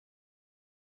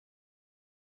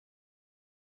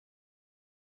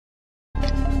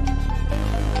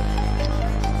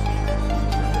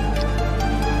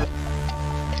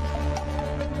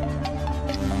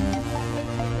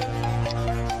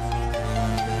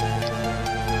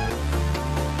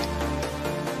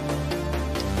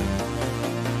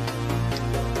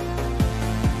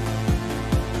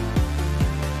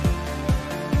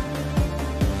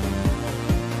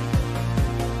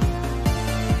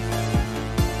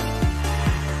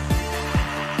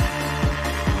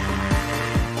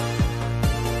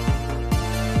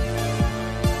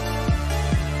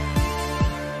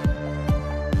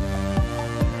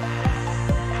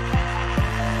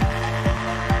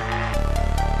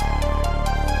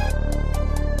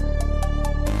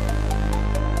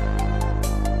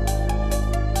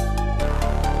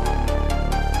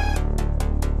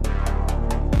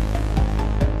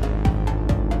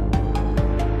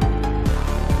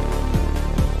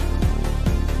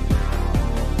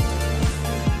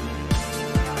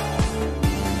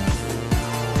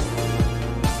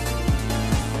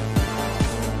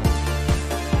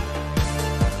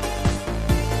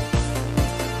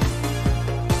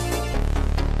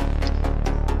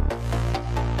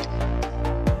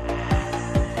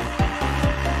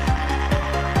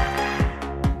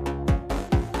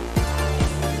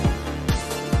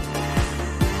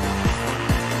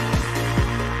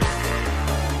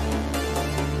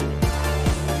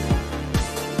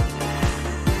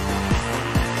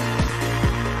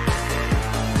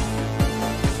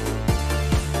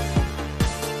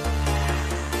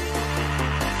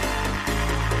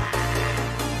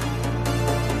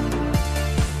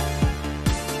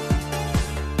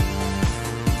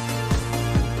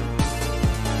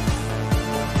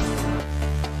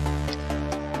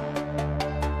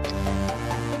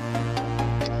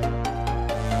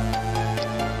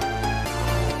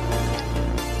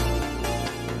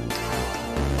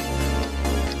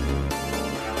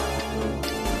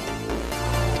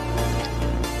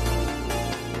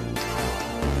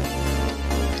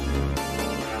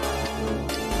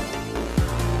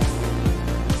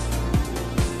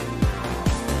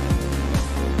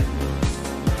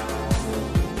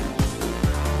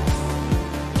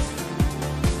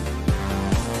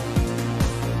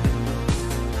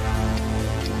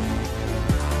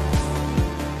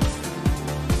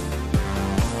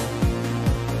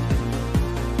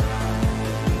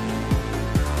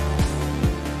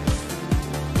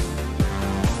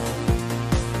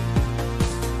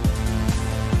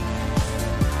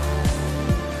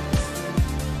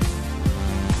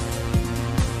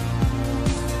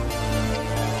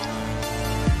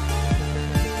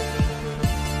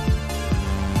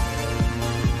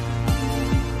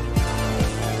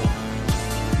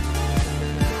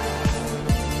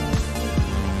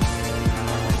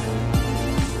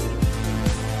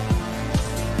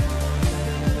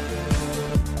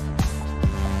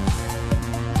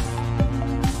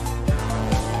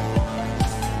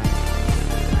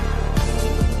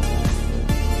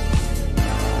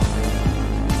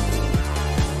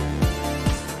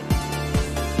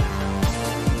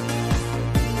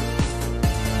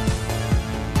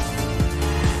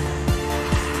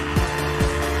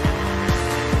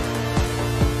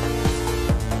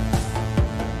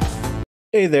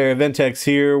Hey there, Ventex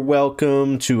here.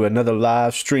 Welcome to another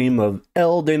live stream of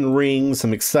Elden Rings.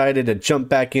 I'm excited to jump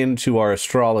back into our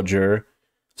Astrologer.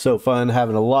 So fun,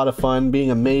 having a lot of fun.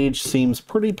 Being a mage seems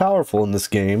pretty powerful in this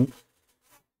game.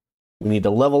 We need to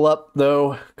level up,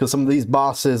 though, because some of these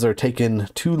bosses are taking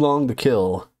too long to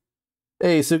kill.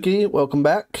 Hey, Suki, welcome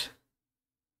back.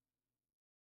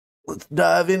 Let's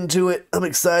dive into it. I'm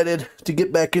excited to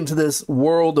get back into this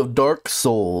world of Dark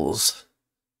Souls.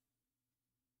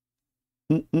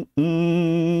 I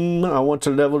want to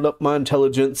level up my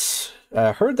intelligence.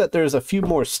 I heard that there's a few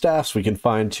more staffs we can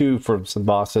find too from some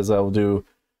bosses that will do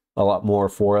a lot more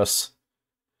for us.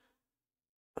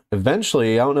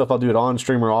 Eventually, I don't know if I'll do it on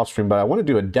stream or off stream, but I want to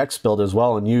do a dex build as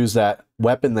well and use that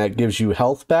weapon that gives you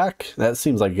health back. That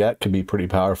seems like that could be pretty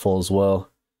powerful as well.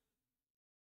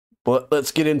 But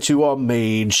let's get into our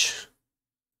mage.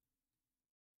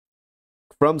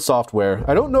 From Software.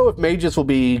 I don't know if mages will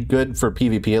be good for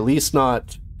PvP, at least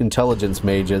not intelligence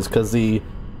mages, because the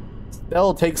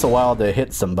spell takes a while to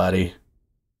hit somebody.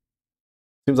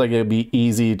 Seems like it'd be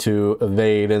easy to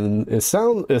evade, and it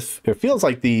feels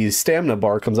like the stamina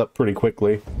bar comes up pretty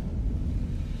quickly.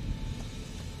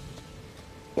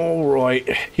 Alright,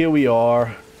 here we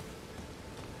are.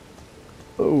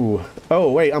 Oh,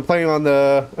 wait, I'm playing on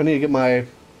the... I need to get my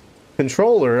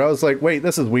controller. I was like, wait,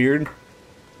 this is weird.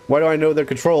 Why do I know the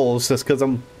controls? Just because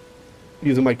I'm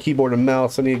using my keyboard and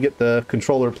mouse. I need to get the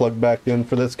controller plugged back in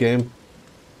for this game.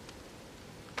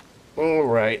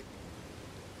 Alright.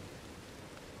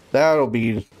 That'll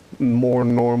be more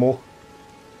normal.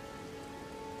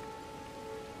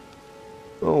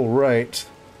 Alright.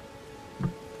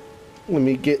 Let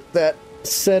me get that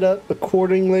set up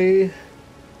accordingly.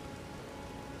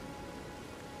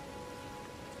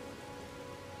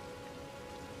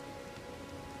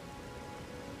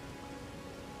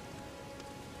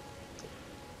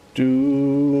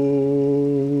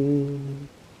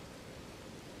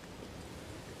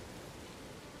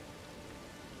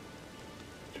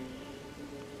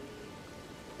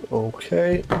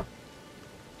 Okay.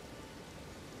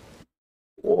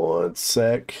 One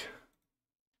sec.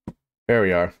 There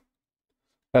we are.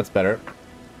 That's better.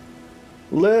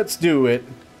 Let's do it.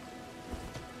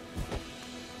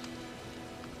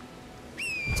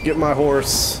 Let's get my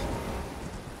horse.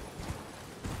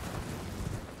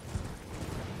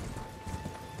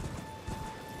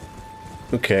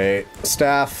 Okay,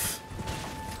 staff.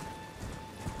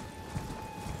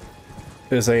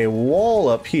 There's a wall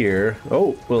up here.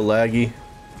 Oh, a little laggy.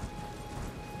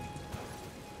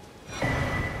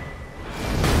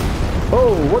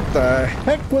 Oh, what the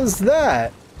heck was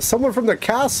that? Someone from the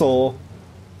castle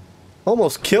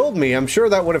almost killed me. I'm sure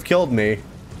that would have killed me.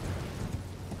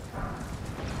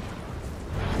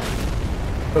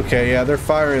 Okay, yeah, they're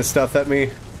firing stuff at me.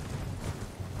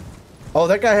 Oh,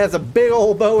 that guy has a big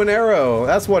old bow and arrow.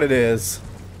 That's what it is.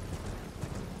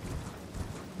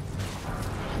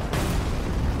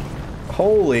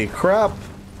 Holy crap.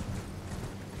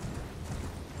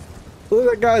 Look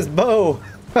at that guy's bow.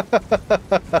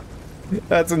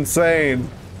 That's insane.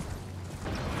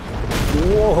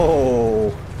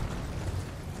 Whoa.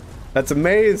 That's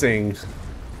amazing.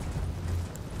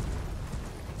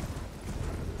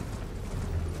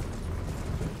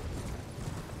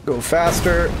 Go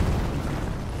faster.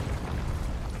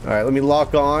 Alright, let me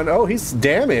lock on. Oh, he's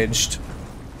damaged.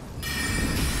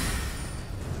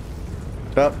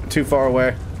 Oh, too far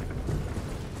away.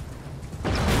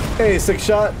 Hey,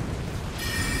 6-shot.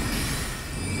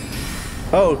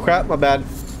 Oh, crap, my bad.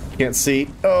 Can't see.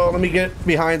 Oh, let me get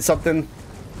behind something.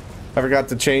 I forgot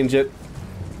to change it.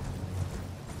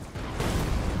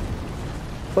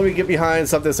 Let me get behind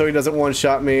something so he doesn't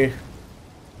one-shot me.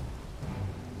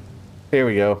 Here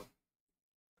we go.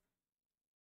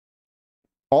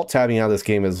 Alt-tabbing out of this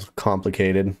game is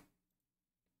complicated.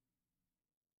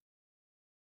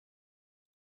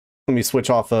 Let me switch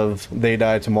off of They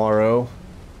Die Tomorrow.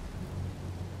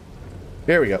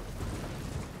 There we go.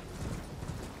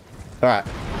 Alright.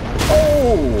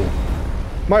 Oh!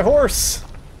 My horse!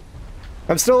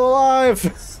 I'm still alive!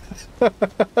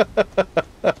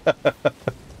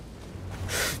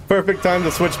 Perfect time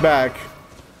to switch back.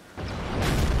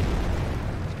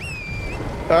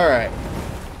 Alright.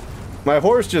 My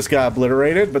horse just got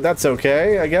obliterated, but that's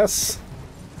okay, I guess.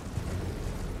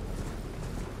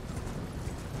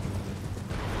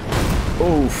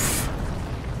 Oof.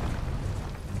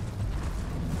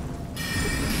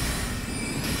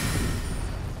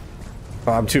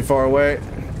 Oh, I'm too far away.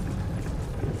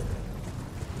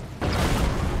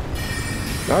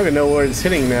 I don't even know where it's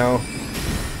hitting now.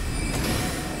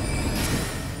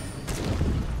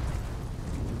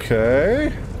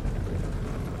 Okay.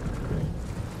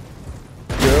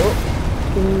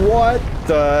 What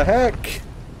the heck?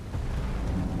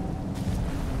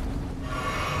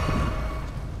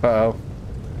 Uh-oh.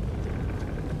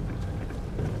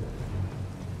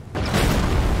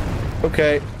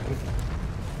 Okay.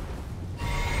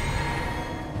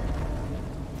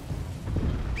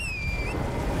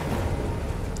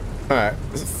 Alright.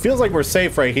 Feels like we're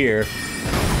safe right here.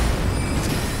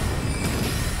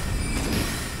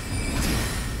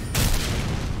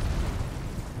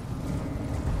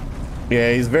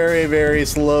 Yeah, he's very, very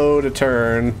slow to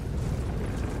turn.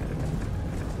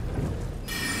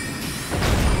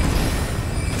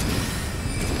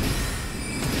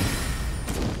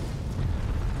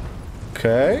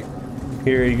 Okay,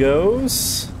 here he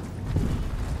goes.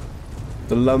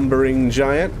 The lumbering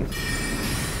giant.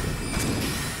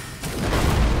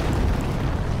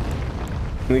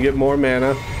 Gonna get more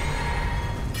mana.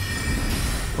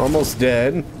 Almost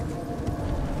dead.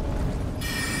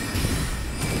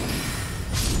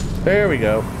 There we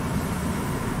go.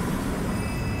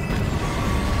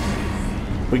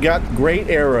 We got great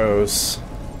arrows.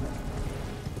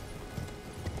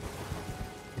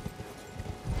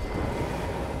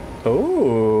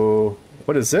 Oh,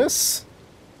 what is this?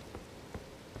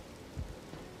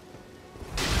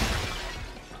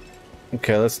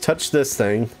 Okay, let's touch this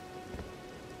thing.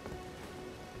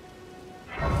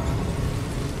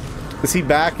 Is he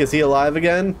back? Is he alive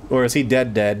again? Or is he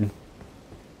dead?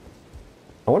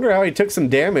 I wonder how he took some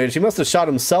damage. He must have shot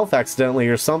himself accidentally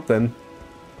or something.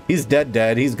 He's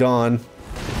dead. He's gone.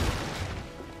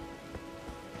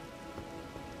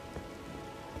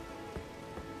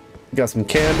 Got some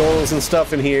candles and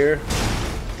stuff in here.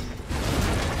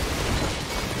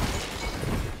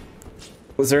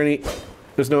 Was there any...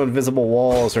 There's no invisible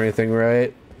walls or anything,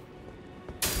 right?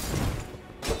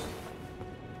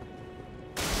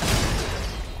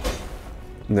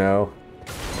 No.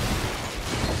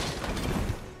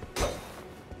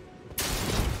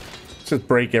 Just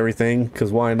break everything,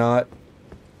 because why not?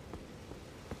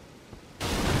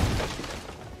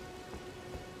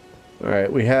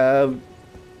 Alright, we have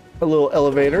a little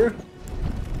elevator.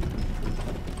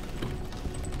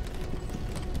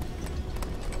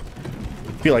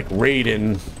 I feel like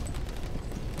Raiden.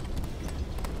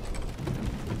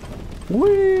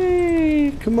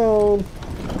 Whee! Come on.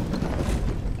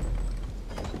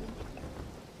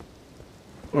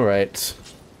 Alright.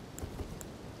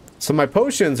 So my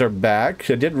potions are back.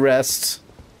 I did rest.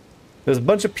 There's a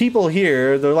bunch of people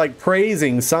here. They're like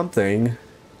praising something.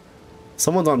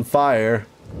 Someone's on fire.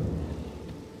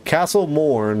 Castle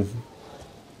Morn.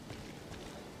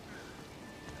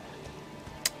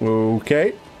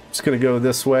 Okay. Just gonna go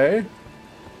this way.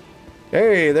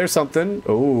 Hey, there's something.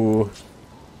 Oh.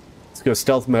 Let's go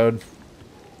stealth mode.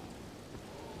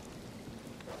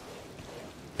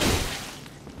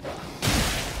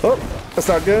 Oh, that's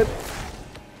not good.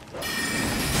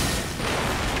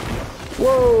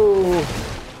 Whoa!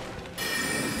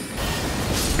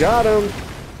 Got him!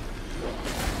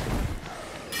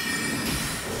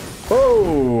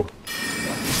 Oh!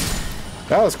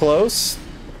 That was close.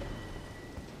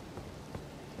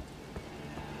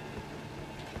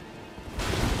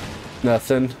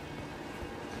 Nothing.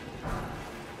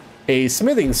 A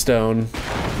smithing stone.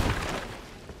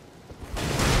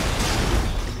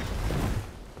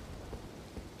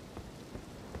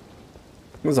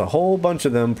 There's a whole bunch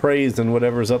of them praising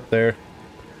whatever's up there.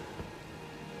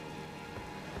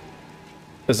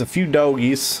 There's a few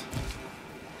doggies.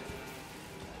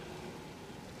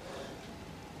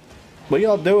 What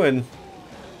y'all doing?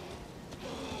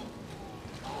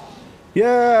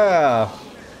 Yeah!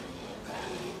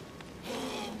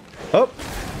 Oh!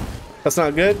 That's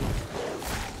not good.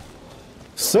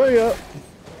 See ya!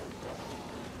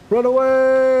 Run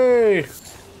away!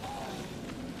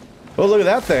 Oh, look at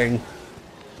that thing.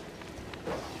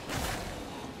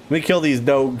 Let me kill these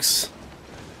dogs.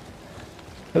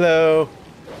 Hello.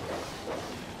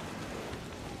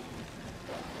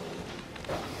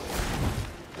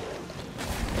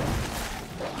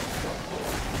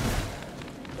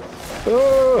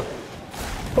 Oh!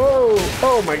 Oh!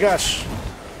 Oh my gosh!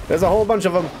 There's a whole bunch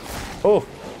of them. Oh!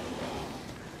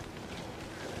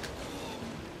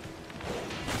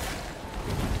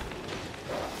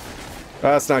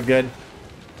 That's not good.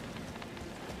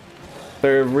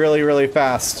 They're really, really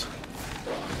fast.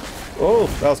 Oh,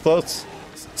 that was close.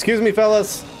 Excuse me,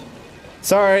 fellas.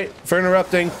 Sorry for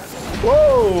interrupting.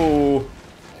 Whoa!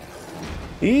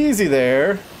 Easy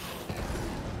there.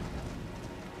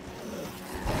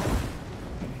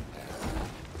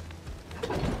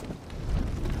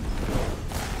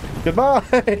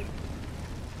 Goodbye!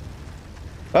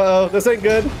 Uh-oh, this ain't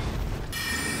good.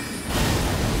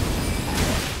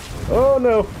 Oh! Oh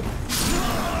no!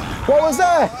 What was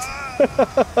that?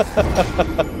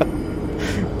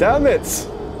 Damn it!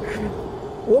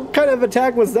 What kind of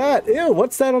attack was that? Ew,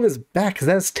 what's that on his back? Is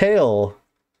that his tail?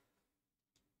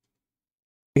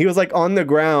 He was like on the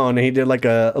ground and he did like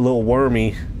a little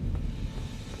wormy.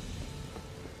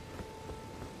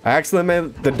 I accidentally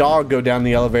made the dog go down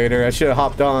the elevator. I should have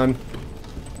hopped on.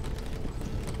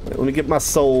 Let me get my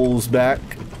souls back.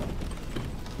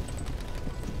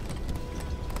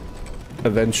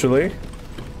 Eventually.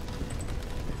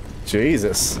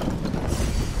 Jesus.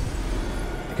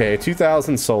 Okay,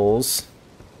 2,000 souls.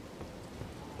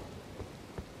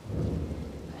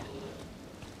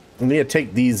 I need to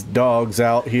take these dogs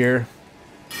out here.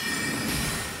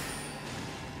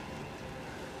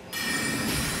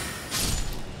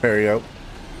 There you go.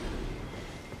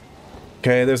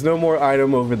 Okay, there's no more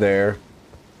item over there.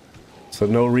 So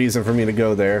no reason for me to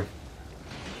go there.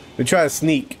 Let me try to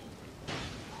sneak.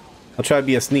 I'll try to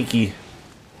be a sneaky.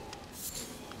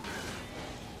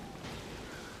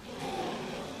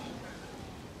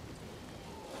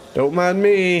 Don't mind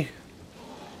me.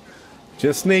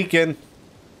 Just sneaking.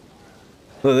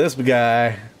 Look at this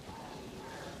guy.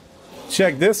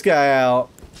 Check this guy out.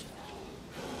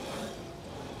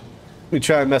 Let me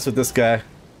try and mess with this guy.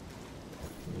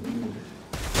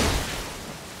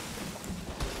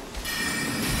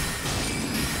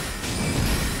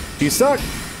 You suck.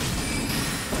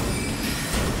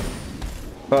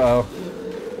 Uh-oh.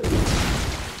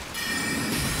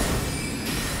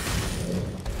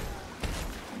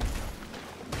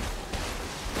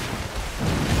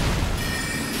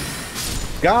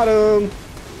 Got him.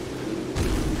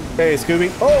 Hey, Scooby.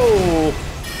 Oh!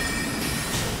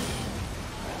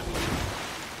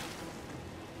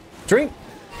 Drink.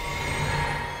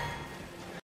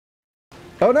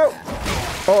 Oh no.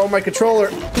 Oh, my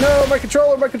controller. No, my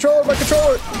controller, my controller, my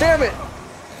controller. Damn it.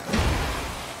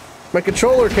 My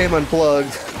controller came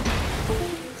unplugged.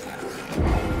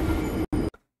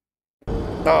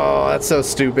 Oh, that's so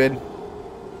stupid.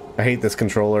 I hate this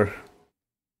controller.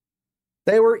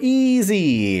 They were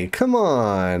easy. Come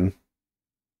on.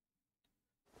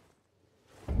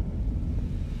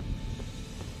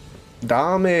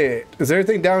 Damn it. Is there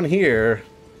anything down here?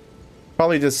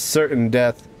 Probably just certain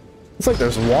death. Looks like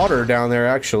there's water down there,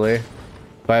 actually.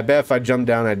 But I bet if I jump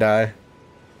down, I die.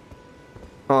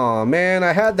 Aw, man,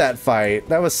 I had that fight.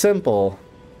 That was simple.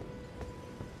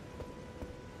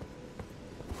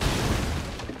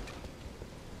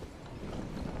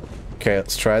 Okay,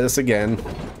 let's try this again.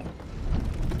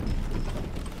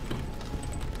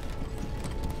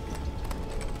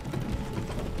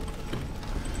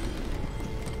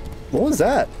 What was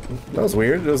that? That was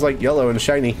weird. It was like yellow and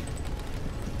shiny.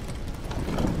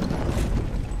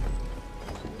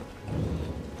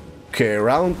 Okay,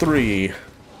 round 3.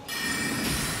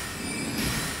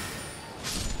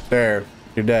 There,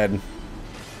 you're dead.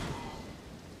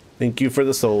 Thank you for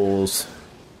the souls.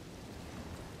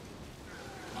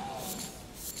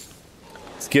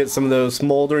 Let's get some of those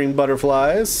smoldering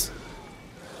butterflies.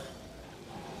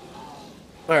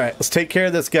 Alright, let's take care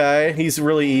of this guy. He's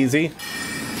really easy.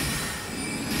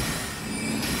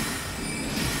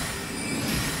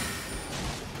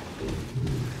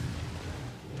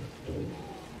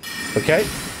 Okay.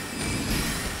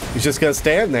 He's just gonna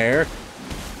stand there.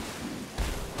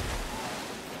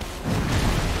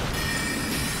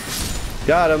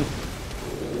 Got him.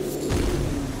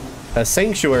 A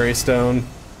sanctuary stone.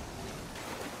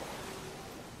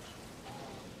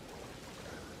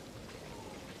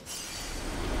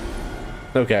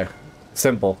 Okay.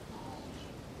 Simple.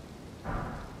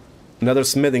 Another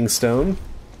smithing stone.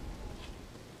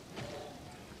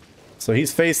 So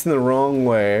he's facing the wrong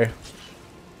way.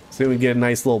 See if we get a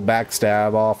nice little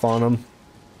backstab off on him.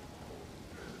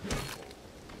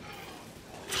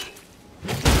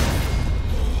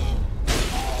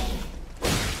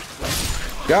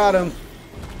 Got him.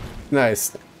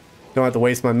 Nice. Don't have to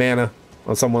waste my mana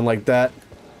on someone like that.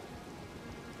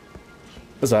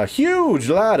 There's a huge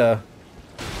ladder.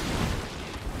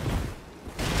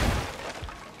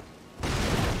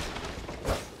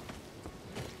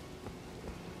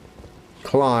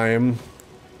 Climb.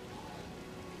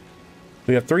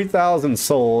 We have 3,000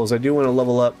 souls. I do want to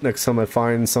level up next time I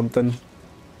find something.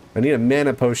 I need a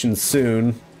mana potion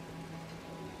soon.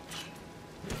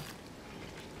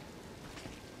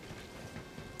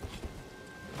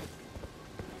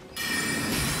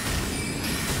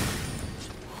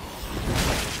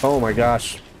 Oh my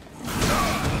gosh.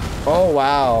 Oh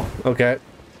wow. Okay.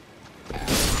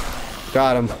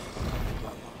 Got him.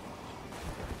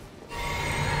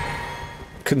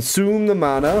 Consume the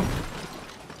mana.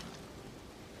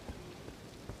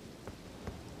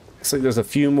 Looks like there's a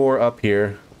few more up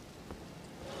here.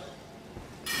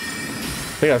 I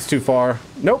think that's too far.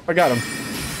 Nope, I got him.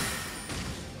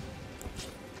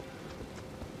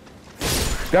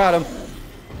 Got him.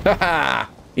 Haha!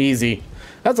 Easy.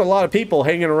 That's a lot of people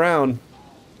hanging around.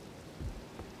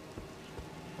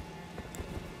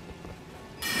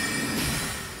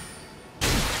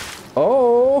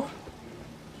 Oh!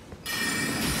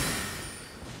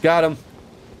 Got him.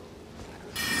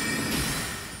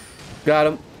 Got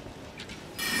him.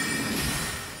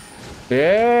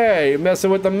 Yeah, you're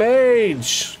messing with the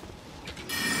mage.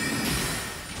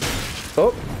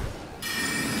 Oh.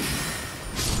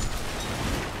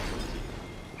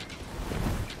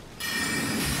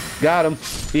 Got him.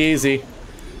 Easy.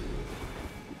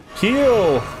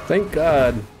 Heal. Thank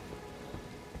God.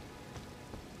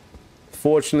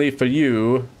 Fortunately for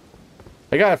you,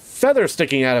 I got a feather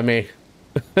sticking out of me.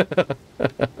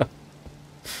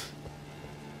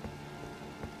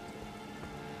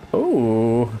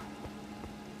 Oh.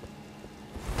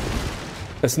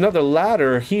 There's another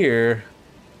ladder here.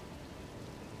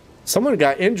 Someone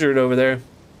got injured over there.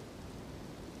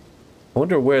 I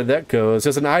wonder where that goes.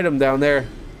 There's an item down there.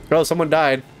 Oh, someone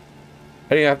died.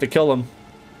 I didn't have to kill him.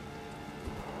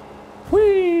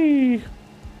 Whee!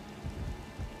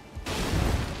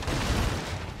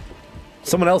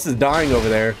 Someone else is dying over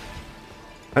there.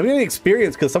 I'm getting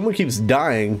experience because someone keeps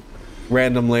dying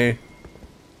randomly.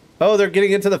 Oh, they're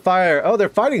getting into the fire. Oh, they're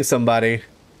fighting somebody.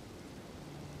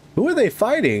 Who are they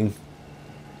fighting?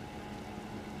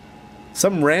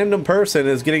 Some random person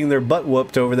is getting their butt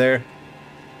whooped over there.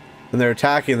 And they're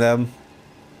attacking them.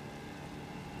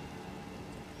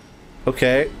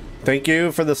 Okay. Thank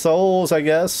you for the souls, I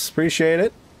guess. Appreciate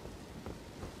it.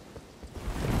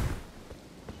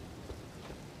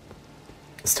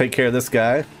 Let's take care of this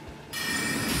guy.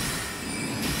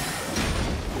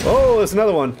 Oh, there's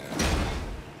another one.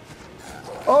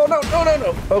 Oh, no, no, no,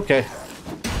 no. Okay.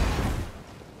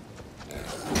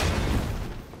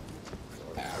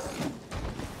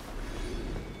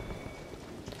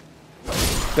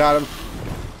 Got him.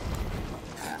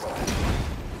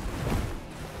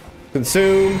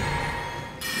 Consume.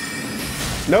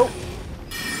 Nope.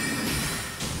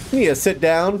 You need to sit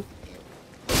down.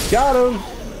 Got him.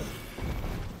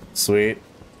 Sweet.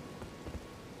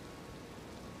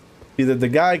 Either the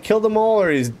guy killed them all or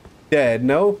he's dead.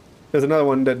 No? There's another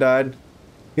one that died.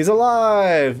 He's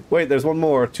alive! Wait, there's one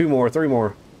more, two more, three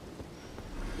more.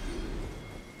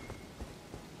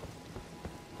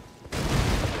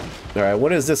 Alright,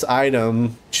 what is this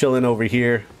item chilling over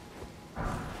here?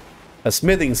 A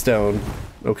smithing stone.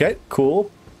 Okay,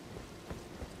 cool.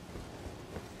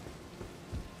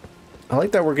 I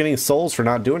like that we're getting souls for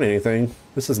not doing anything.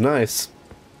 This is nice.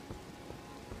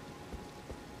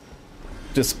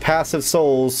 Just passive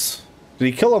souls. Did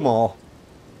he kill them all?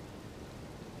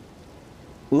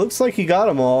 Looks like he got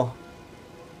them all.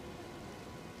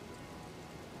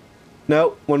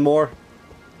 No, one more.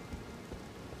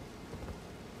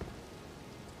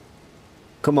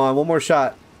 Come on, one more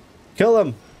shot. Kill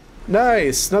him.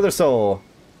 Nice, another soul.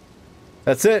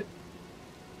 That's it.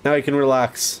 Now you can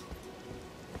relax.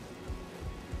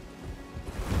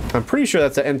 I'm pretty sure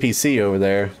that's an NPC over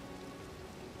there.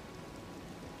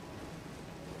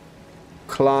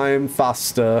 Climb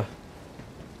faster.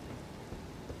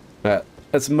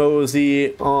 Let's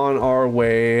mosey on our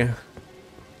way.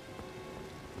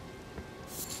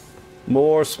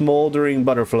 More smoldering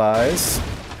butterflies.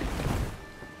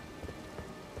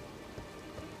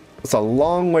 It's a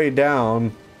long way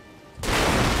down.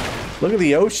 Look at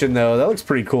the ocean though, that looks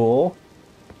pretty cool.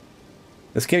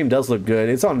 This game does look good.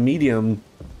 It's on medium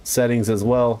settings as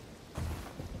well.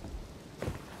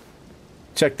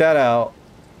 Check that out.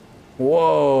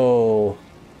 Whoa.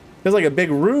 There's like a big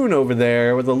rune over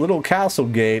there with a little castle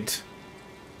gate.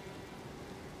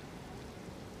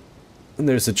 And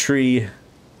there's a tree.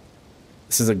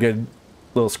 This is a good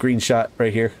little screenshot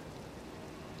right here.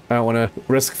 I don't want to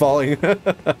risk falling.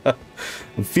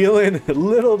 I'm feeling a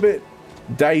little bit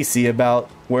dicey about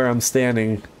where I'm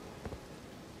standing.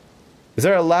 Is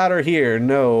there a ladder here?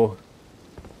 No.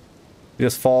 It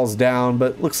just falls down,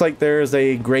 but looks like there's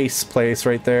a grace place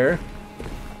right there.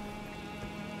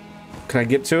 Can I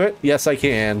get to it? Yes, I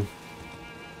can.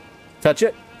 Touch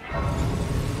it.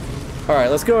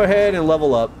 Alright, let's go ahead and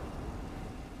level up.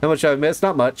 How much I've missed?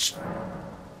 Not much.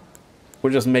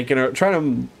 We're just making her, trying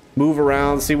to move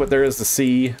around, see what there is to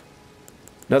see.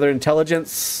 Another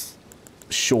intelligence?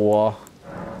 Sure.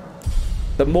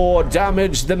 The more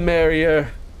damage, the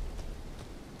merrier.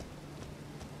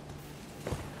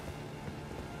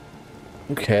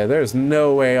 Okay, there's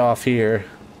no way off here.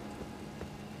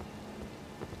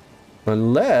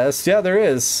 Unless, yeah, there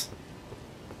is.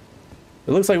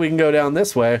 It looks like we can go down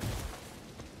this way.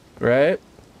 Right?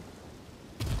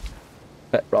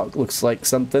 That rock looks like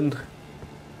something.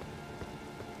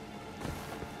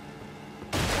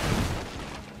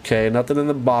 Okay, nothing in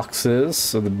the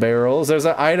boxes or the barrels. There's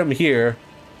an item here.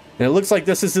 And it looks like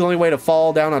this is the only way to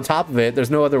fall down on top of it.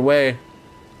 There's no other way.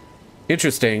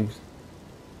 Interesting.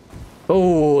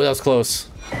 Oh, that was close.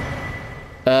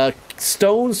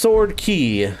 Stone sword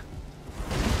key.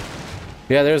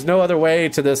 Yeah, there's no other way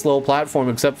to this little platform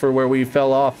except for where we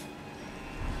fell off.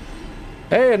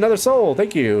 Hey, another soul.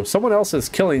 Thank you. Someone else is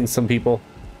killing some people.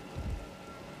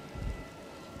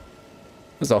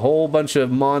 There's a whole bunch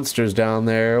of monsters down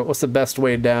there. What's the best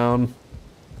way down?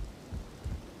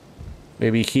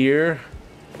 Maybe here?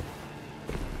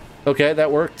 Okay,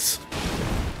 that works.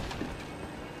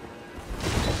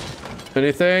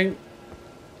 Anything?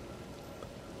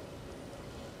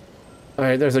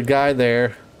 Alright, there's a guy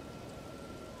there.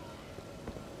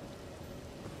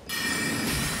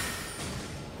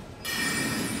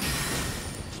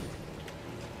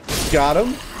 Got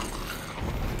him.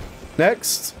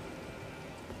 Next.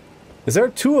 Is there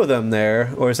two of them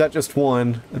there, or is that just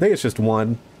one? I think it's just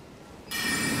one.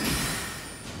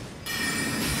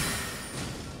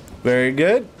 Very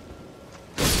good.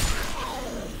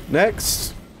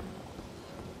 Next.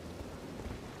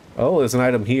 Oh, there's an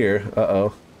item here.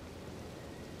 Uh-oh.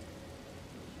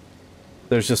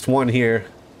 There's just one here.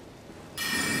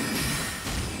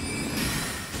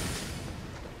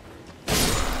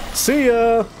 See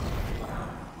ya!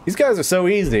 These guys are so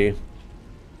easy.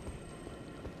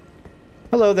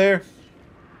 Hello there.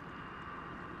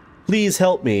 Please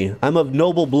help me. I'm of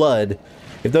noble blood.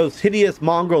 If those hideous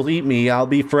mongrels eat me, I'll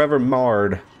be forever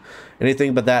marred.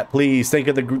 Anything but that, please. Think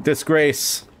of the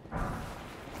disgrace.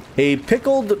 A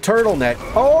pickled turtleneck.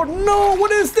 Oh no!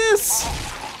 What is this?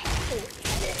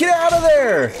 Get out of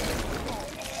there!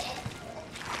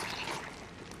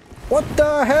 What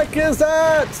the heck is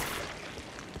that?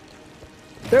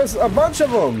 There's a bunch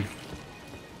of them.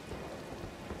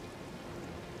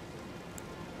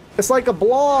 It's like a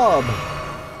blob.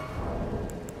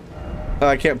 Oh,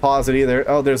 I can't pause it either.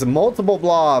 Oh, there's multiple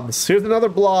blobs. Here's another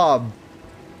blob.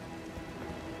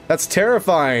 That's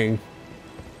terrifying.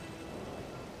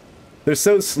 They're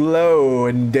so slow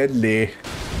and deadly.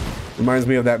 Reminds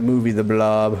me of that movie, The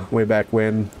Blob, way back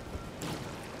when.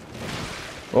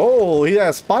 Oh, he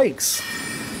has spikes.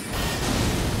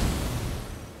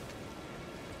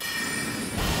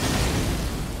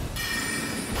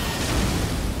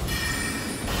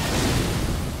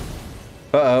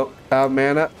 Uh-oh. Out of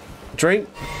mana. Drink.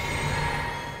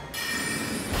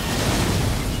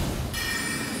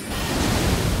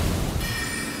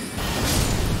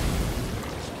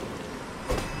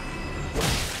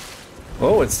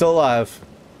 Oh, it's still alive.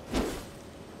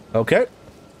 Okay.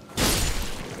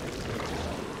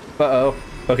 Uh-oh.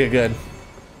 Okay, good.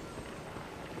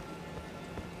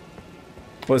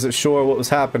 Wasn't sure what was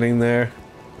happening there.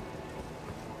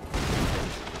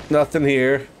 Nothing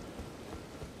here.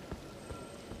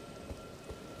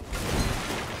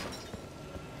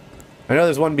 I know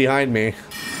there's one behind me.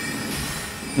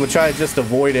 I'm gonna try to just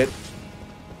avoid it.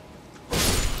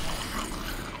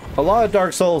 A lot of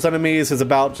Dark Souls enemies is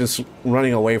about just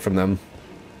running away from them.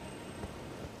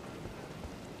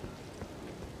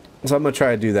 So I'm gonna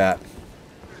try to do that.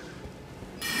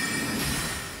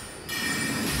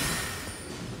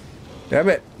 Damn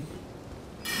it.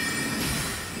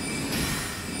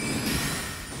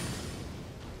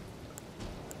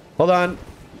 Hold on.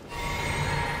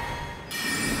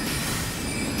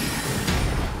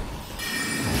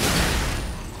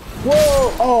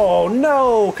 Whoa! Oh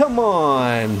no! Come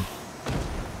on!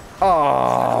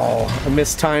 Oh, I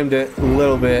mistimed it a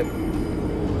little bit.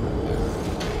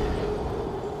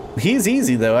 He's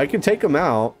easy though. I can take him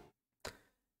out.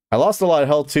 I lost a lot of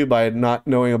health too by not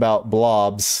knowing about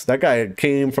blobs. That guy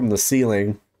came from the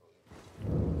ceiling.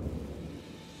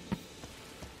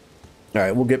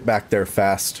 Alright, we'll get back there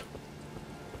fast.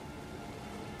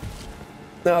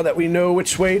 Now that we know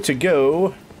which way to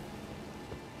go.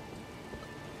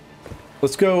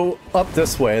 Let's go up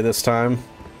this way this time.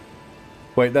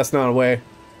 Wait, that's not a way.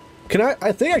 Can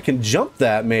I think I can jump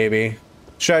that, maybe.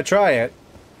 Should I try it?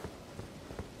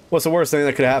 What's the worst thing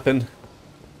that could happen?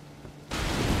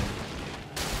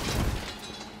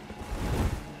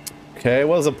 Okay,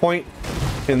 what was the point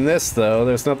in this, though?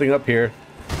 There's nothing up here.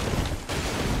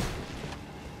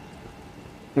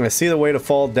 I see the way to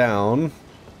fall down.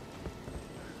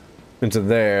 Into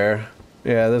there.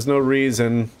 Yeah, there's no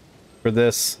reason for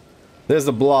this. There's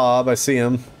the blob, I see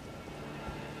him.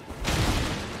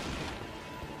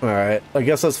 Alright, I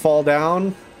guess let's fall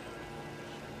down.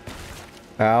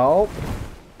 Ow.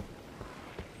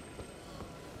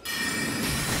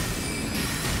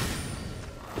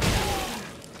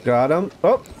 Got him.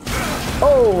 Oh!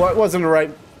 Oh, that wasn't the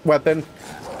right weapon.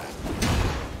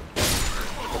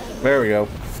 There we go.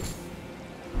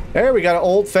 There, we got an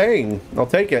old fang. I'll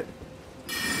take it.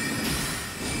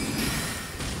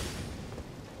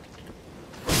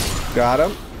 Got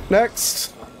him.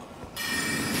 Next.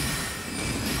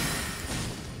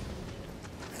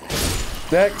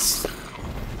 Next.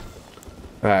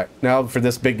 Alright, now for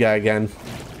this big guy again.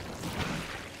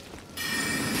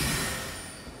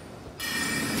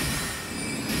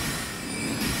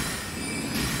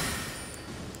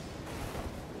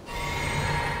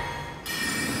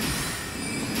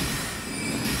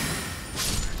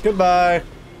 Goodbye.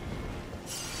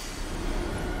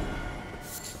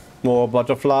 More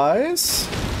butterflies.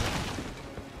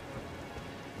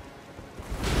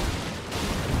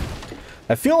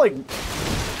 I feel like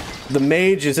the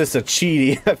mage is just a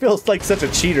cheaty. I feel like such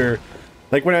a cheater.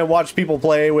 Like when I watch people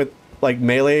play with like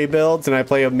melee builds and I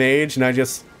play a mage and I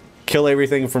just kill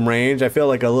everything from range, I feel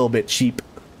like a little bit cheap.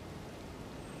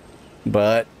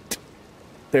 But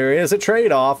there is a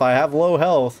trade-off. I have low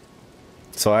health,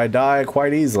 so I die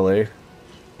quite easily.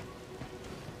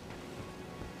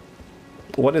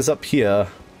 What is up here?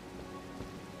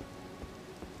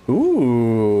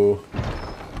 Ooh.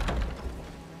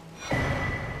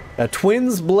 A twin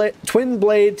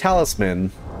blade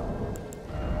talisman.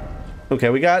 Okay,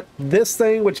 we got this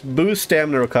thing which boosts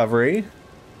stamina recovery.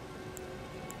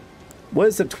 What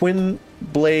does the twin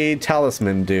blade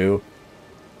talisman do?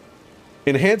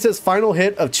 Enhances final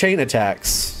hit of chain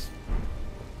attacks.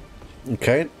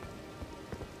 Okay.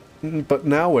 But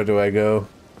now where do I go?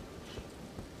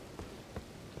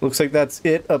 Looks like that's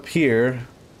it up here.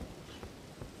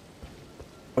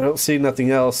 I don't see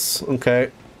nothing else. Okay.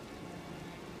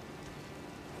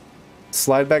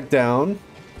 Slide back down.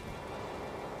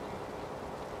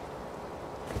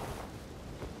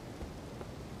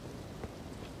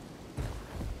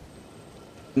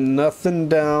 Nothing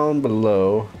down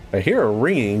below. I hear a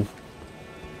ringing.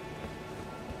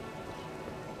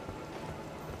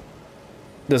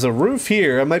 There's a roof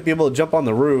here. I might be able to jump on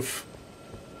the roof.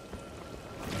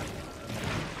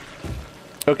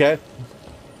 Okay.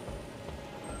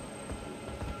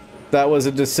 That was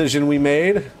a decision we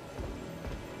made.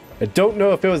 I don't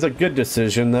know if it was a good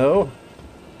decision, though,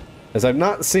 as I'm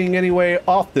not seeing any way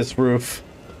off this roof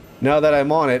now that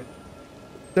I'm on it.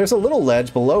 There's a little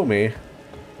ledge below me.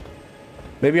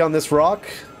 Maybe on this rock?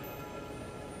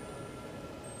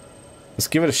 Let's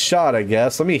give it a shot, I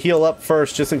guess. Let me heal up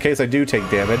first, just in case I do take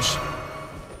damage.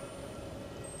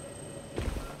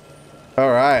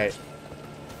 Alright.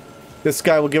 This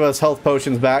guy will give us health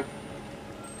potions back.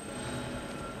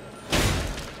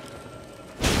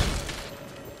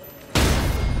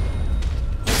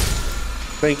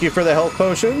 Thank you for the health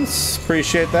potions.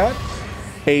 Appreciate that.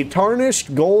 A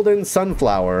tarnished golden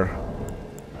sunflower.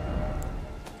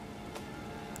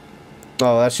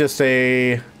 Oh, that's just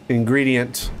a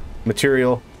ingredient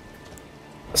material.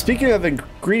 Speaking of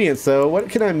ingredients, though, what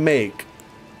can I make?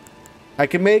 I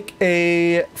can make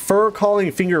a fur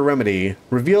calling finger remedy.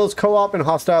 Reveals co-op and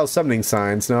hostile summoning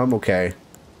signs. No, I'm okay.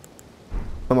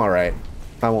 I'm alright.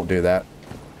 I won't do that.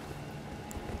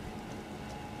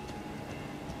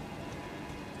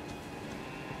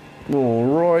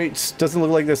 Alright. Doesn't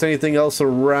look like there's anything else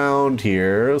around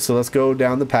here. So let's go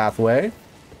down the pathway.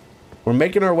 We're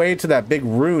making our way to that big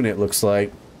rune, it looks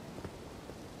like.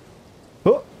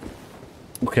 Oh.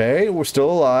 Okay, we're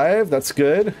still alive. That's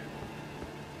good.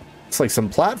 It's like some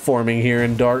platforming here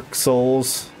in Dark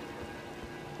Souls.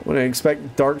 Wouldn't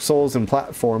expect Dark Souls and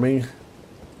platforming.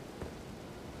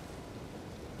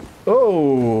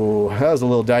 Oh, that was a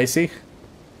little dicey.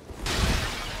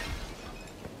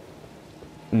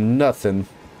 Nothing.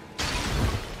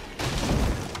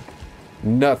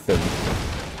 Nothing.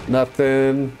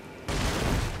 Nothing.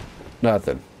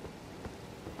 Nothing.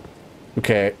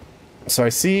 Okay. So I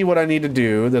see what I need to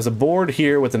do. There's a board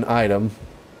here with an item.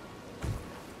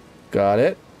 Got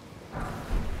it.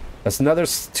 That's another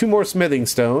 2 more smithing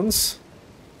stones.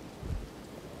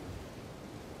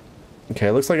 Okay,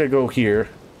 looks like I go here.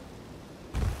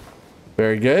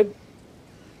 Very good.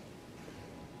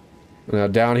 Now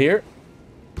down here.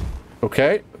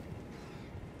 Okay.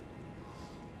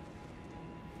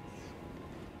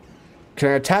 Can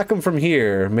I attack him from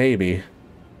here? Maybe.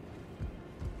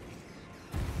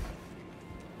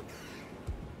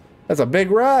 That's a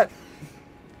big rat.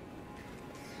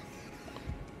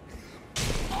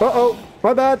 Uh-oh.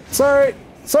 My bad. Sorry.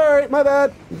 Sorry. My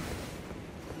bad.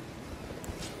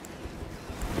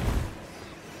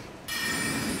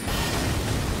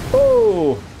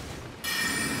 Oh.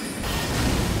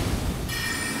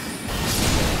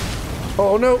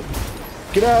 Oh, no.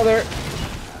 Get out of there.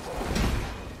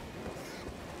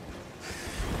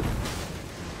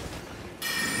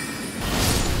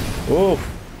 Oh.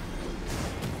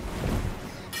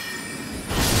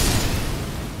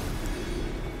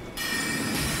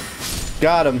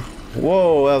 Got him.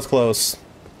 Whoa, that was close.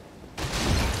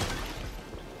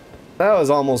 That was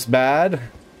almost bad.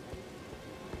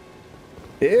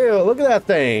 Ew, look at that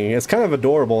thing. It's kind of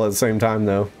adorable at the same time,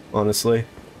 though, honestly.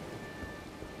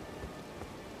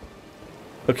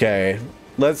 Okay,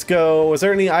 let's go. Was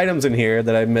there any items in here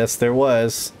that I missed? There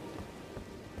was.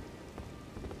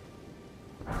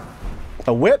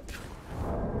 A whip?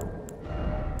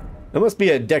 That must be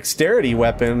a dexterity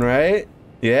weapon, right?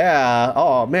 Yeah.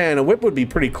 Oh, man, a whip would be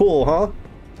pretty cool, huh?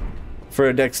 For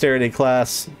a dexterity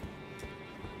class.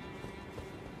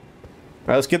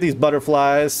 Alright, let's get these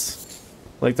butterflies.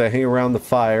 I like to hang around the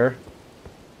fire.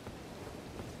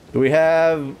 Do we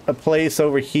have a place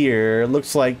over here?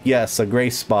 Looks like, yes, a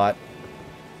grace spot.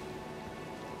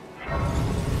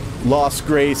 Lost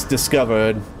grace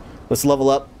discovered. Let's level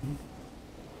up.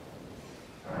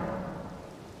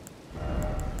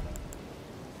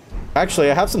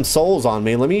 Actually, I have some souls on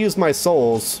me. Let me use my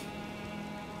souls.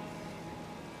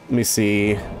 Let me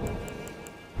see.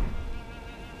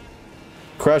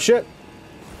 Crush it.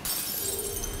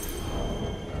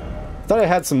 Thought I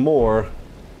had some more.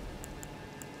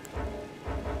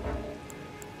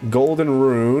 Golden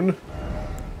rune.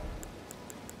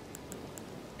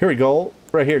 Here we go.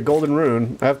 Right here, golden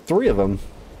rune. I have 3 of them.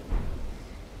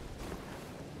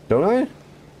 Don't I?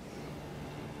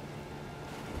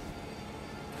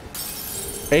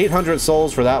 800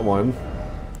 souls for that one.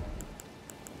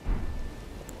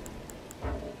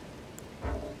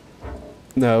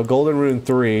 No, golden rune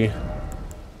 3.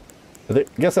 I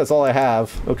guess that's all I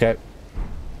have. Okay.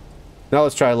 Now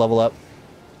let's try to level up.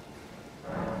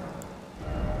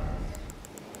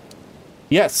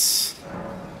 Yes!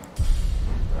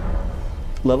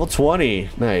 Level 20.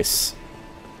 Nice.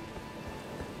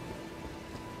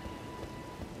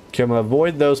 Can I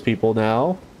avoid those people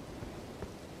now?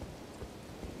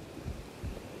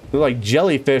 They're like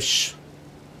jellyfish.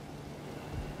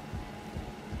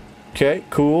 Okay,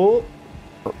 cool.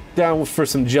 Down for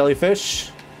some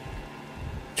jellyfish.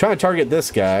 Trying to target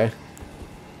this guy.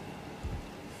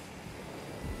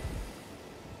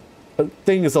 The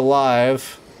thing is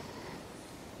alive.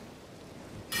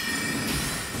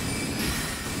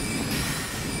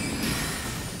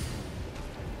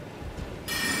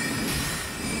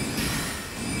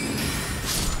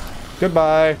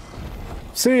 Goodbye.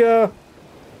 See ya.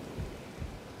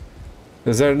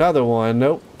 Is there another one?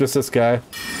 Nope, just this guy.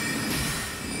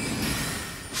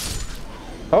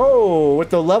 Oh, with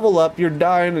the level up, you're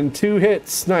dying in 2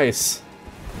 hits. Nice.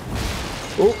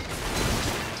 Oh.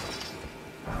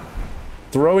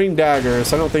 Throwing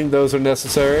daggers. I don't think those are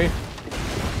necessary.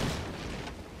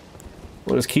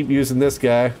 We'll just keep using this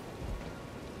guy.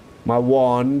 My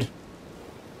wand.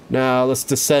 Now, let's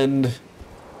descend.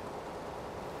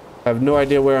 I have no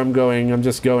idea where I'm going. I'm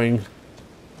just going.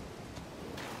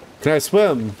 Can I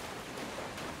swim?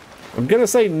 I'm gonna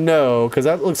say no, because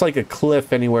that looks like a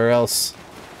cliff anywhere else.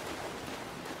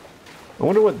 I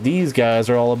wonder what these guys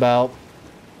are all about.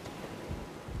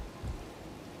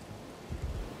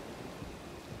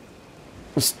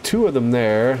 There's 2 of them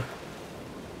there.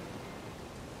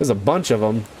 There's a bunch of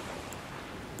them.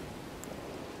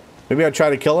 Maybe I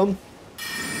try to kill him?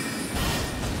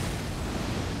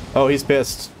 Oh, he's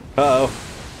pissed. Uh-oh.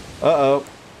 Uh-oh.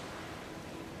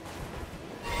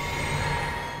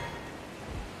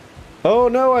 Oh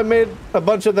no, I made a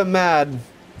bunch of them mad.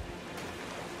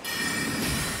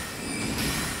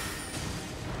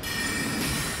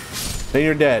 Then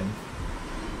you're dead.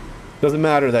 Doesn't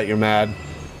matter that you're mad.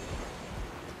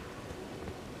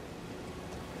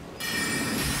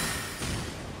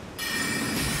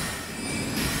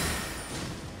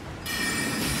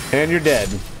 And you're dead.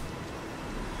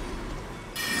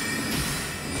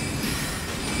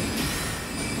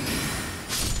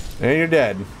 And you're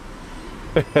dead.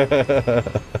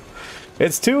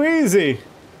 It's too easy.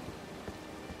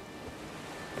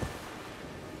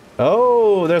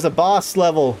 Oh, there's a boss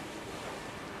level.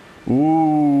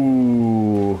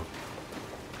 Ooh.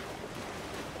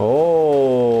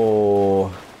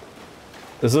 Oh.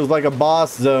 This looks like a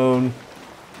boss zone.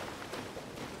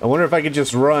 I wonder if I could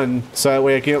just run so that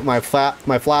way I can get my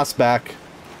flask back.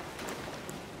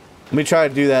 Let me try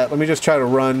to do that. Let me just try to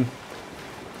run.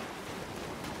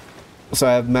 So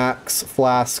I have max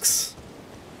flasks.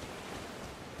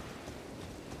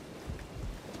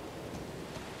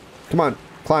 Come on,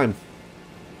 climb.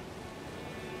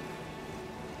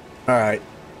 Alright.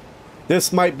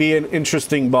 This might be an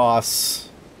interesting boss.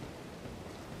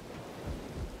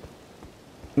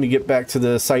 Let me get back to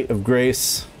the site of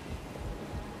grace.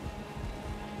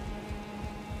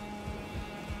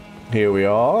 Here we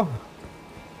are.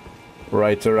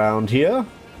 Right around here.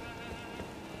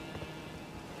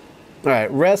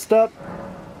 Alright, rest up.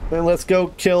 And let's go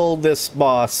kill this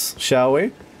boss, shall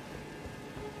we?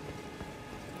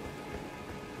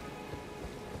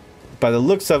 By the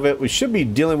looks of it, we should be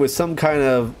dealing with some kind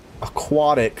of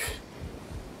aquatic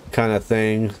kind of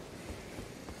thing.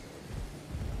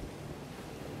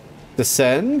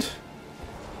 Descend?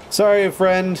 Sorry,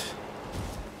 friend.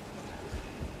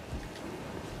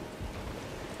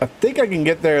 I think I can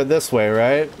get there this way,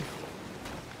 right?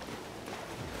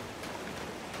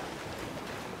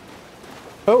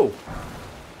 Oh!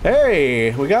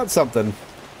 Hey! We got something.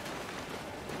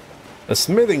 A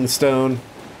smithing stone.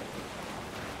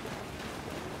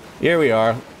 Here we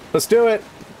are. Let's do it!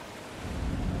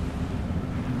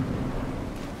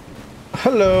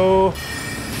 Hello!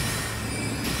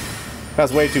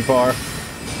 That's way too far.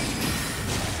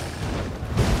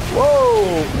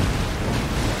 Whoa!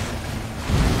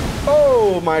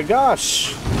 Oh my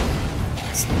gosh!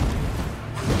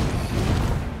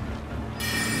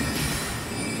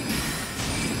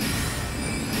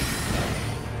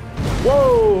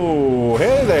 Whoa!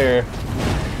 Hey there!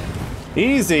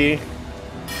 Easy!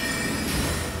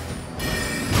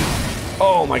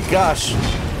 Oh my gosh!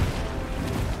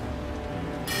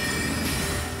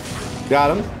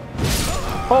 Got him.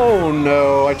 Oh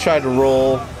no, I tried to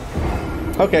roll.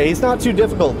 Okay, he's not too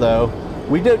difficult though.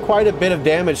 We did quite a bit of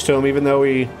damage to him even though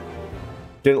we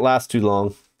didn't last too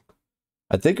long.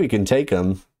 I think we can take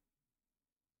him.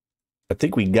 I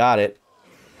think we got it.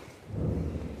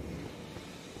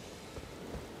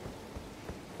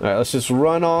 Alright, let's just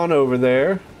run on over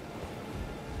there.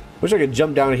 Wish I could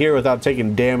jump down here without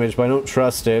taking damage, but I don't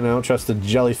trust it. I don't trust the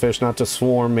jellyfish not to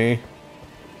swarm me.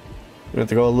 We have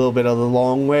to go a little bit of the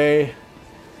long way.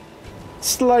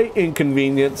 Slight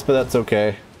inconvenience, but that's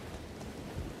okay.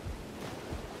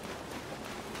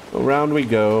 Around we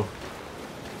go.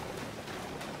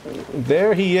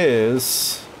 There he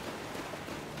is.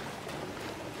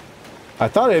 I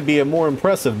thought it'd be a more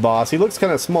impressive boss. He looks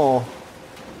kind of small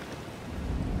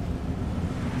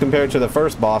compared to the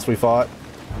first boss we fought.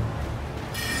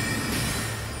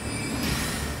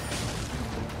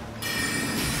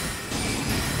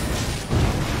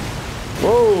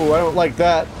 Whoa, I don't like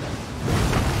that.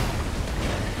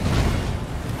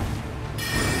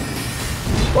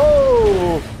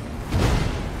 Whoa!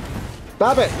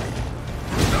 Stop it!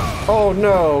 Oh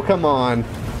no, come on.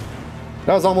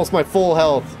 That was almost my full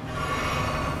health.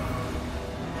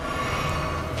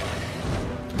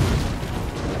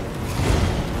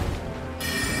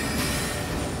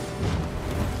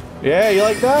 Yeah, you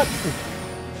like that?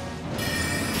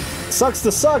 Sucks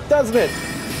to suck, doesn't it?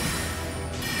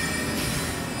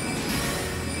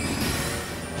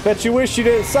 Bet you wish you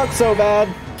didn't suck so bad.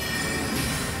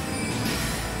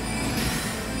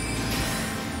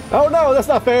 Oh no, that's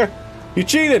not fair. You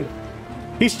cheated.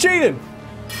 He's cheating.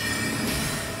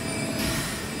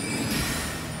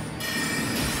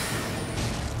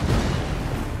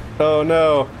 Oh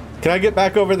no. Can I get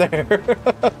back over there?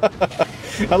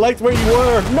 I liked where you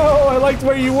were. No, I liked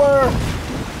where you were.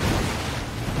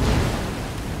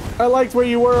 I liked where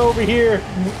you were over here.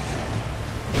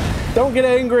 Don't get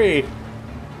angry.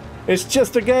 It's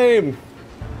just a game.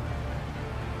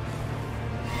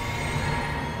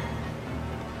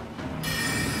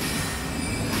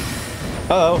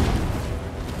 Uh-oh.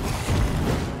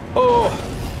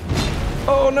 Oh.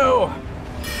 Oh no.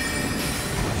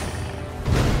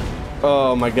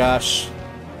 Oh my gosh.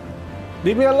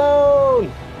 Leave me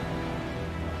alone.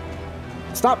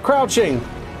 Stop crouching.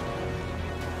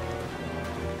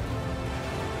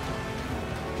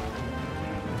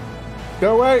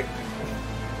 Go away.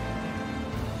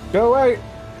 Go away.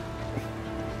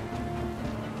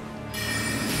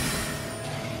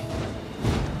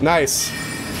 Nice.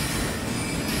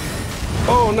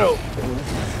 Oh no.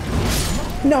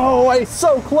 No, I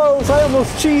so close. I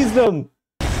almost cheesed him.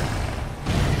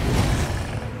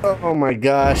 Oh my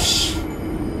gosh.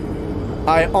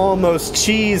 I almost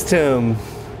cheesed him.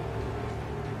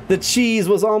 The cheese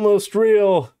was almost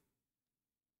real.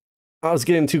 I was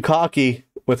getting too cocky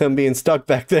with him being stuck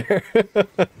back there.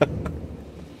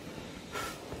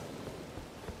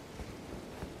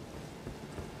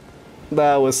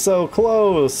 That was so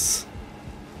close.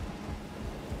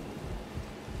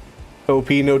 OP,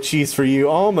 no cheese for you.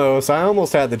 Almost. I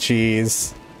almost had the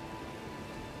cheese.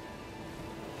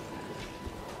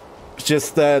 It's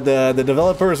just that the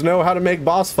developers know how to make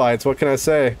boss fights. What can I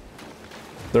say?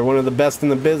 They're one of the best in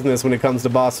the business when it comes to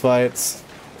boss fights.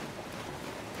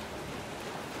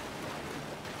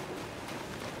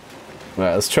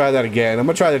 Alright, let's try that again. I'm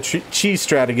gonna try the cheese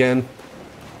strat again.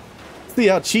 See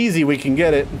how cheesy we can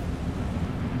get it.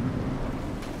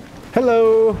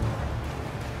 Hello.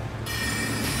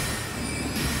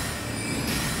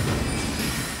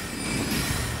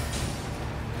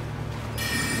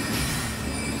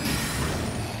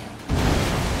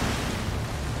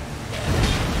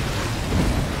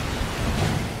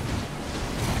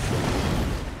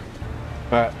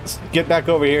 Alright, let's get back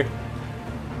over here.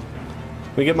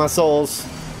 Let me get my souls.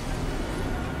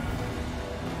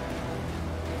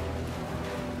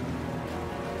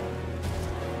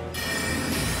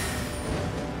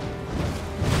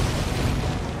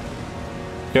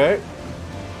 Okay.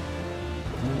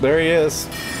 There he is.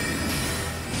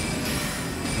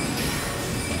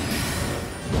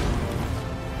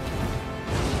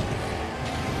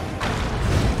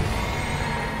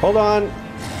 Hold on.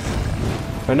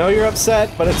 I know you're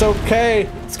upset, but it's okay.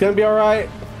 It's gonna be alright.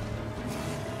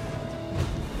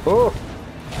 Oh.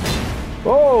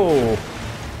 Oh.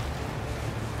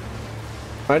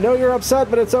 I know you're upset,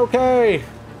 but it's okay.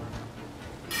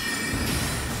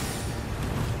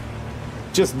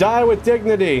 Just die with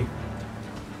dignity.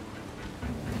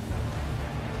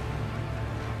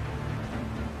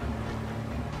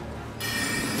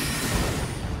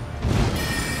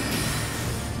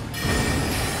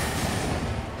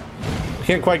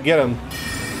 Can't quite get him.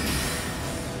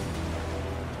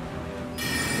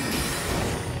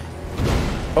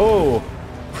 Oh.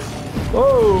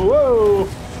 Oh, whoa.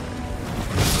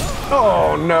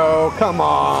 Oh no, come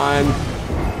on.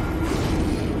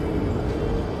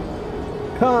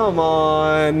 Come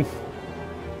on.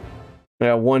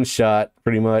 Yeah, one shot,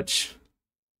 pretty much.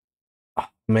 Oh,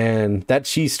 man, that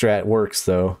cheese strat works,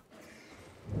 though.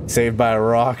 Saved by a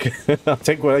rock. I'll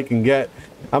take what I can get.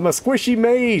 I'm a squishy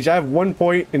mage. I have 1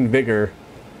 point in vigor.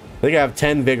 I think I have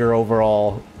 10 vigor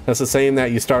overall. That's the same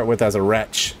that you start with as a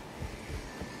wretch.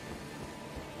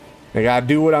 I gotta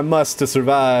do what I must to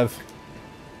survive.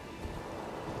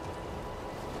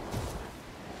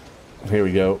 Here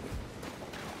we go.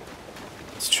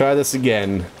 Let's try this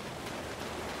again.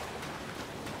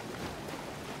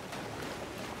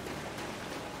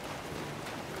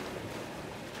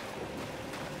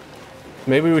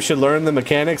 Maybe we should learn the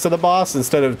mechanics of the boss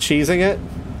instead of cheesing it.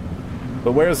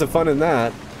 But where's the fun in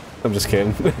that? I'm just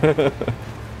kidding.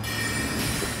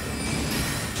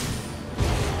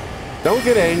 Don't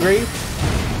get angry.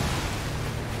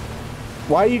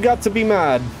 Why you got to be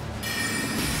mad?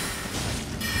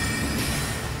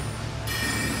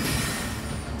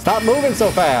 Stop moving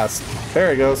so fast.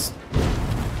 There he goes.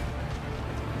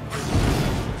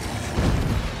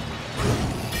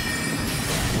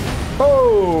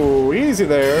 Oh, easy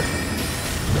there.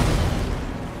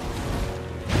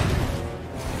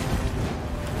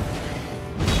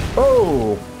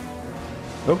 Oh.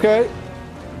 Okay.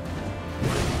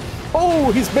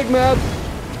 Oh, he's big mad.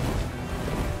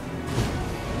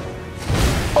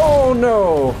 Oh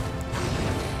no.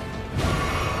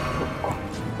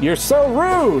 You're so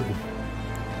rude.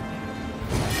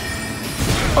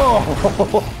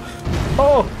 Oh.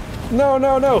 Oh. No,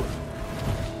 no, no.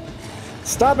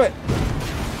 Stop it.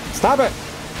 Stop it.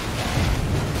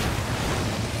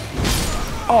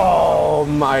 Oh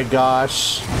my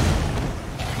gosh.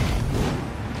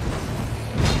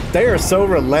 They are so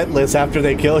relentless after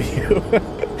they kill you.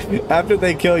 After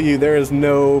they kill you, there is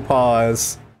no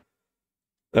pause.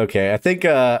 Okay, I think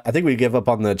we give up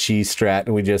on the cheese strat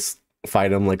and we just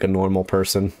fight him like a normal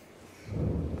person.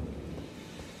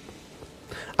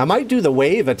 I might do the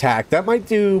wave attack. That might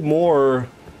do more,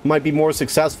 might be more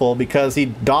successful because he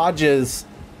dodges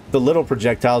the little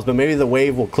projectiles, but maybe the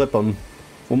wave will clip him.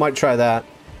 We might try that.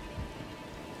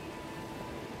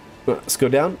 Let's go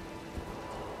down.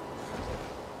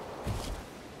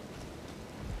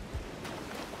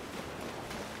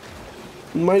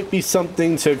 Might be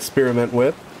something to experiment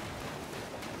with.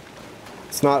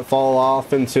 Let's not fall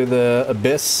off into the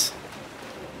abyss.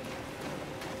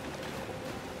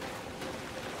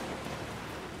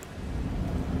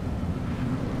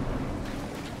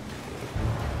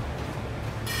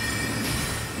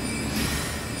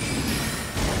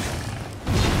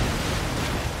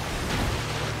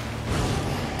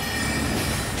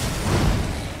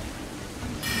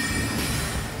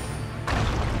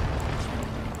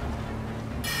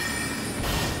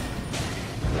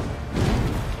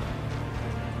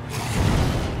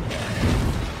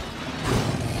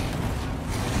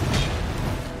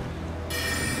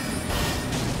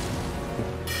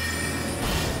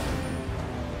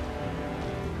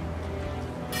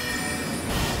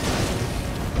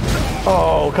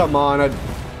 Oh, come on. I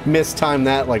mistimed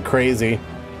that like crazy.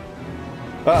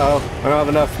 Uh-oh. I don't have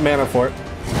enough mana for it.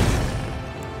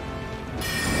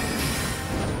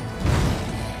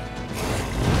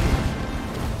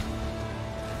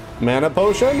 Mana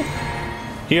potion?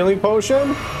 Healing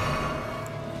potion?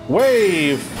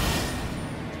 Wave!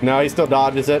 No, he still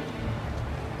dodges it.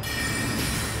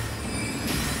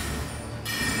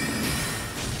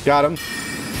 Got him.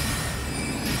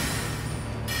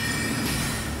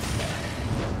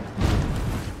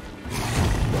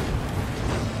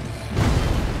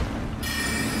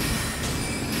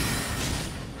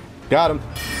 Got him.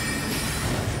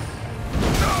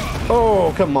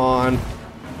 Oh, come on.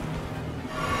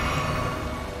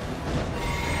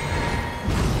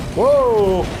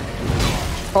 Whoa!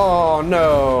 Oh,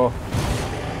 no.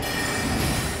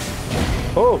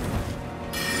 Oh.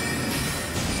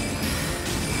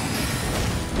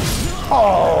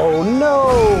 Oh,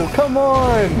 no! Come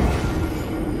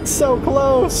on! So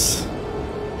close!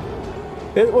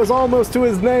 It was almost to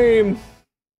his name!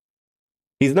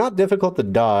 He's not difficult to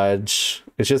dodge.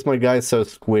 It's just my guy's so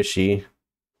squishy.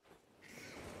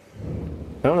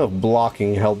 I don't know if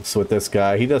blocking helps with this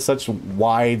guy. He does such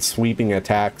wide sweeping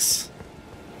attacks.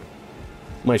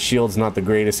 My shield's not the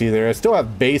greatest either. I still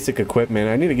have basic equipment.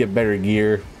 I need to get better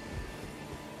gear.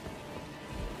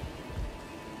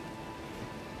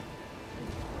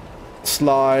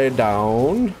 Slide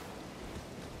down.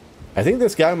 I think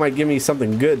this guy might give me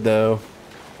something good though.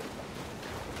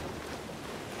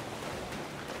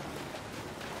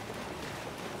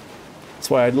 That's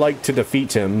why I'd like to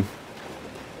defeat him.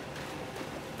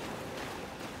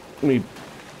 Let me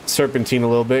serpentine a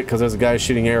little bit because there's a guy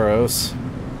shooting arrows.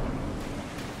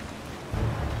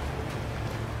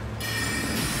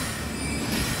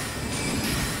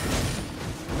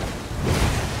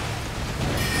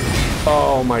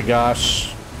 Oh my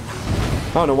gosh.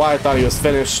 I don't know why I thought he was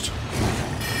finished.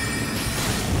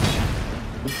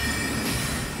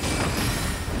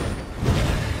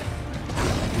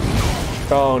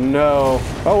 Oh no.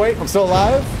 Oh wait, I'm still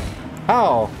alive?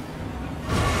 How?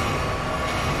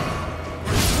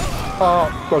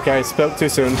 Oh, okay, I spoke too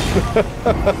soon.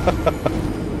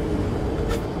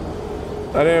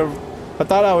 I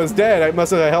thought I was dead. I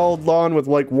must have held on with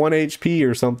like 1 HP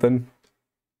or something.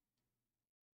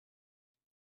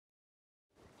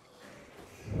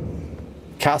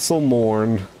 Castle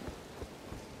Morn.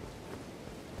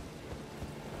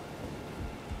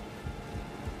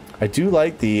 I do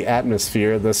like the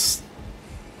atmosphere of this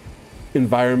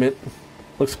environment.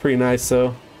 Looks pretty nice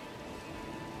though.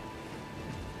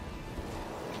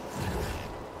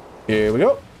 Here we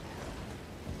go.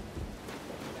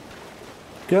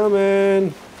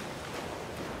 Coming.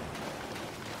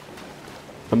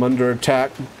 I'm under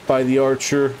attack by the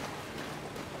archer.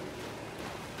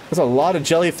 There's a lot of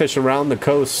jellyfish around the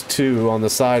coast too, on the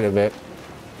side of it.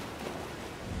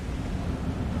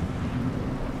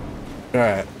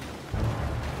 Alright.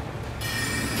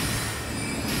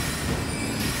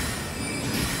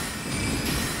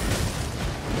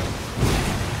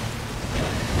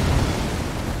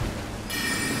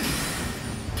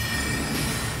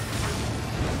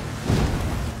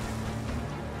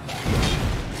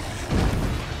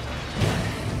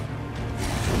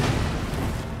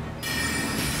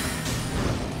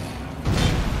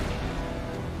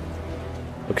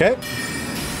 Okay.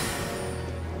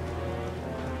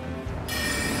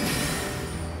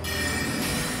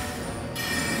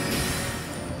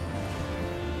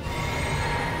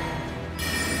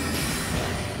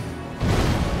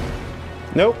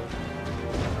 Nope.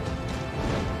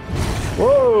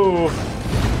 Whoa.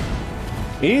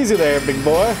 Easy there, big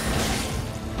boy.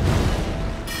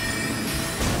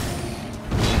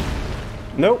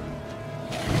 Nope.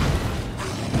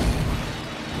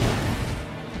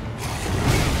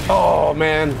 Oh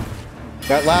man,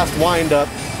 that last wind up.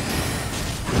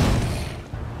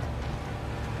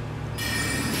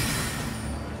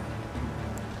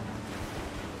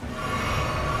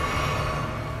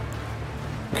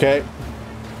 Okay.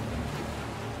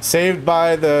 Saved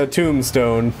by the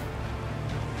tombstone.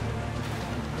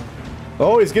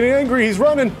 Oh, he's getting angry. He's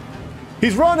running.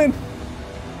 He's running.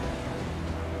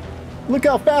 Look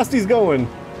how fast he's going.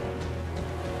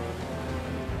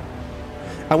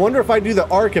 I wonder if I do the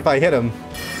arc if I hit him.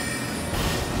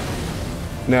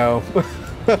 No.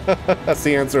 That's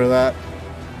the answer to that.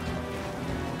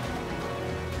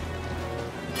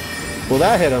 Will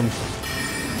that hit him?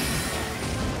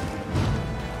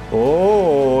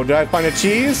 Oh, did I find a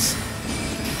cheese?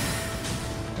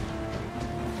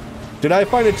 Did I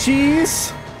find a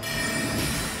cheese?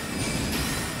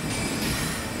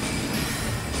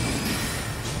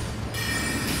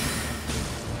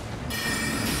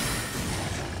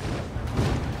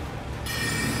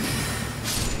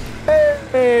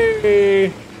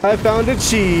 Hey, I found a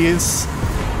cheese.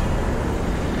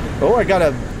 Oh, I got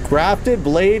a grafted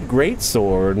blade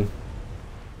greatsword.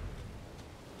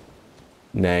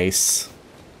 Nice.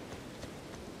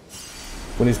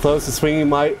 When he's close to swinging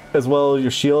might as well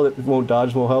your shield, it won't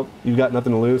dodge, will help. You've got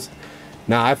nothing to lose.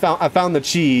 Nah, I found the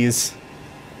cheese.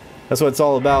 That's what it's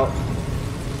all about.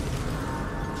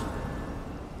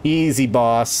 Easy,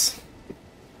 boss.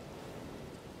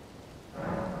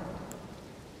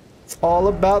 It's all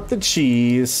about the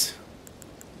cheese.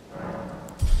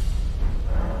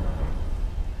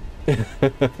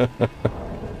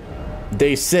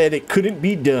 They said it couldn't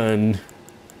be done.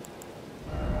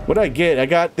 What did I get? I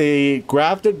got the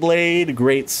grafted blade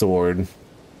greatsword.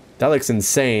 That looks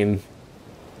insane.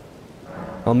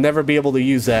 I'll never be able to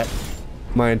use that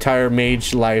my entire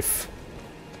mage life.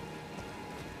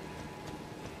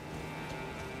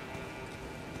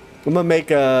 I'm gonna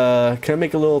make a... Can I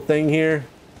make a little thing here?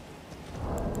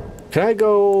 Can I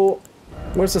go...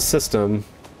 Where's the system?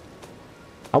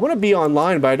 I want to be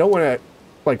online, but I don't want to,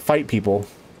 like, fight people.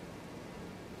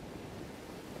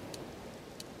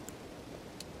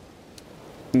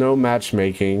 No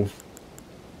matchmaking.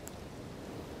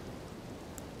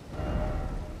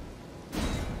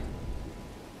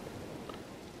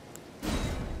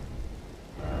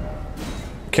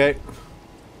 Okay.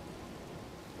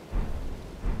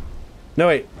 No,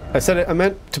 wait. I said it. I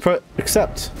meant to put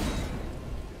accept.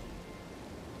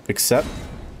 Accept?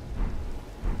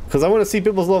 Because I want to see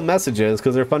people's little messages,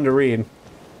 because they're fun to read.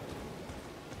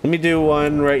 Let me do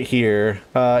one right here.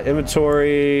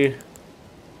 Inventory...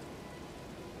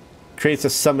 Creates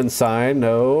a summon sign.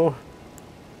 No.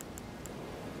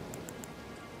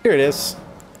 Here it is.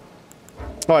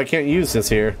 Oh, I can't use this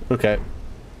here. Okay.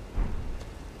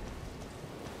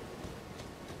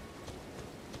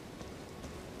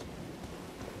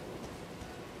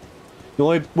 The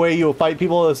only way you'll fight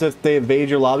people is if they invade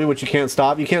your lobby, which you can't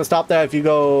stop. You can't stop that if you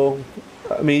go...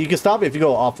 I mean, you can stop it if you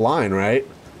go offline, right?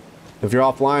 If you're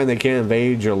offline, they can't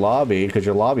invade your lobby because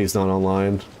your lobby's not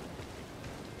online.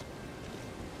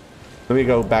 Let me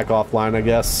go back offline, I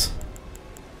guess.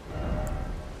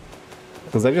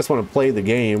 Because I just want to play the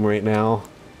game right now.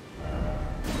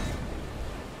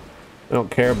 I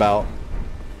don't care about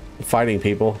fighting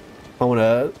people. I want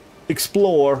to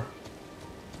explore.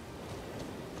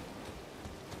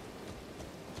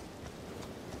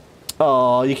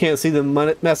 Oh, you can't see the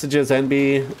messages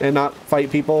NB and not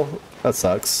fight people? That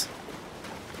sucks.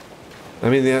 I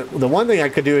mean, the one thing I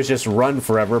could do is just run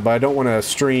forever, but I don't want to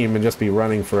stream and just be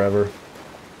running forever.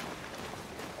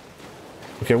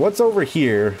 Okay, what's over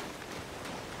here?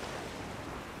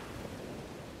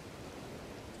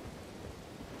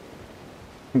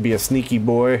 Be a sneaky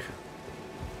boy.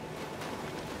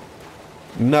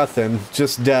 Nothing,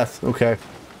 just death. Okay.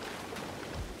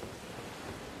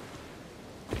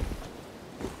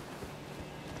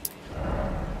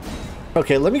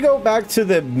 Okay, let me go back to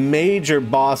the major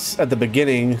boss at the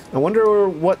beginning. I wonder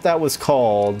what that was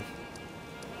called.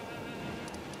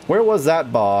 Where was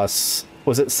that boss?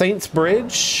 Was it Saint's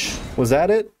Bridge? Was that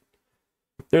it?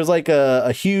 There's like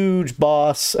a huge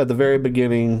boss at the very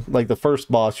beginning, like the first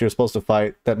boss you're supposed to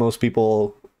fight that most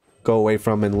people go away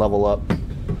from and level up.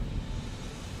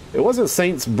 It wasn't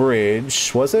Saint's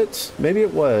Bridge, was it? Maybe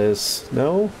it was.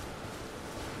 No?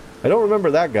 I don't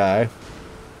remember that guy.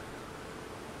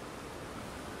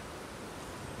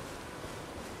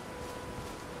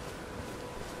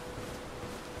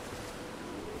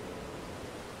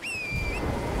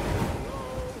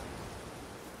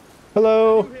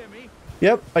 Hello? Can you hear me?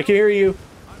 Yep, I can hear you.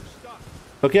 I'm stuck.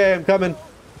 Okay, I'm coming.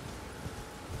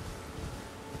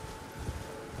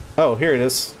 Oh, here it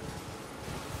is.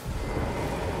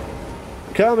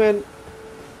 Coming.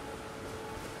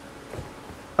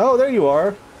 Oh, there you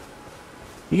are.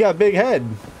 You got a big head.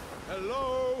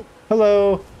 Hello?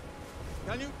 Hello.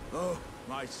 Can you? Oh,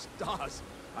 my stars.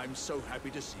 I'm so happy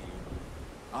to see you.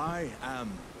 I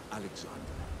am Alexander,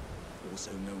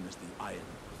 also known as the Iron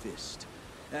Fist.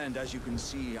 And as you can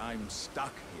see, I'm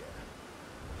stuck here.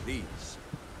 Please,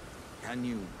 can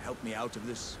you help me out of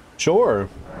this? Sure.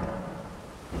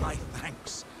 My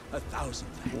thanks. 1,000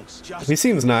 thanks. Just he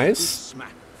seems nice.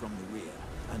 Smack from the rear,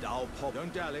 and I'll pop.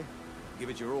 Don't dally. Give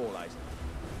it your all, Isaac.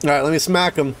 All right, let me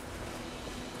smack him.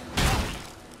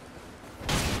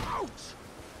 Ouch!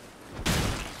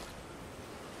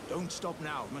 Don't stop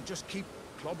now, man. Just keep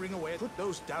clobbering away. Put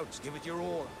those doubts. Give it your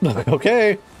all.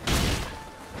 Okay.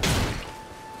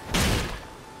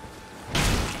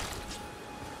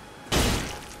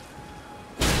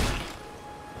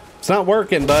 It's not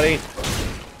working, buddy.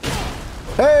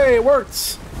 Hey, it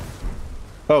works.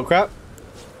 Oh, crap.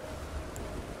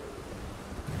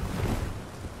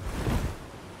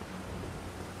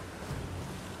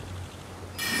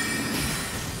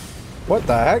 What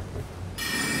the heck?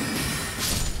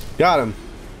 Got him.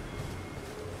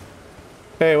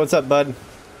 Hey, what's up, bud?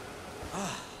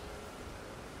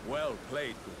 Well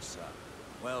played, good sir.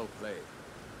 Well played.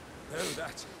 Though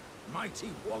that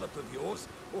mighty wallop of yours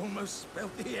almost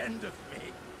spelled the end of me.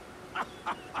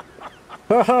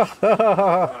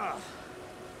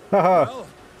 Well,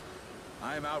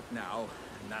 I'm out now,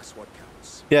 and that's what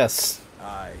counts. Yes.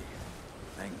 I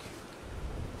thank you.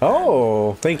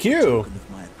 Oh, thank you. Token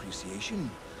of my appreciation,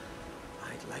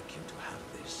 I'd like you to have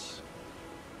this.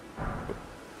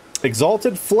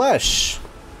 Exalted flesh.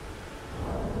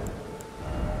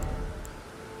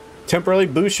 Temporarily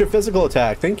boost your physical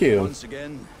attack. Thank you. Once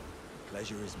again, the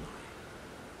pleasure is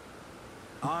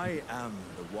mine. I am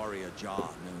the warrior Jar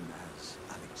known as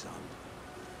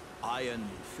Alexander.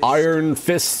 Iron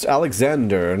Fist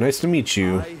Alexander. Nice to meet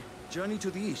you. I journey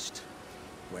to the east,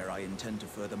 where I intend to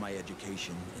further my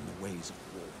education in the ways of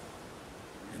war.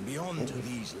 And beyond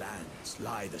these lands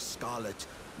lie the scarlet,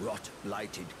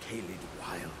 rot-blighted Kaled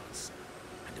wilds.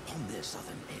 And upon their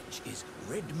southern edge is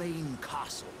Redmane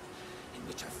Castle, in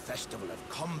which a festival of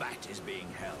combat is being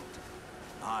held.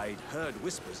 I'd heard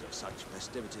whispers of such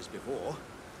festivities before.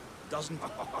 Doesn't...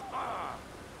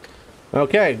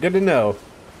 Okay, good to know.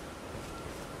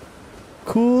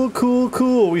 Cool, cool,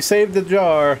 cool. We saved the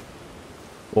jar.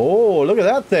 Oh, look at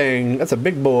that thing. That's a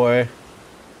big boy.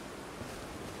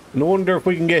 No wonder if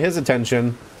we can get his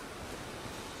attention.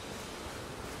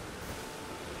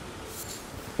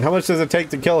 How much does it take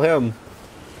to kill him?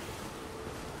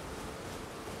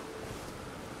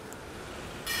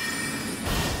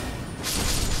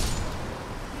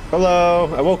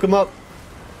 Hello, I woke him up.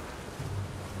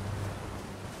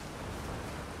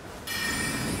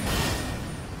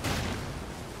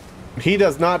 He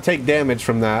does not take damage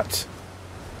from that.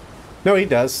 No, he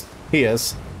does. He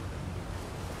is.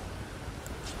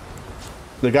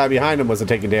 The guy behind him wasn't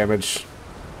taking damage.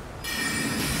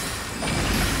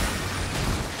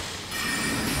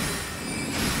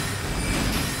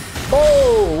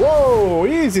 Oh, whoa,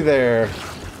 easy there.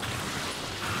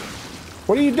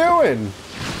 What are you doing?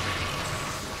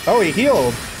 Oh, he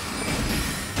healed.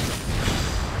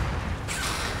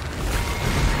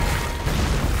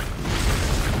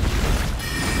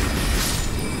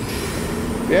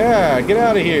 Yeah, get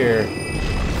out of here.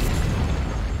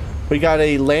 We got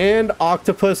a land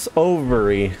octopus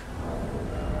ovary.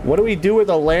 What do we do with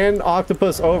a land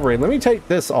octopus ovary? Let me take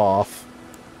this off,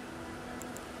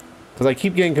 because I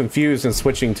keep getting confused and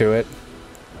switching to it.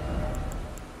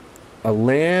 A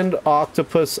land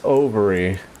octopus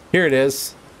ovary. Here it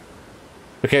is.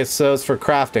 Okay, so it's for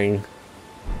crafting.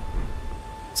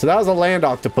 So that was a land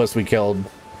octopus we killed.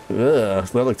 Ugh,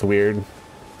 that looked weird.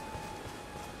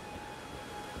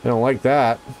 I don't like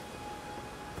that.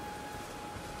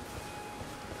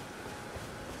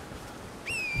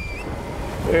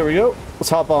 There we go. Let's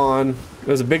hop on.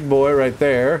 There's a big boy right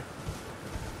there.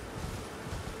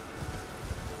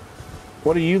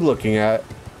 What are you looking at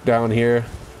down here?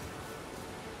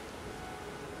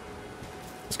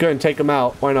 Let's go ahead and take him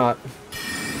out. Why not?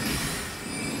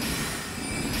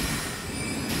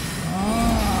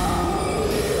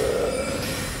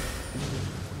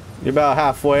 You're about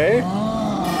halfway.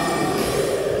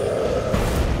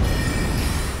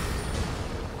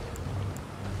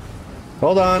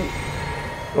 Hold on.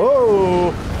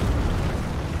 Oh.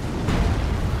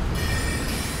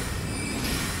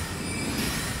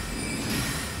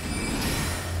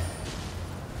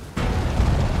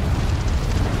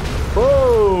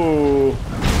 Whoa.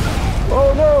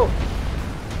 Oh no.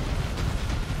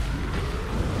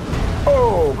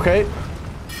 Oh, okay.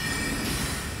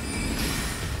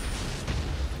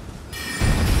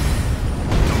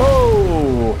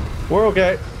 Oh, we're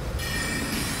okay.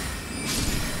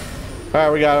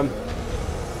 Alright, we got him.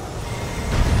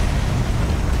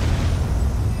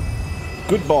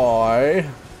 Goodbye.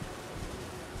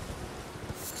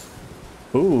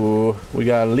 Ooh, we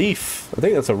got a leaf. I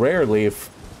think that's a rare leaf.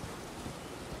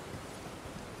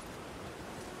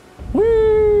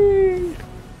 Whee!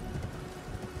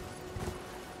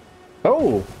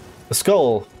 Oh, a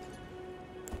skull.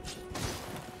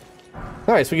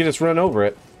 Nice, we can just run over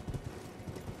it.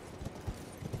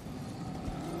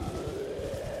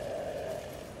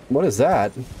 What is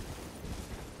that?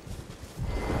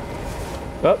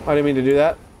 Oh, I didn't mean to do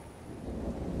that.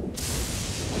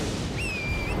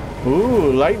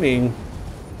 Ooh, lightning.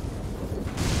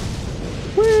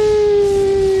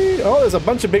 Whee! Oh, there's a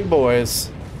bunch of big boys.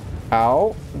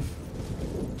 Ow.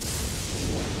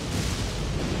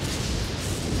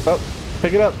 Oh,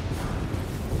 pick it up.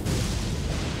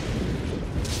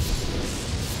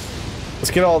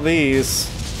 Let's get all these.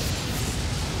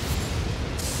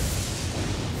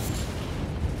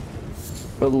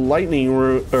 The lightning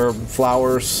root or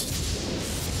flowers.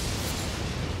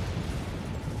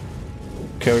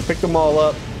 Okay, we picked them all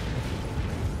up.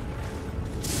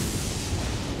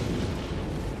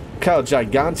 Look how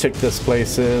gigantic this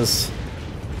place is.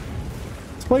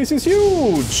 This place is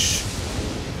huge!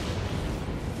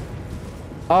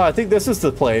 Oh, I think this is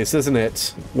the place, isn't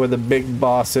it? Where the big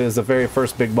boss is, the very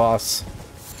first big boss.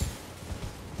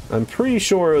 I'm pretty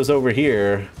sure it was over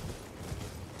here.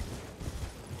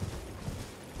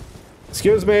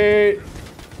 Excuse me!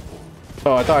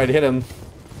 Oh, I thought I'd hit him.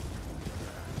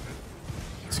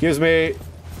 Excuse me.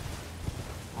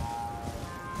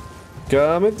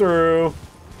 Coming through.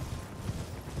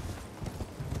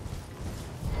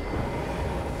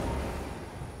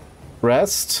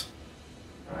 Rest.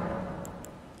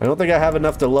 I don't think I have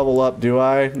enough to level up, do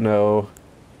I? No.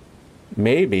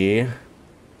 Maybe.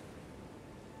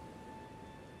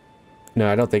 No,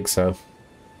 I don't think so.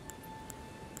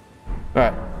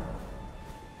 Alright.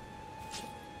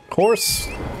 Horse,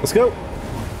 let's go.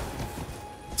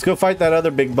 Let's go fight that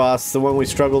other big boss, the one we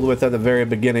struggled with at the very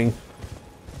beginning.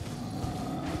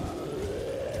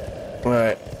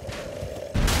 Alright.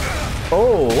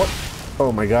 Oh, what?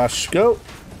 Oh my gosh, go.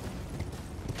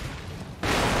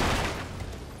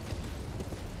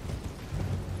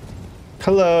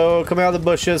 Hello, come out of the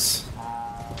bushes.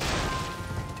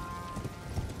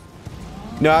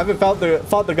 No, I haven't fought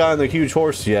the guy on the huge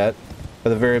horse yet. At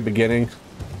the very beginning.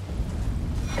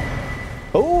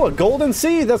 Oh, a golden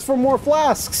seed! That's for more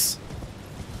flasks!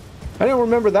 I don't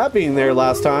remember that being there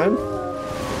last time.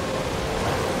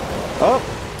 Oh,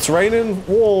 it's raining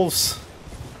wolves.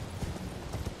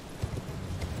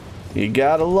 You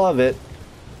gotta love it.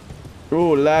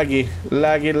 Ooh, laggy.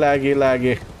 Laggy, laggy,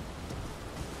 laggy.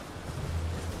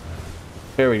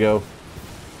 There we go.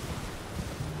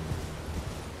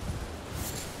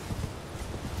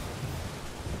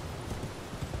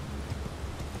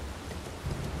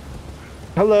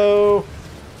 Hello.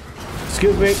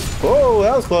 Excuse me. Whoa,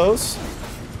 that was close.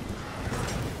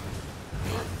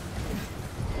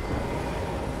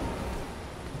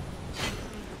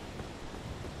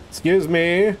 Excuse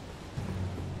me.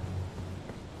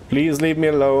 Please leave me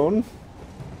alone.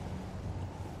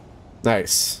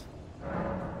 Nice.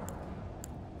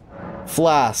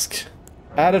 Flask.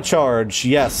 Add a charge.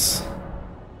 Yes.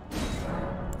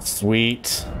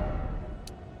 Sweet.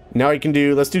 Now I can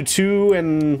do, let's do 2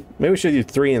 and, maybe we should do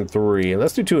 3 and 3.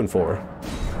 Let's do 2 and 4.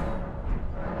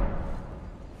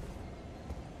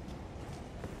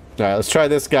 Alright, let's try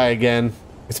this guy again.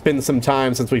 It's been some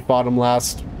time since we fought him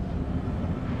last.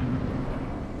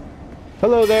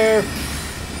 Hello there!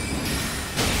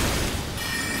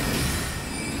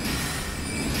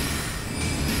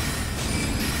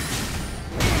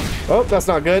 Oh, that's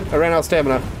not good. I ran out of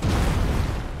stamina.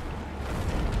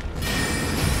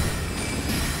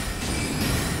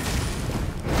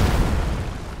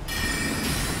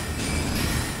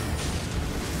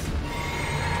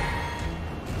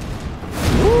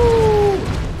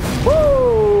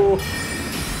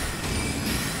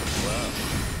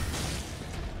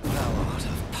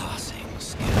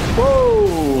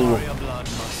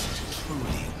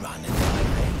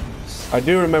 I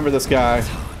do remember this guy.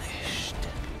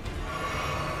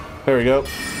 There we go.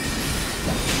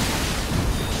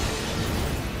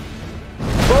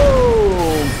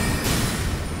 Boom!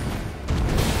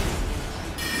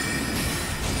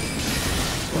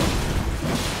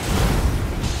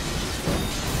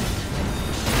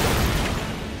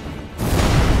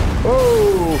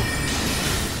 Whoa!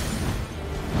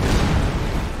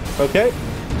 Okay.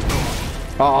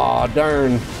 Aw,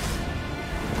 darn.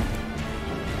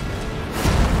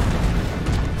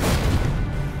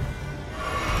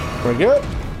 We're good.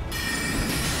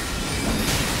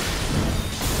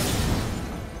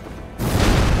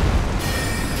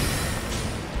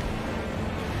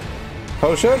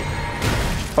 Potion.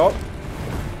 Oh.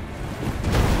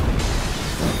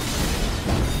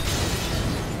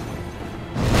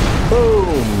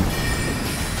 Boom.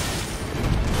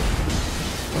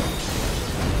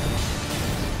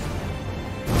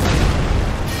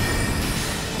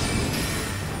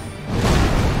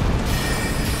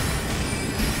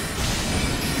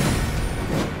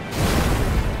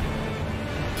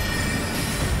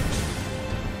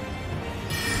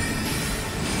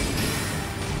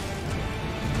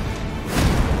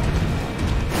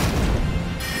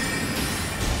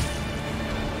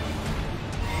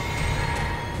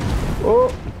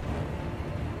 Oh.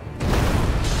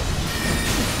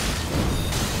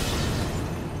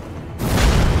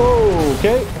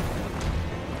 Okay.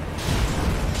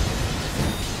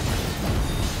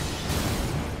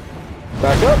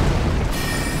 Back up.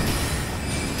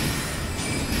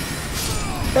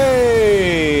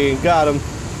 Hey, got him.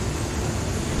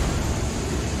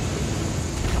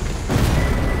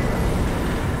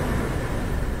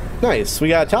 Nice, we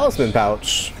got a talisman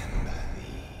pouch.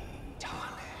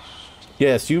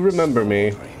 Yes, you remember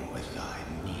me.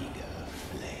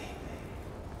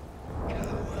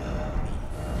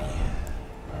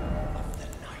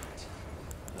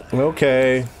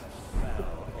 Okay.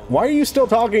 Why are you still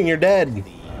talking? You're dead.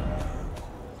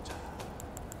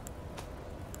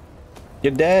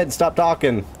 You're dead. Stop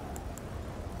talking.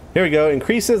 Here we go.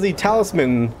 Increases the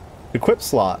talisman equip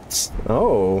slots.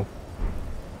 Oh.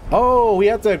 Oh, we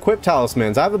have to equip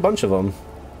talismans. I have a bunch of them.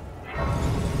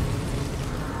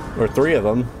 Or 3 of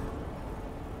them.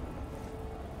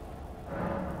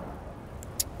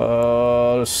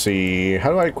 Let's see.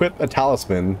 How do I equip a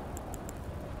talisman?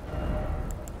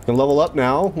 Can level up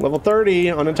now. Level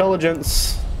 30 on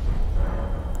intelligence.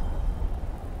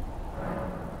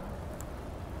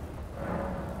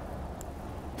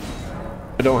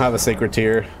 I don't have a sacred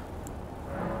tier.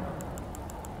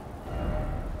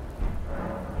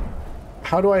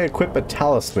 How do I equip a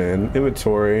talisman?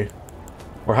 Inventory.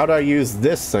 Or how do I use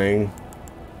this thing?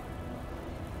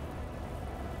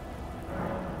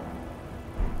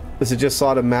 Is it just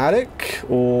automatic?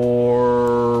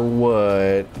 Or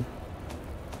what?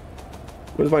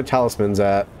 Where's my talismans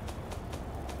at?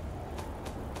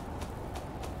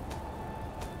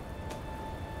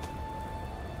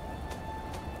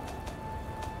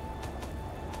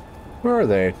 Where are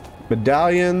they?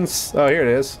 Medallions. Oh, here it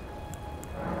is.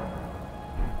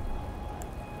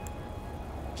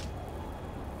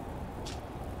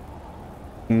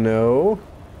 No.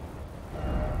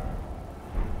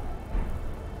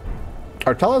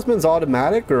 Are talismans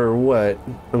automatic or what?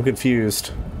 I'm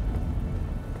confused.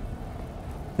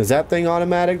 Is that thing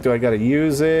automatic? Do I gotta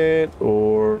use it?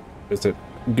 Or is it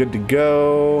good to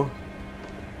go?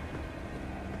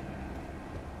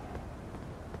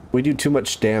 We do too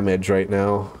much damage right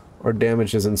now. Our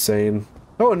damage is insane.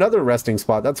 Oh, another resting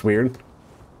spot. That's weird.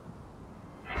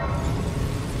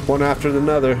 One after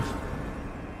another.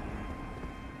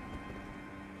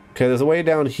 Okay, there's a way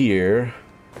down here.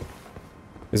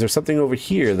 Is there something over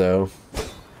here, though?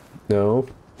 No.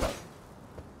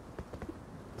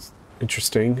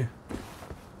 Interesting.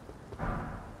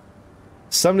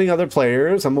 Summoning other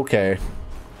players. I'm okay.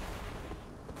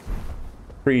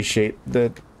 Appreciate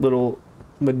the little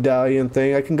medallion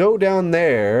thing. I can go down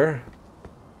there.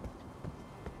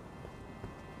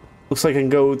 Looks like I can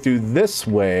go through this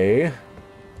way.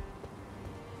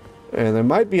 And there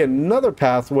might be another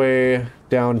pathway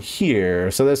down here.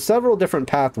 So there's several different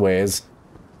pathways.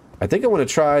 I think I want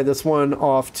to try this one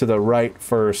off to the right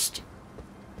first.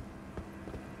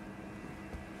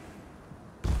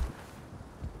 Let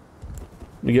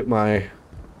me get my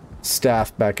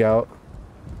staff back out.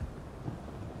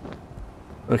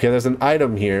 Okay, there's an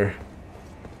item here.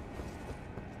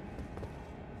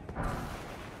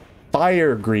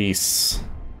 Fire grease.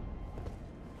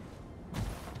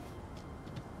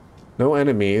 No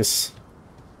enemies.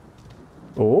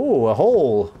 Oh, a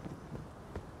hole.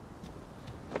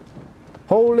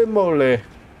 Holy moly.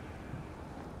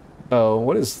 Oh,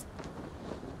 what is...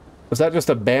 Was that just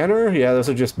a banner? Yeah, those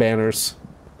are just banners.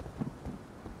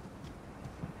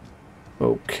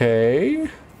 Okay.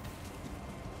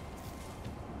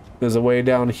 There's a way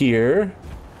down here.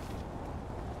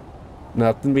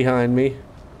 Nothing behind me.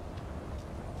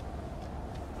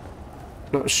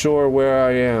 Not sure where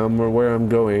I am or where I'm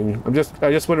going.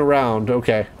 I just went around.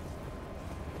 Okay.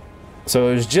 So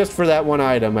it was just for that one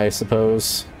item, I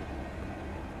suppose.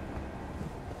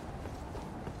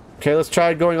 Okay, let's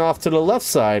try going off to the left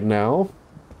side now.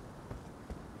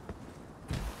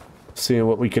 Seeing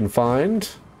what we can find.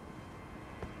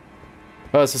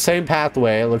 Oh, it's the same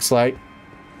pathway, it looks like.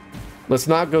 Let's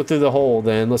not go through the hole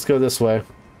then. Let's go this way.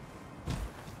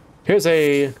 Here's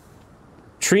a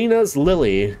Trina's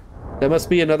Lily. That must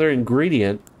be another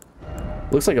ingredient.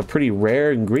 Looks like a pretty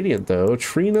rare ingredient though.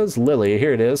 Trina's Lily.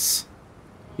 Here it is.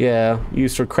 Yeah,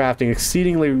 used for crafting.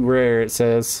 Exceedingly rare, it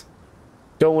says.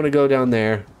 Don't want to go down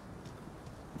there.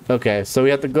 Okay, so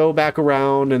we have to go back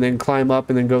around and then climb up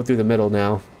and then go through the middle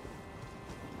now.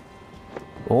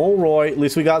 Alright, at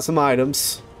least we got some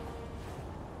items.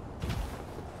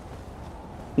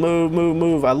 Move, move,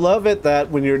 move. I love it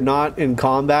that when you're not in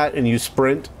combat and you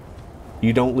sprint,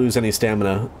 you don't lose any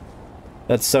stamina.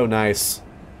 That's so nice.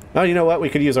 Oh, you know what? We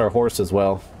could use our horse as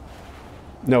well.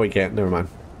 No, we can't. Never mind.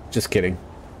 Just kidding.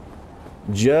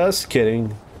 Just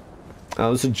kidding. That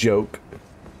was a joke.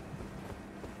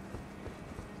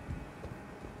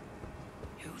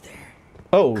 You there?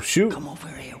 Oh, shoot. Come over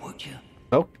here, would you?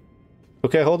 Oh.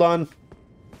 Okay, hold on.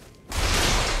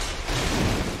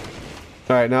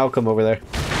 Alright, now I'll come over there.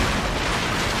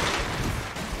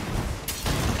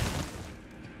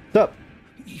 What's up?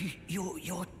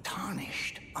 Your time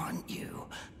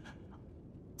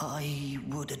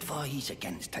advise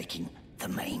against taking the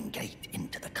main gate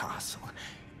into the castle.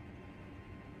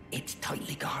 It's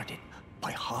tightly guarded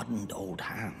by hardened old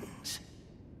hands.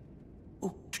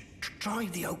 Oh, try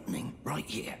the opening right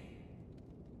here.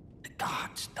 The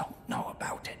guards don't know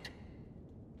about it.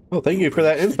 Oh, thank you for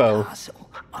that Reach the info.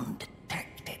 castle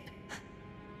undetected.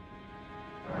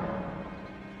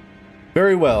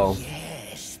 Very well.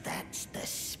 Yes, that's the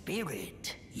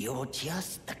spirit. You're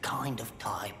just the kind of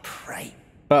type prey.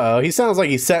 Uh-oh, he sounds like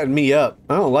he's setting me up.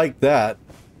 I don't like that.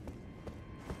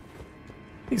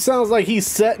 He sounds like he's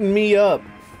setting me up.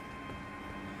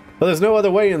 But there's no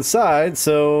other way inside,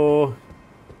 so...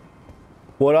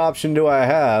 what option do I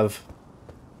have?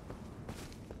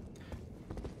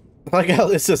 I like how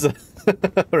this is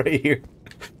right here.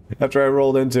 After I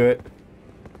rolled into it.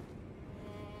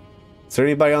 Is there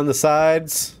anybody on the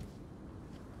sides?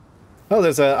 Oh,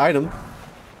 there's an item.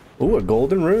 Ooh, a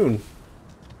golden rune.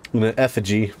 And an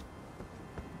effigy.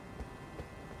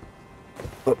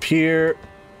 Up here.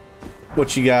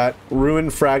 What you got? Ruin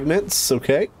fragments.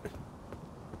 Okay.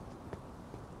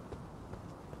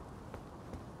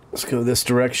 Let's go this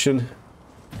direction.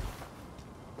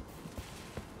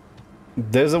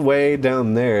 There's a way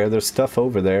down there. There's stuff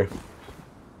over there.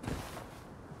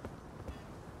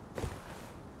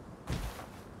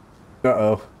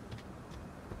 Uh-oh.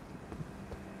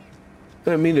 I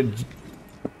didn't mean to...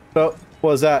 oh,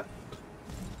 what was that?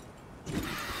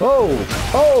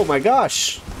 Oh! Oh my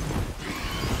gosh!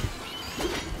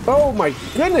 Oh my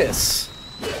goodness!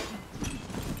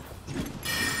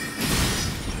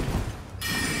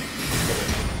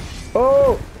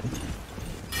 Oh!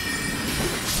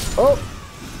 Oh!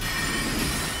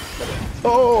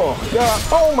 Oh! God.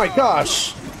 Oh my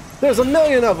gosh! There's a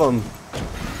million of them!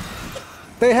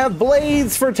 They have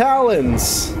blades for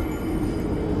talons!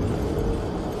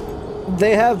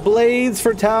 They have blades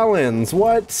for talons!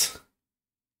 What?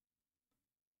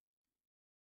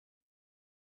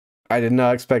 I did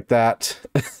not expect that.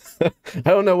 I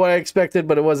don't know what I expected,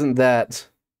 but it wasn't that.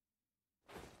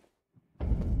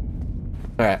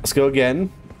 Alright, let's go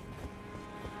again.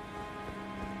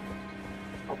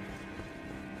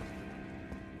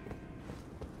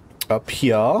 Up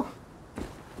here.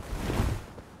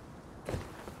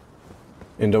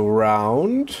 And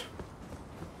around.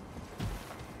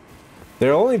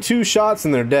 There are only 2 shots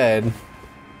and they're dead.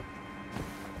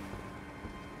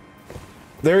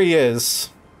 There he is.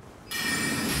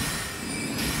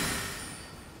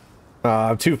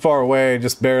 I'm too far away,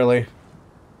 just barely.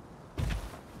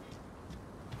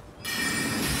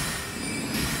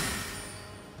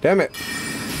 Damn it.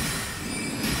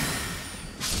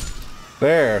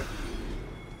 There.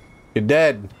 You're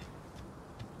dead.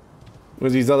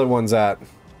 Where's these other ones at?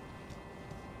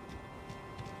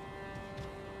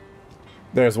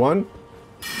 There's one.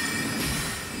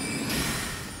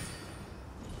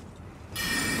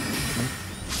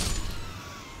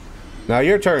 Now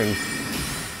your turn.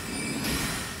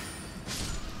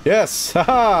 Yes!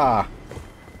 Haha!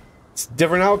 It's a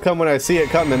different outcome when I see it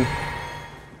coming.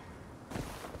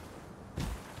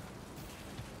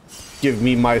 Give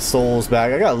me my souls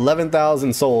back. I got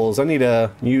 11,000 souls. I need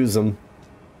to use them.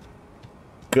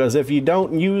 Because if you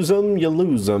don't use them, you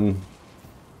lose them.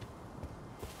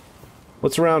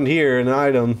 What's around here? An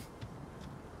item.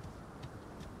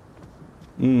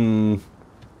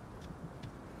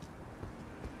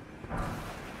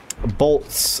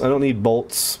 Bolts. I don't need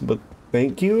bolts, but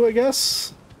thank you, I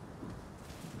guess?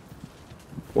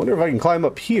 Wonder if I can climb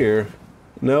up here.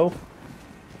 No?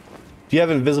 Do you have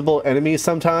invisible enemies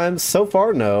sometimes? So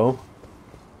far, no.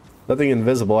 Nothing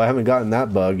invisible. I haven't gotten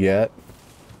that bug yet.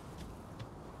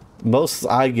 Most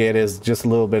I get is just a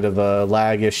little bit of a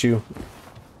lag issue.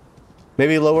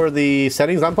 Maybe lower the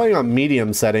settings. I'm playing on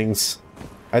medium settings.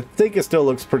 I think it still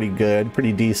looks pretty good.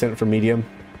 Pretty decent for medium.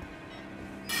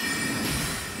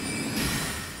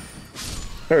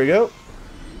 There we go.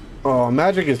 Oh,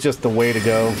 magic is just the way to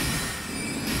go.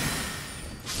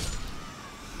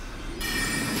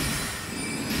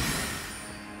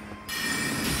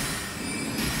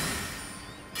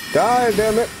 God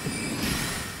damn it.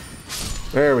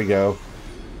 There we go.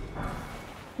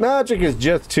 Magic is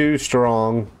just too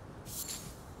strong.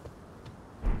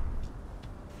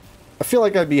 I feel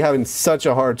like I'd be having such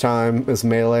a hard time as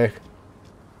melee.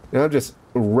 And I'm just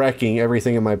wrecking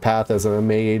everything in my path as a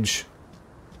mage.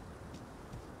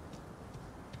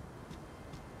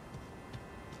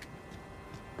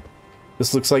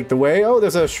 This looks like the way. Oh,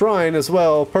 there's a shrine as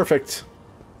well. Perfect.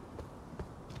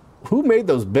 Who made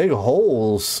those big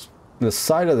holes in the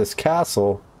side of this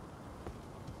castle?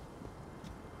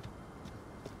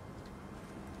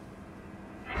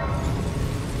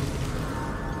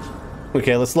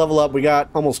 Okay, let's level up. We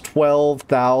got almost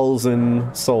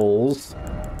 12,000 souls.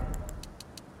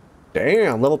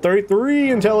 Damn, level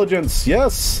 33 intelligence.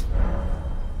 Yes.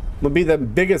 I'm gonna be the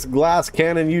biggest glass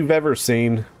cannon you've ever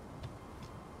seen.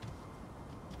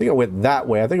 I think I went that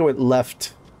way. I think I went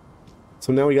left.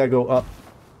 So now we gotta go up.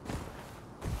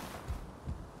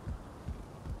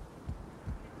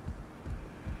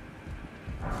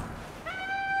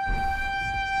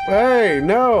 Hey,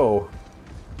 no!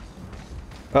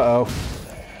 Uh-oh.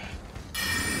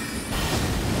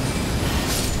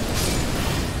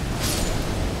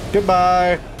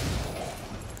 Goodbye!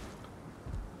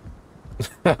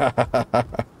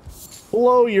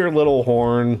 Blow your little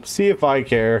horn. See if I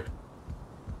care.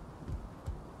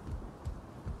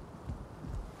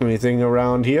 Anything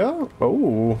around here?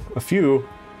 Oh, a few.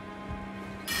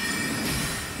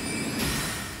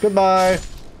 Goodbye!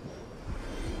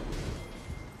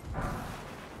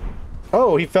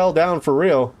 Oh, he fell down for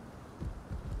real.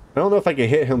 I don't know if I can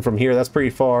hit him from here. That's pretty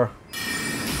far.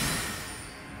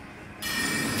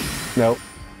 Nope.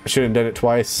 I shouldn't have done it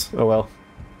twice. Oh well.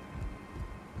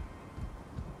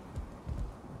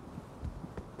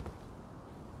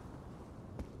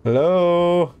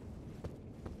 Hello?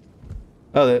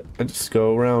 Oh, I just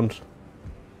go around.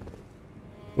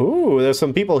 Ooh, there's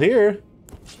some people here.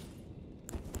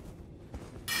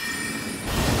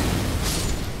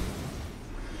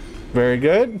 Very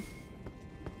good.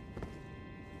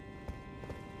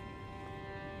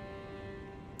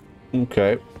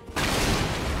 Okay.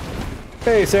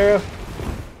 Hey, Sarah.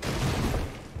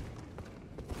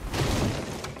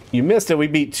 You missed it. We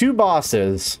beat 2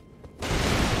 bosses.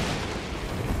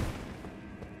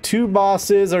 2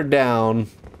 bosses are down.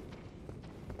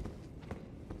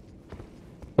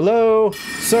 Hello,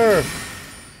 sir.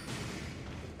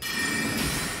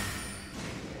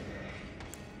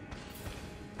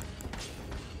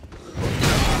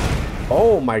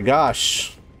 Oh my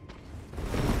gosh.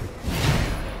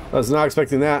 I was not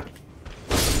expecting that.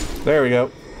 There we go.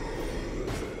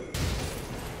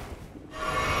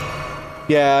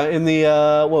 Yeah, in the,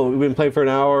 well, we've been playing for an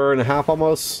hour and a half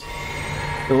almost.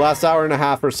 In the last hour and a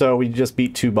half or so, we just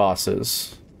beat 2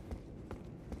 bosses.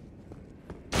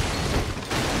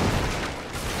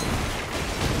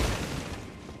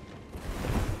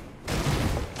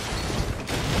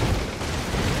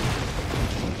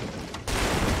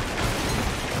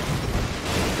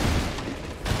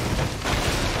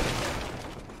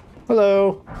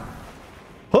 Hello.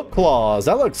 Hook claws.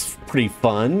 That looks pretty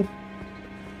fun.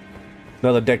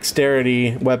 Another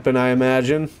dexterity weapon, I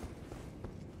imagine.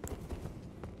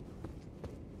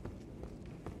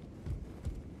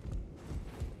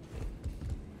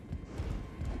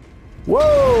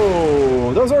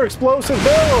 Whoa! Those are explosive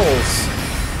barrels!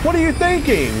 What are you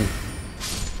thinking?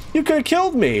 You could have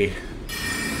killed me!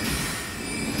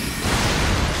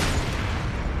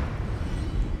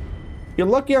 You're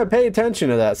lucky I pay attention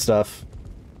to that stuff.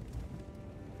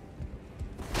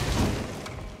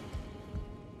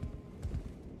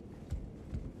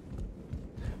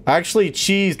 I actually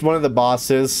cheesed one of the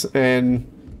bosses and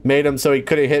made him so he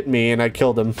couldn't hit me, and I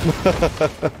killed him.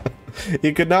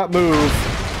 He could not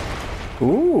move.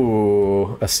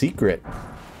 Ooh, a secret.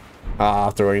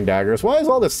 Ah, throwing daggers. Why is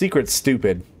all the secrets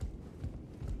stupid?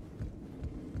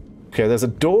 Okay, there's a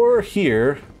door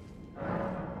here.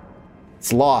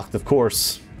 It's locked, of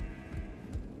course.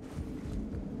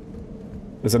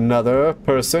 There's another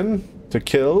person to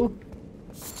kill.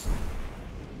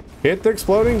 Hit the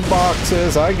exploding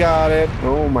boxes. I got it.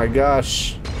 Oh my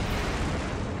gosh.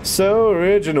 So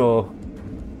original.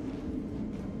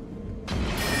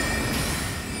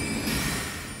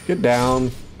 Get down.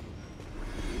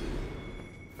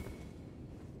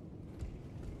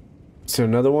 Is there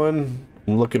another one?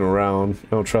 I'm looking around. I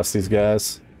don't trust these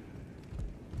guys.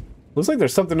 Looks like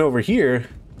there's something over here.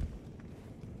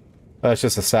 That's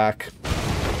just a sack.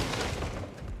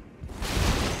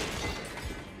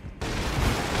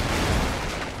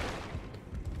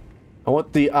 I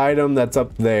want the item that's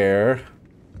up there.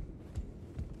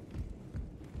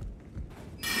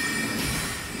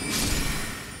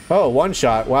 Oh, one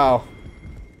shot. Wow.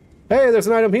 Hey, there's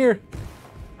an item here.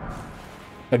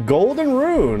 A golden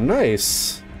rune.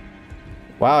 Nice.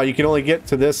 Wow, you can only get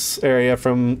to this area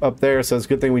from up there, so it's a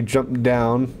good thing we jumped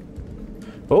down.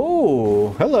 Oh,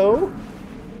 hello.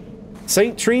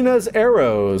 St. Trina's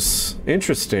arrows.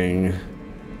 Interesting.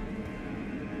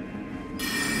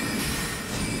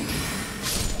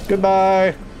 Goodbye.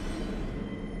 I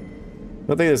don't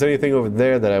think there's anything over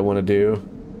there that I want to do.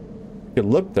 Good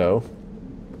look, though.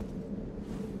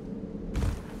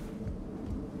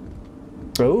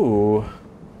 Oh.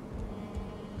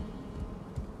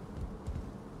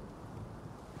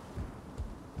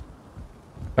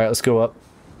 Alright, let's go up.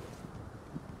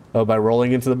 Oh, by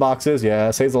rolling into the boxes? Yeah,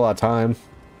 it saves a lot of time.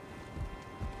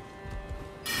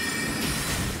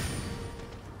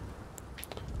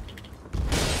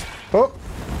 Oh!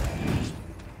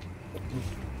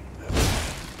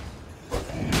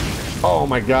 Oh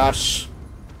my gosh.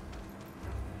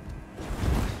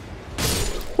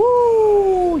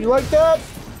 Woo! You like that?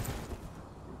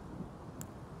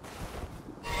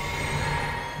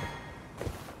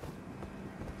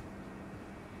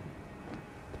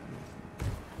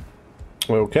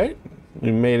 Okay,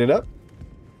 we made it up.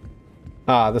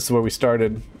 Ah, this is where we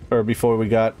started, or before we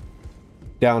got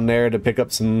down there to pick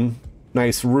up some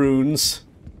nice runes.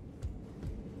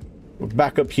 We're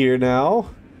back up here now.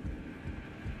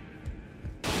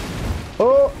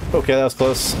 Oh, okay, that was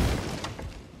close.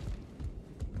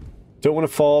 Don't want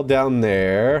to fall down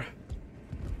there.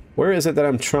 Where is it that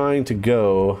I'm trying to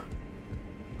go?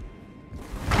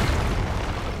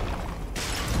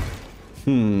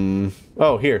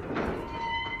 Oh, here.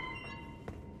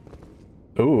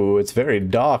 Ooh, it's very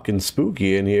dark and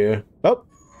spooky in here. Oh!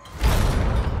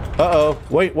 Uh-oh.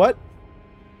 Wait, what?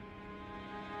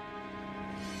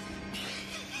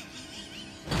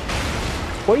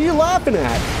 What are you laughing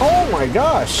at? Oh my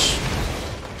gosh!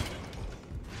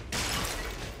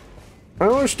 I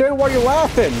don't understand why you're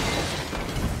laughing.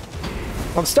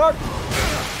 I'm stuck!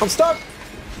 I'm stuck!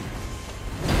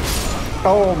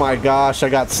 Oh my gosh, I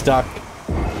got stuck.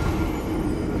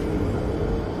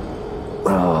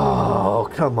 Oh,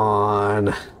 come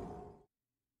on.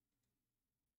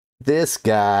 This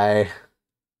guy.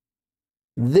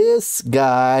 This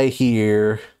guy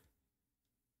here.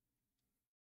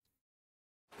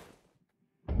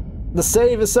 The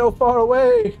save is so far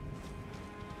away.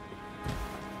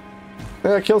 I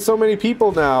gotta kill so many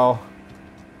people now.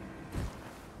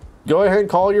 Go ahead and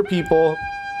call your people.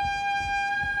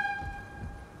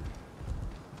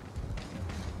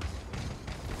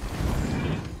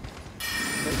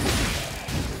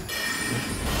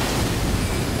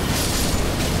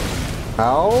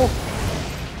 Ow.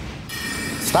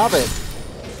 Stop it.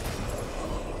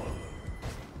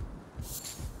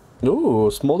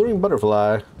 Ooh, smoldering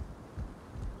butterfly.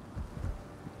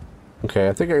 Okay,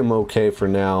 I think I'm okay for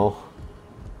now.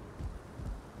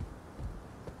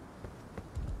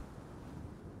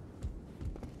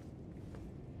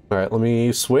 Alright, let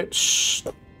me switch.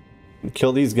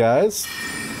 Kill these guys.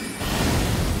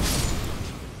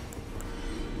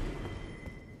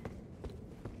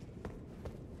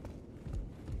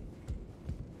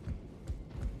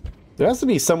 There has to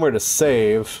be somewhere to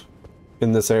save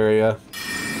in this area.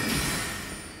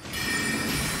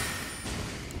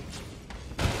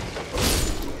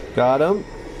 Got him.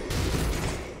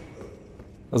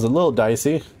 That was a little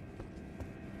dicey.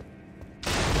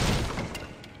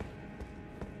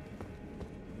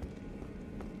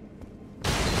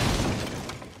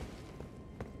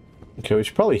 Okay, we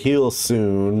should probably heal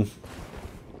soon.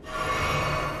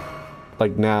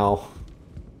 Like now.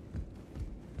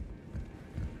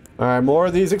 Alright, more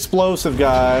of these explosive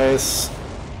guys.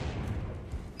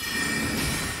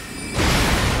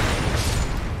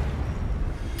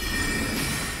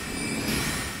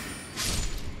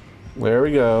 There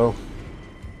we go.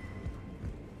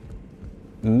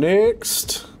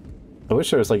 Next. I wish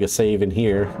there was like a save in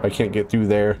here. I can't get through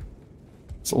there.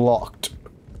 It's locked.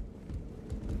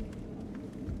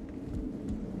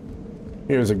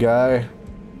 Here's a guy.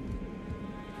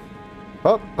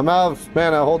 Oh, I'm out of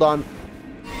mana. Hold on.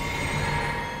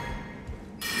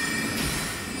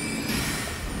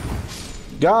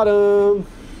 Got him!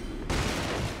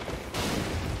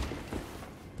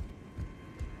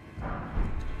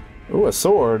 Ooh, a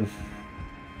sword.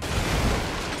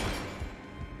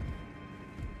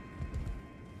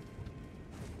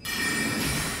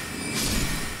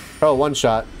 Oh, one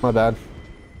shot. My bad.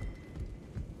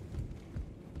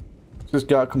 Just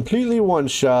got completely one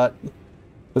shot.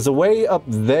 There's a way up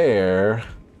there.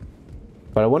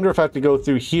 But I wonder if I have to go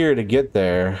through here to get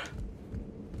there.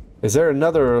 Is there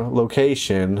another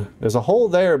location? There's a hole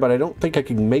there, but I don't think I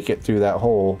can make it through that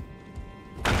hole.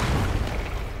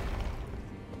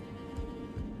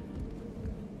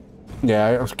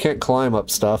 Yeah, I can't climb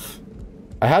up stuff.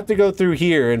 I have to go through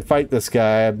here and fight this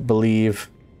guy, I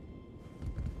believe.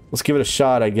 Let's give it a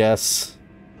shot, I guess.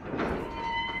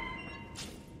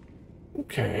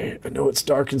 Okay, I know it's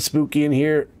dark and spooky in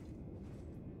here.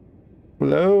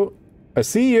 Hello? I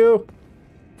see you!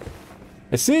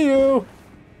 I see you!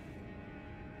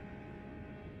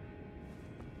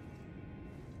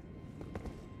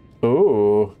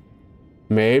 Ooh.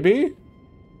 Maybe?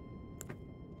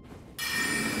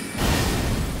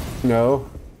 No.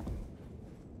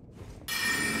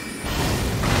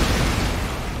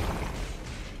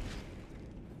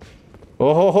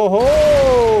 Oh ho ho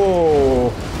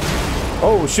ho!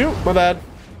 Oh shoot, my bad.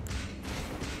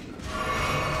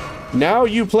 Now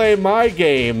you play my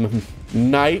game,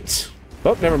 knight.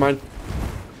 Oh, never mind.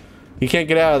 He can't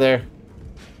get out of there.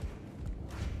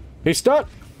 He's stuck.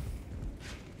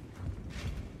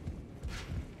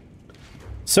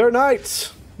 Sir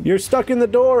Knight, you're stuck in the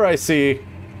door, I see.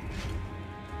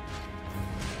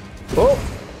 Oh.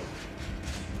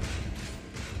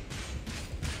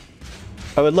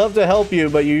 I would love to help you,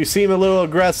 but you seem a little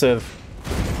aggressive.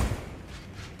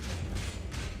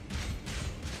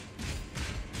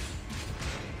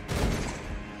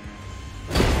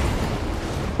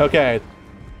 Okay.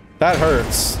 That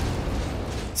hurts.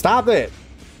 Stop it!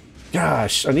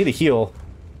 Gosh, I need a heal.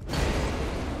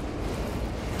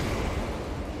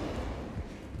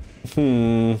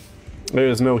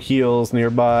 There's no heals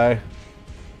nearby.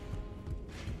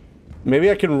 Maybe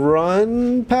I can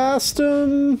run past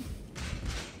him?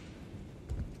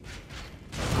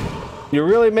 You're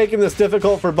really making this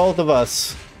difficult for both of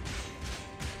us.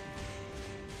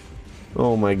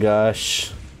 Oh my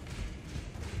gosh.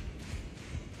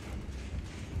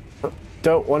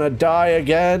 Don't want to die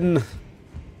again.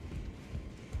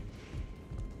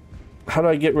 How do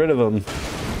I get rid of him?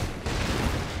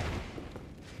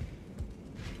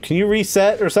 Can you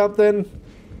reset or something?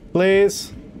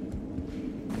 Please?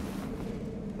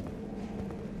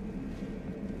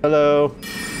 Hello?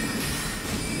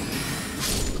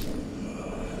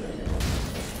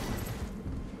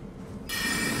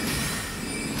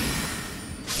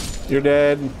 You're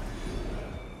dead.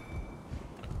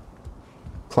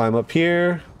 Climb up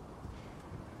here.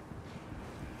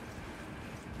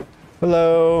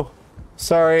 Hello?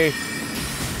 Sorry.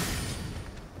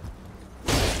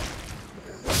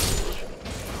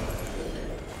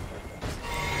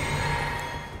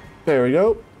 There we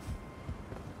go.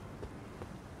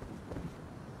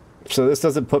 So this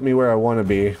doesn't put me where I want to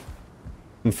be,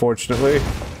 unfortunately.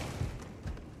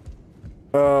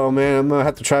 Oh man, I'm gonna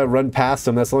have to try to run past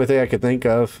him. That's the only thing I could think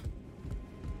of.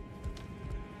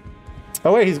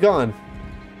 Oh wait, he's gone.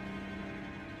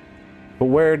 But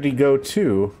where did he go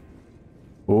to?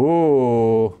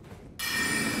 Ooh.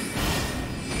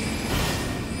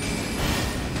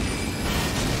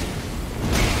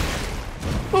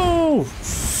 Ooh.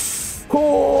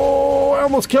 Oh, I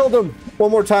almost killed him.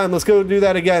 One more time. Let's go do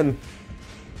that again.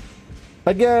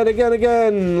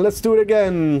 Again. Let's do it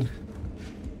again.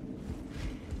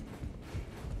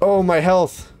 Oh, my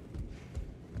health.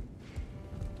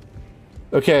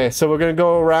 Okay, so we're gonna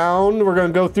go around. We're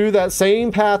gonna go through that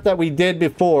same path that we did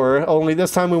before, only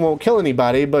this time we won't kill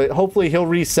anybody, but hopefully he'll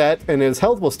reset and his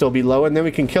health will still be low, and then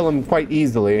we can kill him quite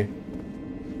easily.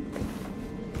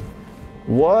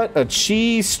 What a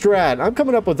cheese strat. I'm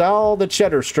coming up with all the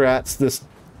cheddar strats this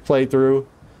playthrough.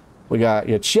 We got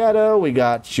your cheddar, we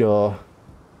got your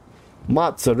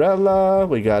mozzarella,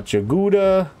 we got your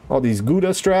Gouda, all these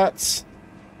Gouda strats.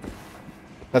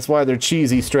 That's why they're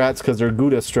cheesy strats, because they're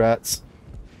Gouda strats.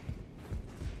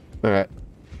 Alright.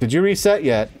 Did you reset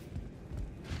yet?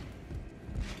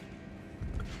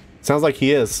 Sounds like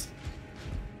he is.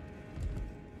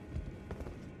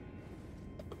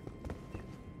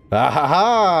 Ah ha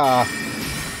ha!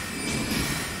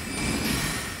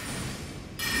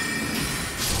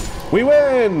 We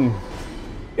win!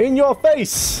 In your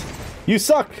face! You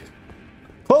suck!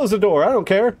 Close the door, I don't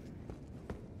care.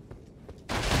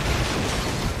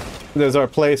 There's our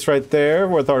place right there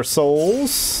with our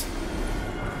souls.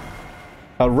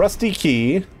 A rusty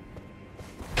key.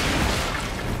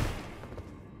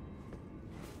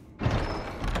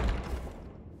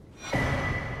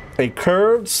 A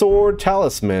curved sword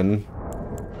talisman.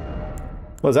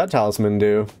 What does that talisman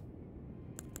do?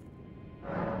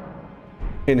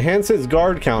 Enhances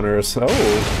guard counters. Oh.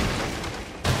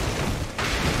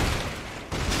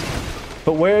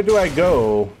 But where do I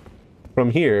go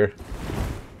from here?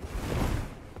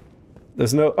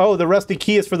 There's no... Oh, the rusty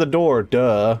key is for the door.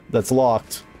 Duh. That's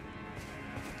locked.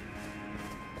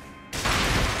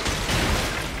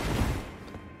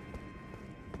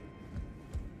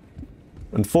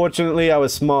 Unfortunately, I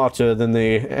was smarter than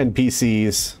the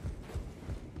NPCs.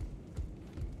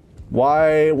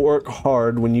 Why work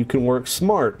hard when you can work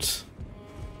smart?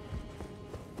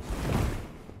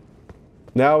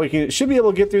 Now we should be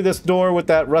able to get through this door with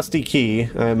that rusty key,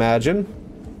 I imagine.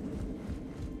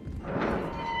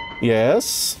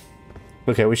 Yes.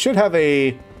 Okay, we should have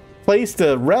a place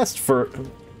to rest for,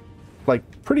 like,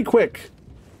 pretty quick.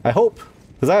 I hope.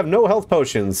 Because I have no health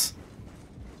potions.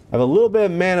 I have a little bit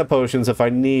of mana potions if I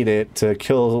need it to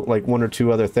kill, like, one or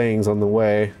two other things on the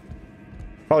way.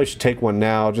 Probably should take one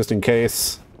now, just in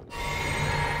case.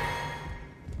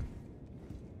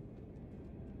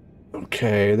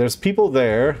 Okay, there's people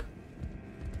there.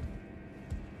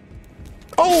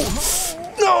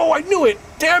 Oh! No, I knew it!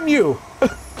 Damn you!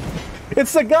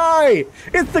 It's the guy!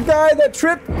 It's the guy that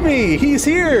tripped me! He's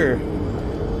here!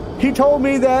 He told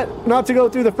me that not to go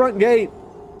through the front gate.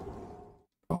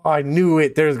 Oh, I knew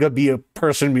it. There's gonna be a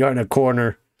person behind a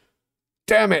corner.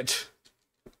 Damn it!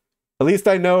 At least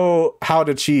I know how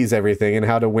to cheese everything and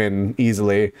how to win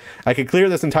easily. I can clear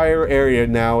this entire area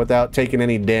now without taking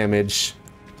any damage.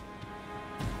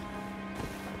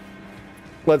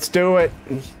 Let's do it.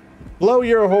 Blow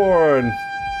your horn.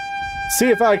 See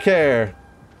if I care.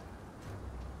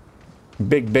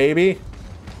 Big baby.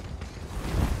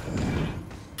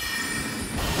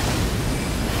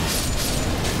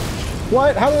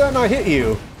 What? How did that not hit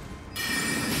you?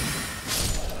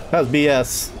 That was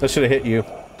BS. That should have hit you.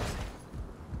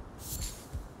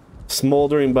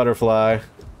 Smoldering butterfly.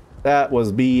 That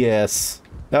was BS.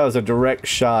 That was a direct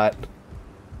shot.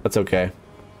 That's okay.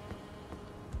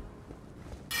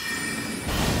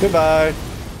 Goodbye.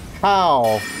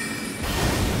 How?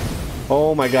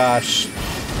 Oh my gosh.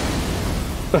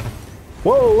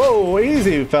 Whoa, whoa,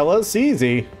 easy, fellas,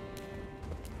 easy.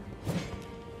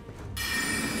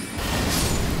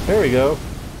 There we go.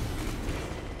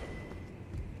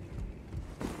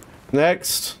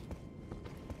 Next.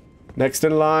 Next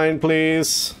in line,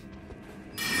 please.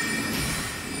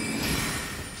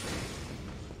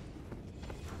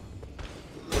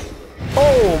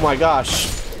 Oh my gosh.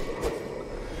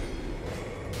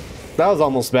 That was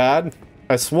almost bad.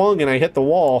 I swung and I hit the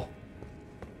wall.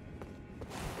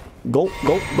 Gulp,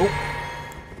 gulp, gulp.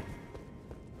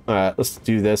 Alright, let's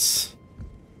do this.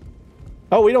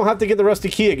 Oh, we don't have to get the rusty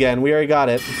key again. We already got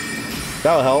it.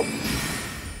 That'll help.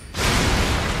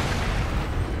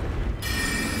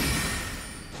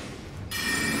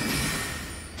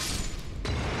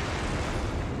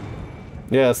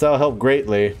 Yes, that'll help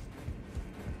greatly.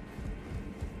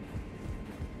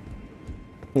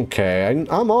 Okay,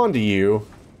 I'm on to you.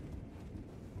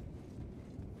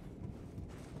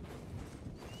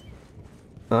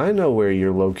 I know where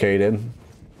you're located.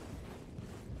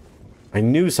 I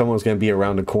knew someone was going to be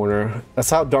around the corner. That's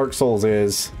how Dark Souls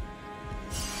is.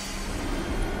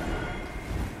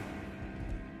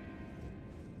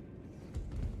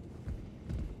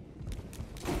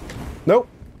 Nope.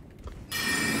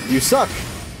 You suck.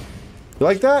 You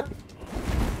like that?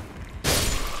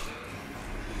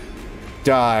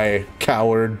 Die,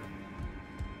 coward.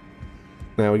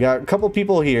 Now we got a couple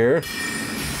people here.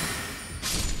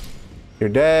 You're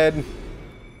dead.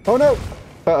 Oh no!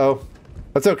 Uh-oh.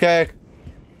 That's okay.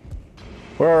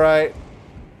 We're alright.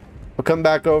 We'll come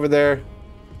back over there.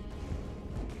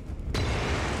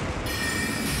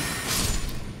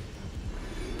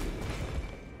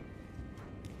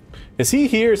 Is he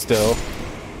here still?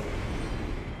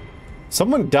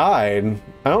 Someone died.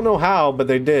 I don't know how, but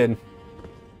they did.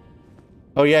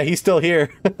 Oh yeah, he's still here.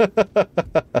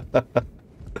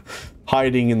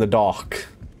 Hiding in the dock.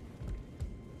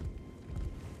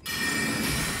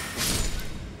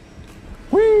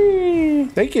 Whee!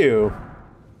 Thank you.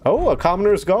 Oh, a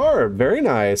commoner's garb. Very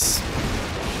nice.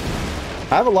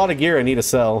 I have a lot of gear I need to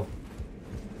sell.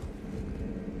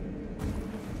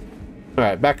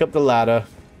 Alright, back up the ladder.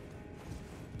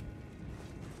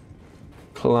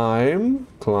 Climb,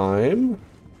 climb.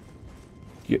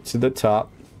 Get to the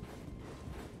top.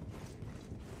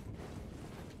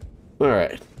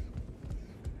 Alright.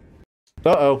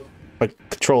 Uh-oh. My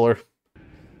controller.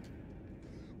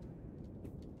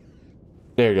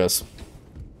 There it goes.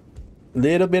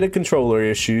 Little bit of controller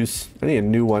issues. I need a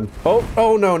new one. Oh,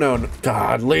 oh no, no, no.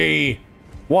 God, Lee.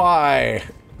 Why?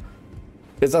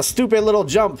 It's a stupid little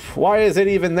jump. Why is it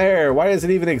even there? Why does it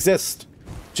even exist?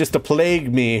 Just to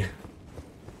plague me.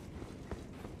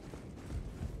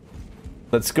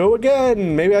 Let's go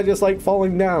again. Maybe I just like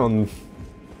falling down.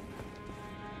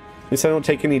 At least I don't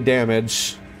take any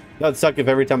damage. That'd suck if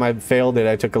every time I failed it,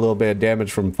 I took a little bit of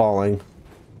damage from falling.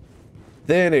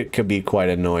 Then it could be quite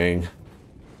annoying.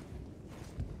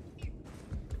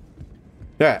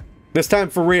 Yeah, this time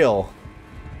for real.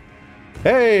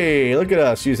 Hey, look at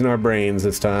us using our brains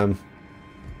this time.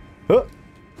 Oh,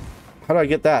 how do I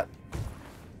get that?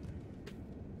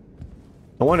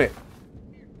 I want it.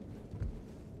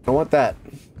 I want that.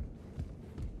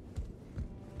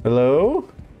 Hello?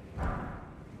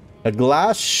 A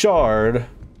glass shard.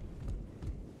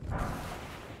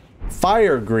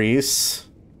 Fire grease.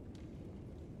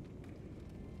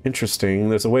 Interesting.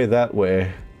 There's a way that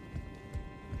way.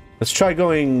 Let's try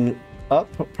going up,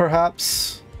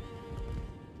 perhaps.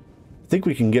 I think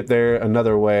we can get there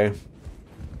another way.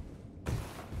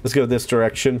 Let's go this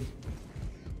direction.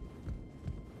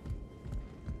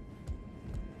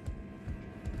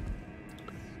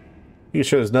 You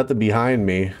sure there's nothing behind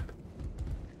me?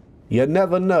 You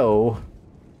never know.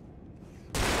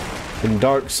 In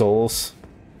Dark Souls.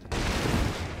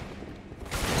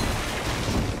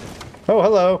 Oh,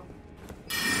 hello.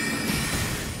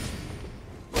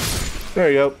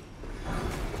 There you go.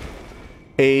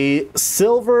 A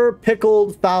silver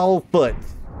pickled foul foot.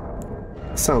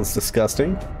 Sounds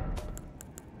disgusting.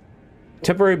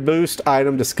 Temporary boost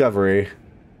item discovery.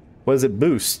 What does it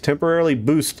boost? Temporarily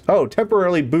boost. Oh,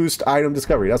 temporarily boost item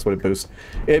discovery. That's what it boosts.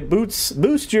 It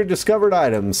boosts your discovered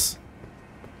items.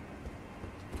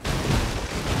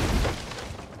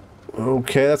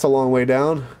 Okay, that's a long way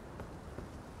down.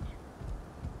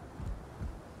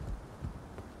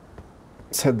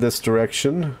 Let's head this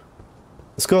direction.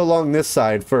 Let's go along this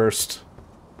side first.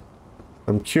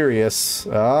 I'm curious.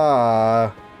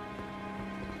 Ah.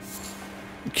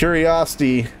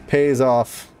 Curiosity pays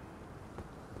off.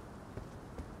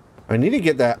 I need to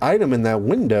get that item in that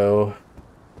window.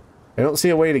 I don't see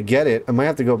a way to get it. I might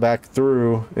have to go back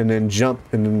through and then jump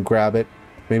and then grab it.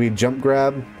 Maybe jump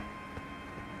grab.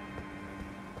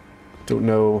 Don't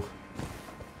know.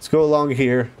 Let's go along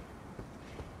here.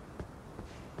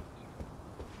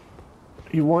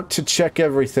 You want to check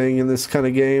everything in this kind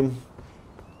of game.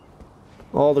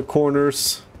 All the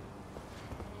corners.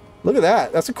 Look at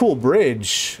that. That's a cool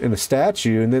bridge and a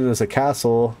statue, and then there's a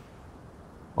castle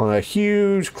on a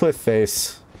huge cliff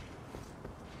face.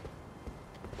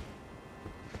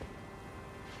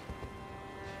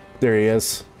 There he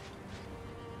is.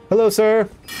 Hello, sir.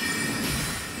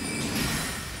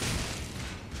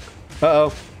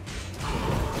 Uh-oh.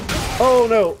 Oh,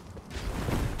 no.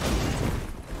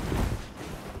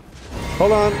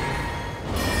 Hold on.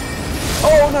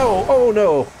 Oh, no. Oh,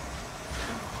 no.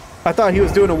 I thought he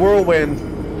was doing a whirlwind.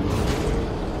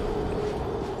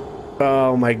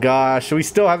 Oh, my gosh. We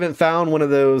still haven't found one of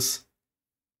those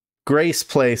grace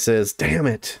places. Damn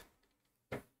it.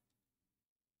 I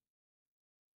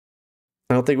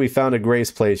don't think we found a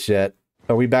grace place yet.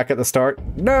 Are we back at the start?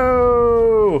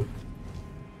 No!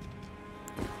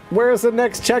 Where's the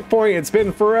next checkpoint? It's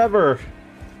been forever.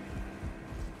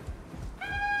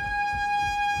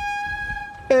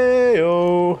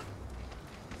 Hey-oh.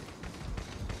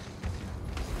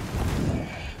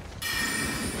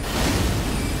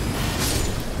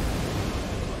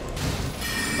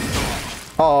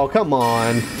 Oh, come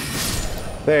on.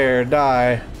 There,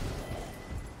 die.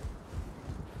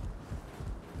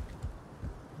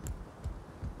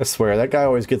 I swear, that guy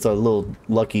always gets a little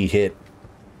lucky hit.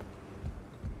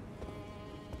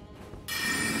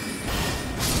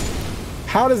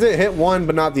 How does it hit one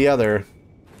but not the other?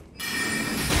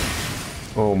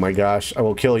 Oh my gosh, I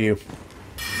will kill you.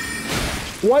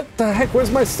 What the heck?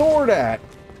 Where's my sword at?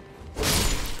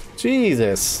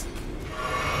 Jesus.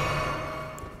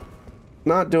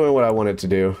 Not doing what I wanted to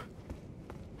do.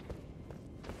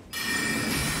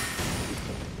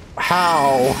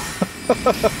 How?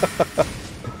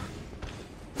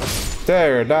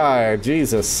 There, die.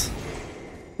 Jesus.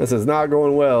 This is not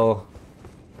going well.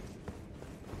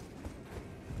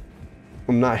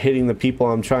 I'm not hitting the people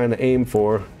I'm trying to aim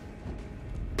for.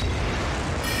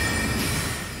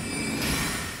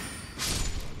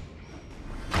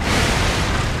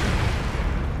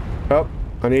 Oh,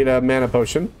 I need a mana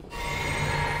potion.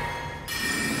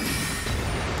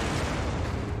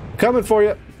 Coming for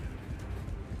you.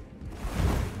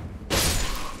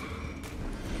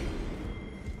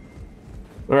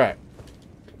 All right.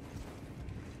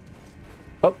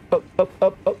 Up, up, up,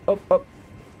 up, up, up, up.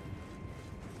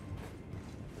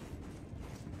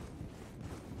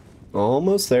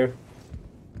 Almost there.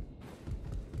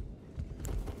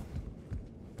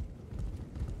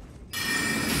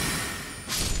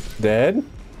 Dead?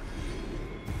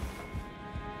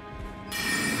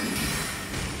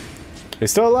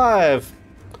 He's still alive.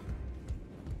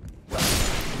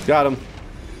 Got him.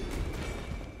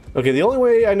 Okay, the only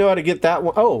way I know how to get that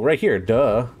one... Oh, right here.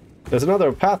 Duh. There's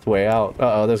another pathway out.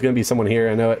 Uh-oh, there's gonna be someone here.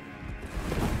 I know it.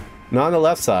 Not on the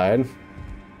left side.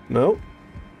 Nope.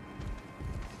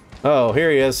 Oh,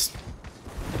 here he is.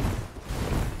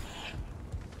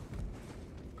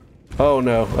 Oh,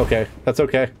 no. Okay. That's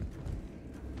okay.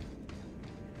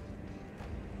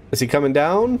 Is he coming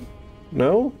down?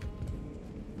 No?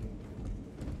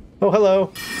 Oh,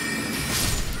 hello.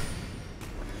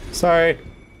 Sorry.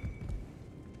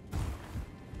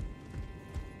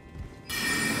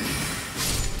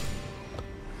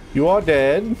 You are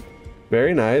dead.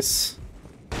 Very nice.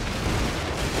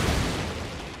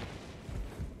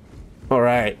 All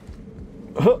right.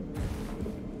 Huh.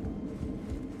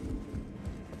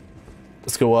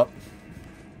 Let's go up.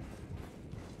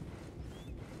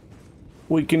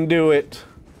 We can do it.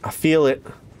 I feel it.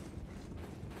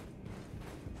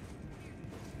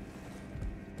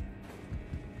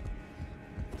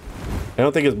 I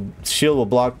don't think his shield will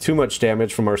block too much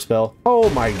damage from our spell. Oh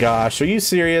my gosh, are you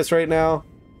serious right now?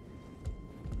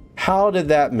 How did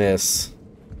that miss?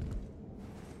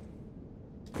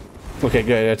 Okay,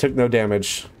 good. I took no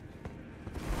damage.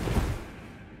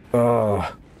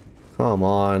 Oh, come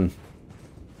on.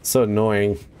 So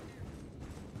annoying.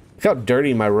 Look how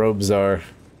dirty my robes are.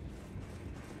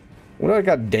 What do I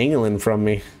got dangling from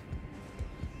me?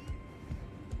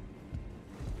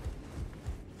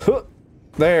 Huh.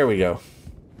 There we go.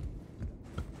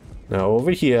 Now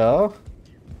over here.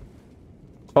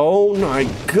 Oh my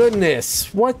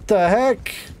goodness! What the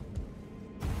heck?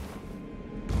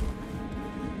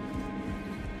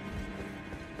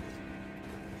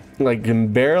 Like, can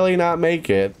barely not make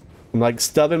it. I'm like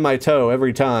stubbing my toe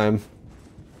every time.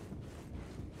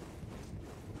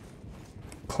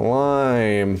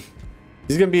 Climb.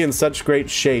 He's gonna be in such great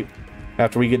shape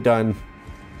after we get done.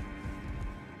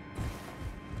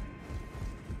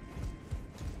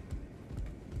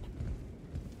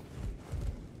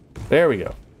 There we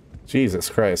go. Jesus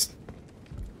Christ.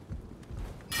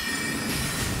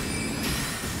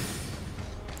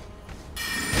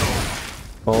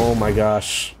 Oh my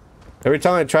gosh. Every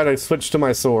time I try to switch to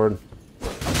my sword.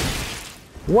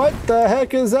 What the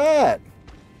heck is that?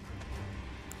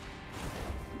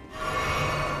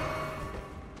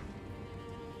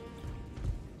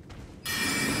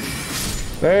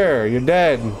 There, you're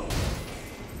dead.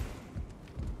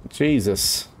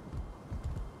 Jesus.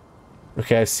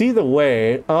 Okay, I see the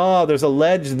way. Oh, there's a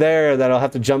ledge there that I'll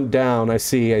have to jump down. I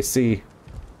see, I see.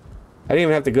 I didn't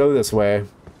even have to go this way.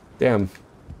 Damn.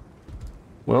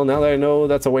 Well, now that I know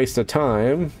that's a waste of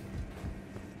time.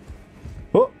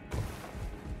 Oh.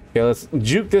 Okay, let's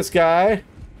juke this guy.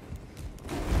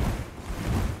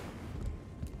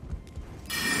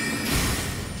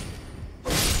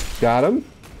 Got him.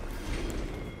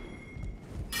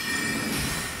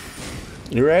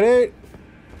 You ready?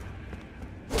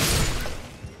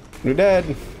 You're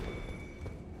dead.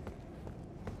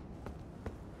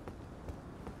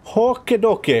 Okie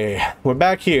dokie. We're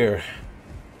back here.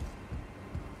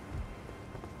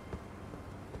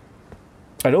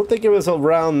 I don't think it was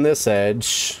around this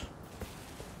edge.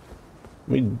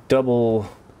 Let me double...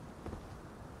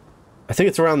 I think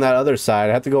it's around that other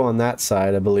side. I have to go on that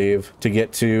side, I believe, to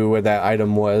get to where that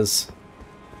item was.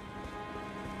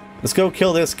 Let's go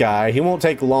kill this guy. He won't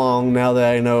take long now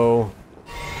that I know...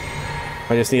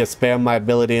 I just need to spam my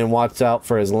ability and watch out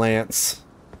for his lance.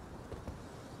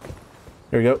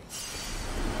 Here we go.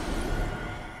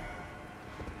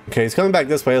 Okay, he's coming back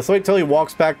this way. Let's wait till he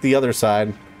walks back the other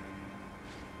side.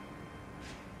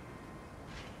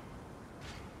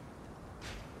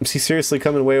 Is he seriously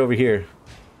coming way over here?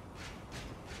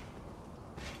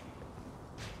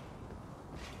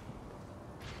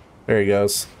 There he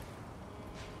goes.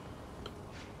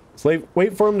 Let's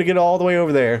wait for him to get all the way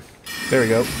over there. There we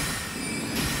go.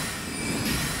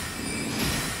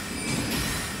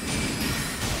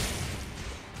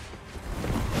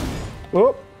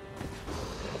 Oh!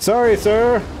 Sorry,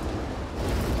 sir!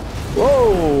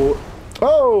 Whoa!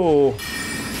 Oh!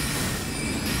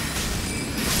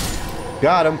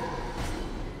 Got him.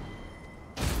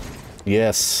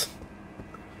 Yes.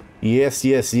 Yes,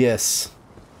 yes, yes.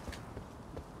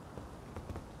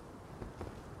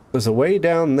 There's a way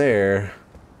down there.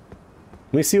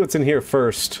 Let me see what's in here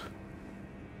first.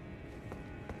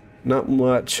 Not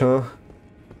much, huh?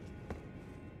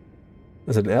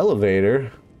 There's an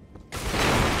elevator.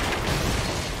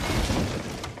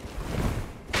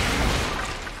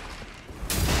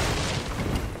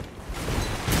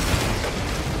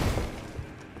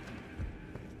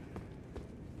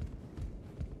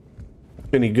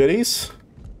 Any goodies?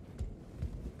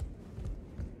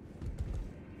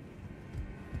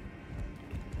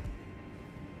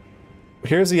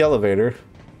 Here's the elevator.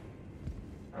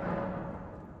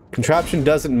 Contraption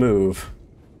doesn't move.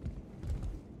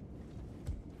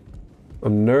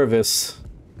 I'm nervous.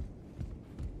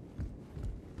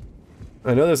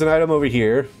 I know there's an item over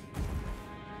here.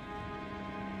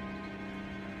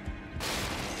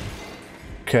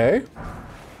 Okay.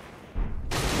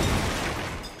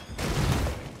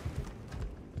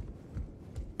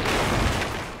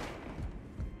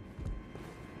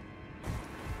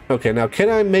 Okay, now can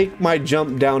I make my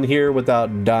jump down here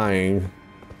without dying?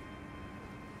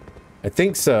 I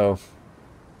think so.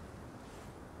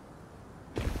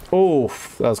 Oh,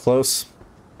 that was close.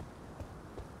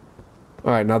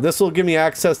 Alright, now this will give me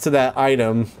access to that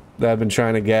item that I've been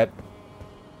trying to get.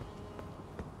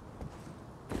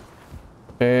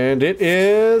 And it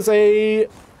is a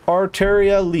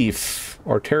Arteria leaf.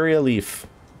 Arteria leaf.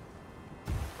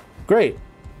 Great.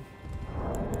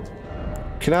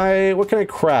 what can I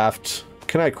craft?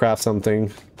 Can I craft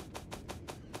something?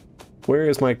 Where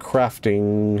is my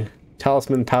crafting?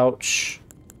 Talisman pouch.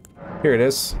 Here it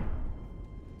is.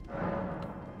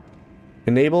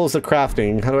 Enables the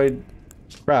crafting. How do I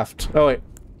craft? Oh wait,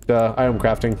 item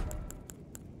crafting.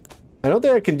 I don't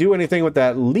think I can do anything with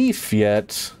that leaf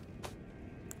yet.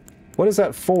 What is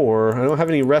that for? I don't have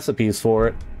any recipes for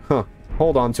it. Huh.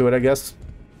 Hold on to it, I guess.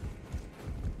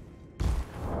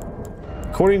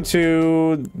 According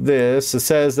to this, it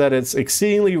says that it's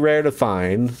exceedingly rare to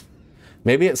find.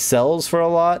 Maybe it sells for a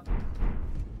lot.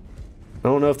 I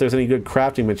don't know if there's any good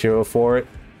crafting material for it.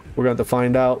 We're going to have to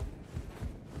find out.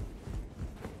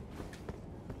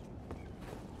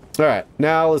 Alright,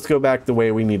 now let's go back the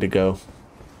way we need to go.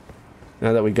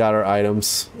 Now that we got our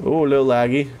items. Oh, a little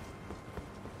laggy.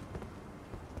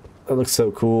 That looks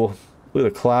so cool. Look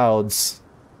at the clouds.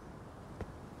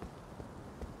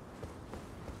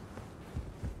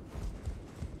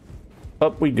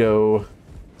 Up we go.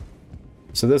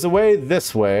 So there's a way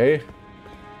this way.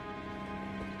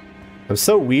 I'm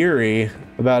so weary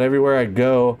about everywhere I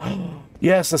go.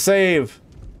 Yes, a save!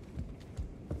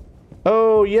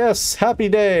 Oh, yes! Happy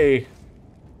day!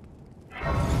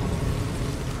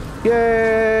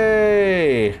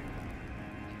 Yay! I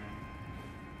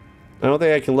don't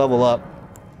think I can level up.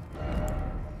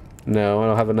 No, I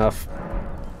don't have enough.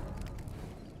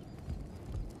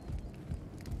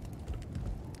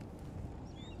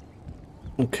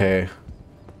 Okay.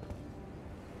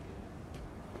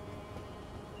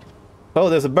 Oh,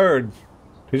 there's a bird.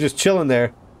 He's just chilling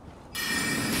there.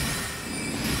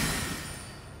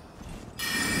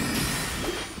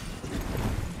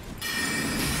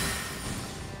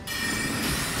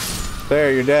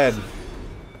 There, you're dead.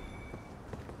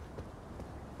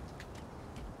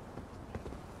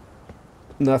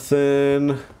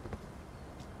 Nothing.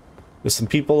 There's some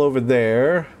people over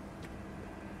there.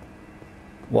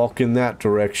 Walk in that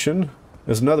direction.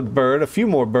 There's another bird, a few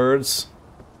more birds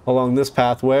along this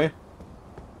pathway.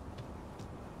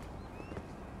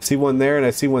 See one there and I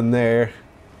see one there.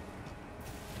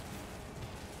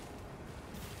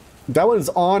 That one's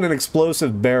on an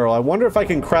explosive barrel. I wonder if I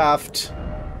can craft...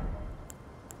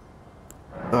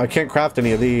 Oh, I can't craft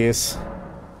any of these.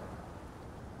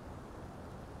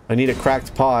 I need a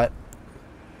cracked pot.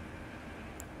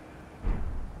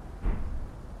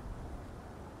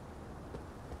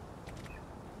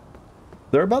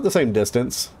 They're about the same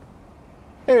distance.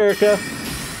 Hey, Erica.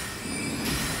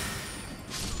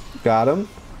 Got him.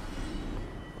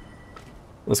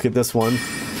 Let's get this one.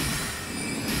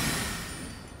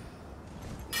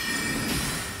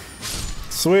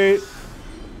 Sweet.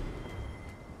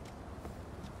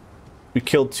 We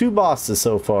killed 2 bosses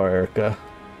so far, Erica.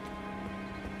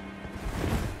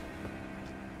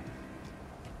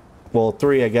 Well,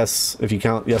 3, I guess, if you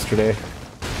count yesterday.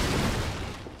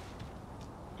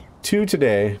 2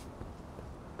 today.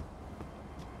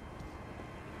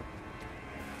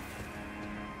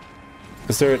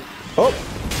 Is there... Oh!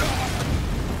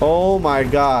 Oh my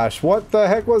gosh, what the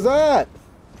heck was that?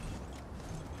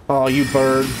 Oh, you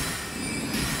bird.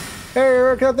 Hey,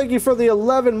 Erica, thank you for the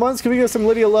 11 months. Can we get some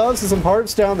Lydia loves and some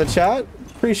hearts down the chat?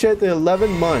 Appreciate the 11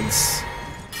 months.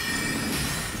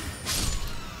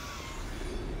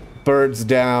 Birds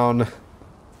down.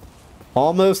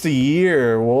 Almost a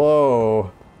year.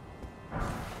 Whoa.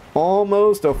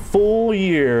 Almost a full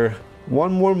year.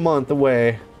 1 more month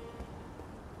away.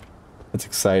 That's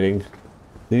exciting.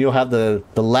 Then you'll have the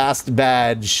last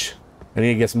badge. I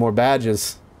need to get some more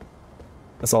badges.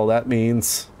 That's all that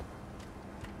means.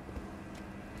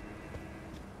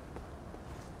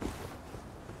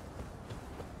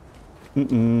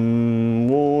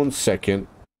 One second.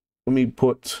 Let me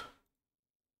put...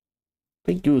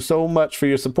 Thank you so much for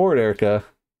your support, Erica.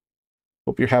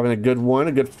 Hope you're having a good one,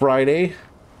 a good Friday.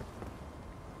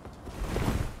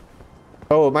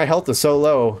 Oh, my health is so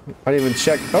low. I didn't even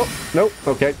check. Oh, nope.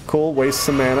 Okay, cool. Waste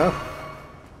some mana.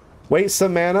 Waste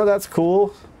some mana, that's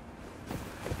cool.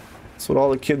 That's what all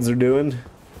the kids are doing.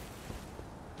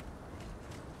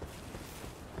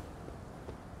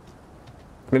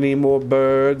 Any more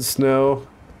birds? No.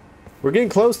 We're getting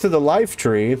close to the life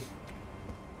tree.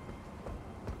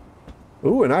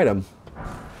 Ooh, an item.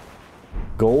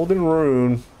 Golden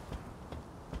rune.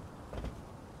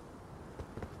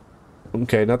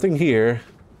 Okay, nothing here.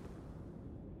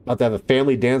 About to have a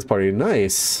family dance party.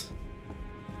 Nice.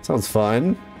 Sounds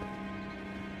fun.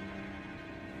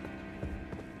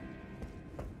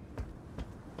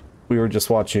 We were just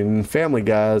watching Family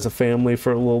Guy as a family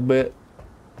for a little bit.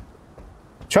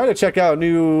 Tried to check out a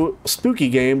new spooky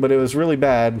game, but it was really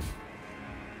bad.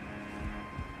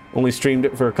 Only streamed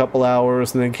it for a couple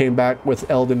hours and then came back with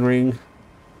Elden Ring.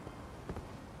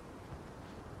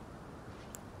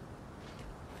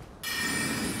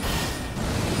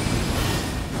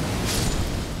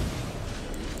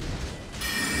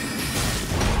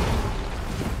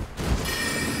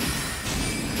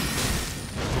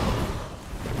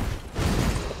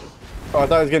 Oh, I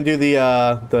thought I was gonna do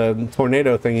the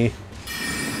tornado thingy.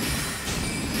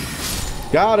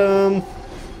 Got him!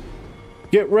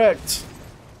 Get wrecked!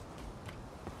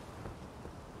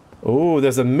 Oh,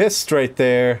 there's a mist right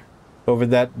there over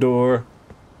that door.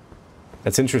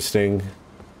 That's interesting.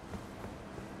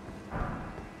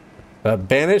 A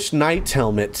banished knight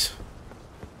helmet.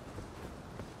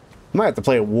 Might have to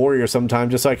play a warrior sometime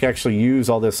just so I can actually use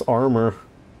all this armor.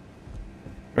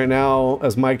 Right now,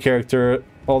 as my character,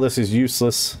 all this is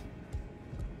useless.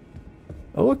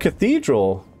 Oh, a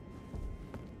cathedral.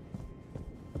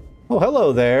 Oh,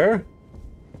 hello there.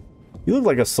 You look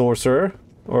like a sorcerer.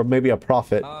 Or maybe a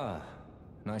prophet. Ah,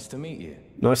 nice to meet you.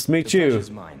 Nice to meet The you.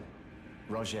 pleasure's mine.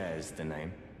 Roger is the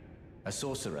name. A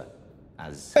sorcerer,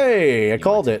 as Hey, I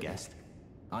called might have it. guessed.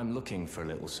 I'm looking for a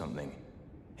little something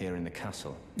here in the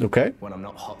castle. Okay. When I'm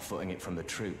not hot-footing it from the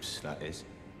troops, that is.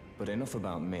 But enough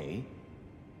about me.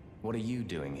 What are you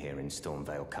doing here in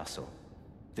Stormvale Castle?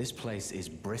 This place is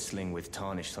bristling with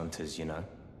tarnished hunters, you know.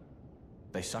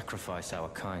 They sacrifice our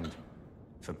kind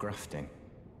for grafting.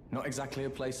 Not exactly a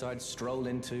place I'd stroll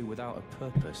into without a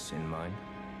purpose in mind.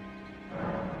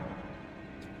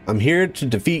 I'm here to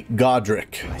defeat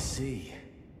Godric. I see.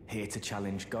 Here to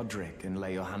challenge Godric and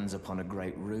lay your hands upon a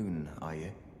great rune, are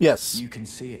you? Yes. You can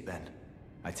see it then,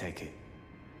 I take it.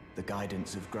 The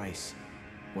guidance of grace.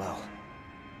 Well,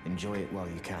 enjoy it while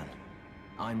you can.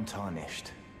 I'm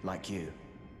tarnished, like you.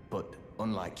 But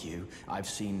unlike you, I've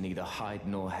seen neither hide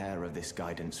nor hair of this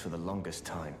guidance for the longest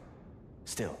time.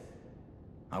 Still,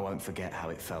 I won't forget how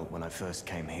it felt when I first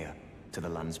came here, to the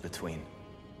lands between.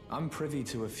 I'm privy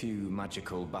to a few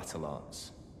magical battle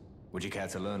arts. Would you care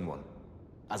to learn one?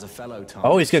 As a fellow tarnished,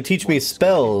 Oh, he's gonna teach me once guided by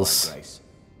spells. grace,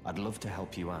 I'd love to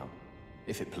help you out,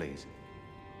 if it please.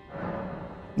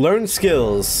 Learn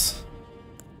skills.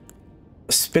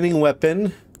 Spinning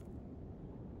weapon.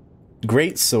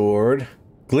 Great sword.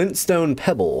 Glintstone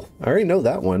pebble. I already know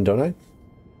that one, don't I?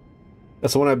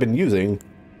 That's the one I've been using.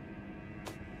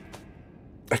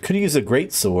 I could use a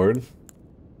great sword.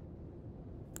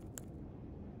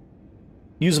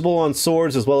 Usable on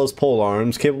swords as well as pole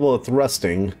arms. Capable of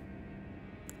thrusting.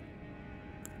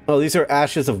 Oh, these are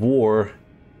ashes of war.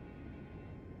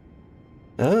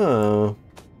 Oh.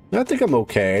 I think I'm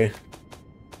okay.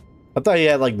 I thought you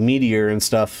had like meteor and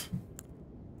stuff.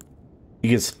 You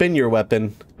can spin your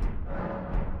weapon.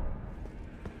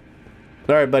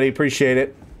 Alright, buddy. Appreciate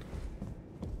it.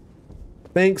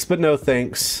 Thanks, but no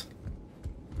thanks.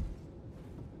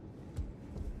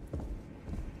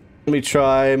 Let me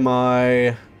try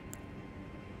my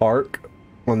arc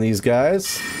on these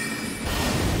guys.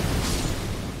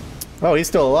 Oh, he's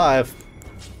still alive.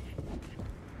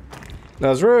 That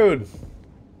was rude.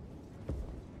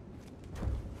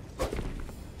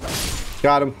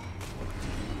 Got him.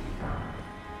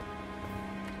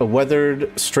 A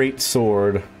weathered straight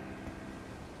sword.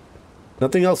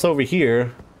 Nothing else over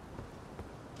here.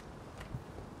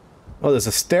 Oh, there's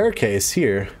a staircase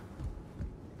here.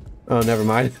 Oh, never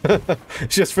mind.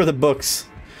 It's just for the books.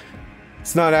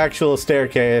 It's not actual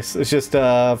staircase. It's just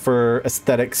for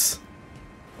aesthetics.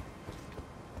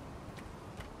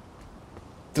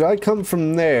 Did I come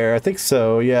from there? I think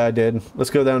so. Yeah, I did. Let's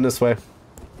go down this way.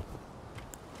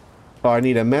 Oh, I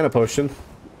need a mana potion.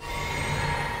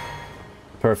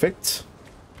 Perfect.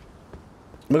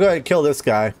 I'm gonna go ahead and kill this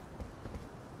guy.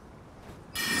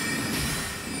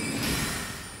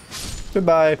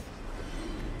 Goodbye.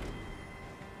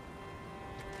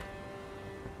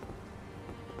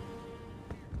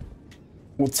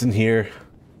 What's in here?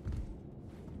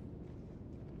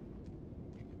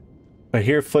 I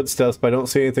hear footsteps, but I don't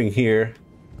see anything here.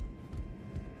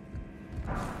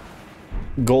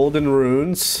 Golden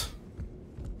runes.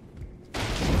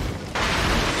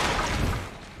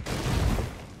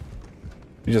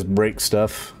 You just break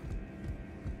stuff.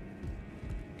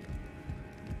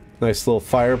 Nice little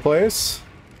fireplace.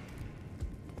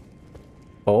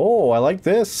 Oh, I like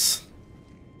this.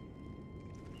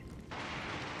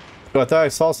 Oh, I thought I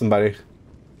saw somebody.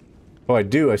 Oh, I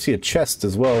do. I see a chest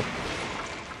as well.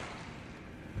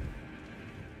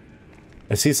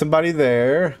 I see somebody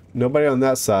there. Nobody on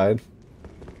that side.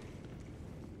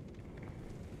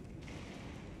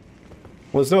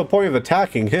 Well, there's no point of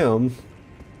attacking him.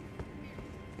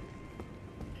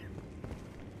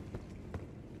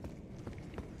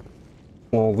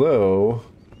 Although...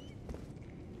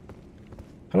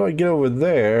 how do I get over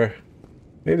there?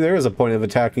 Maybe there is a point of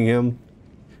attacking him.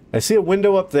 I see a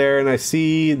window up there, and I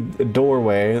see a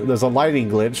doorway. There's a lighting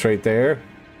glitch right there.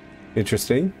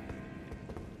 Interesting.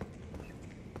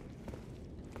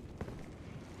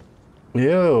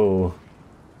 Yo.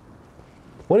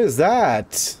 What is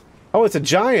that? Oh, it's a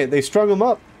giant. They strung him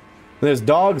up. There's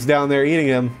dogs down there eating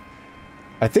him.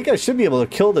 I think I should be able to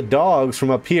kill the dogs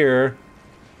from up here.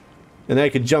 And then I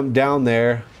could jump down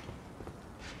there.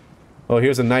 Oh,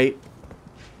 here's a knight.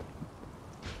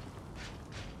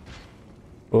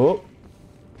 Oh.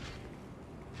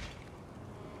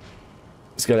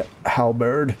 He's got a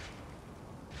halberd.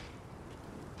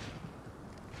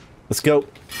 Let's go.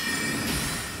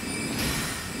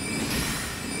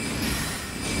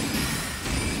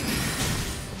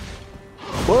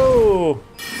 Whoa!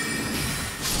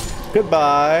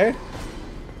 Goodbye.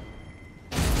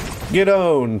 Get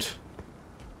owned.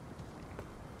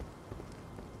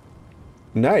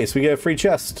 Nice, we get a free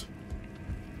chest.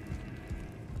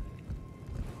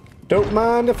 Don't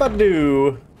mind if I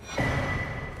do.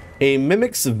 A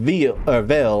Mimic's Veil.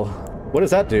 What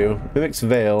does that do? Mimic's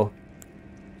Veil.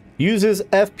 Uses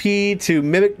FP to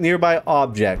mimic nearby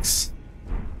objects.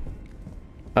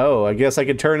 Oh, I guess I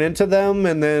could turn into them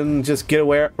and then just get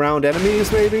away around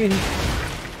enemies, maybe?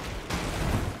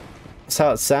 That's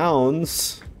how it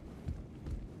sounds.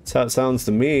 That's how it sounds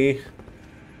to me.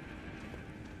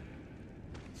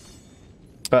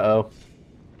 Uh-oh.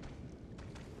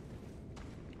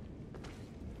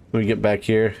 Let me get back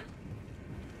here.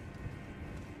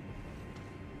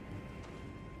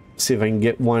 See if I can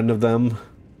get one of them.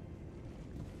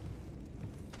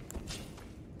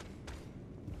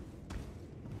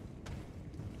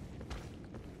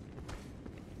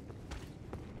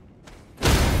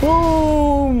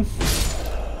 Boom!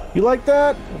 You like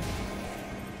that?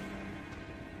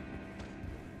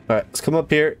 Alright, let's come up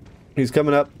here. He's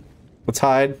coming up. Let's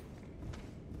hide.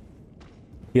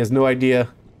 He has no idea.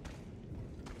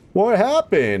 What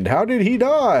happened? How did he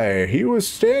die? He was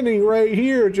standing right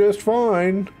here just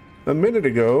fine a minute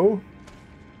ago.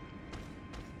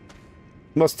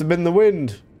 Must have been the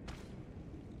wind.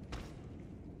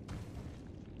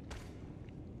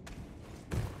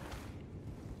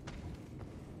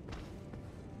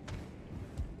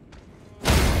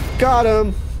 Got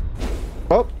him!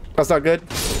 Oh, that's not good.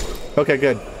 Okay,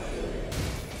 good.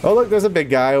 Oh, look, there's a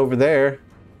big guy over there.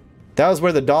 That was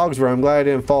where the dogs were. I'm glad I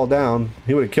didn't fall down.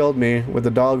 He would have killed me with the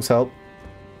dog's help.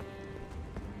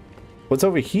 What's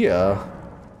over here?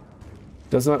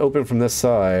 Does not open from this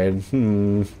side.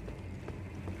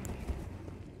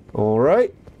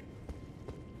 Alright.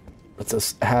 Let's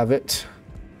just have it.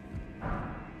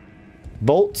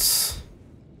 Bolts.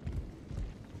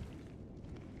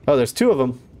 Oh, there's two of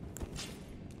them.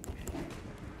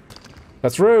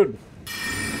 That's rude.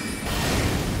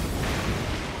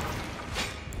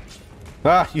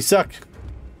 Ah, you suck.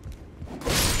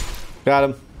 Got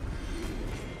him.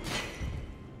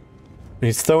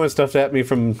 He's throwing stuff at me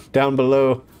from down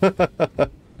below.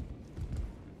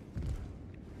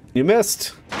 You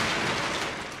missed.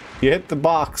 You hit the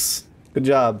box. Good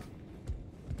job.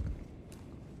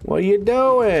 What are you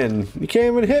doing? You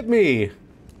can't even hit me.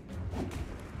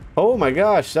 Oh my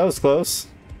gosh, that was close.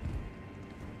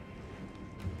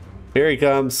 Here he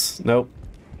comes. Nope.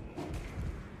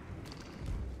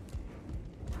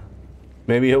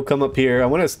 Maybe he'll come up here. I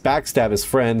want to backstab his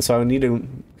friend, so I need to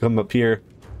come up here.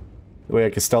 The way I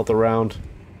can stealth around.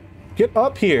 Get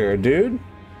up here, dude.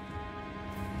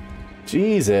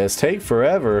 Jesus, take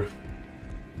forever.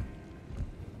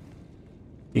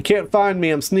 You can't find me,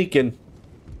 I'm sneaking.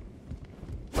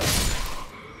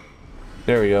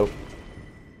 There we go.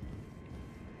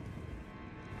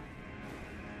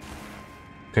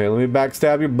 Okay, let me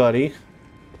backstab your buddy.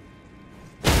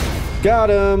 Got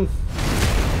him!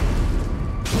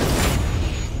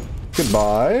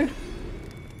 Goodbye.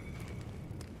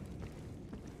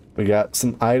 We got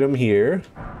some item here.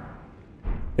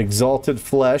 Exalted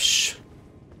flesh.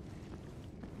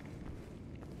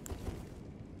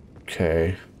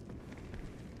 Okay.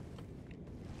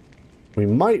 We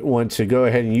might want to go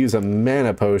ahead and use a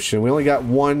mana potion. We only got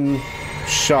one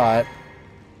shot.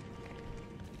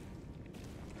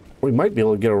 We might be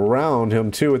able to get around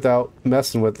him too without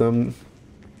messing with him.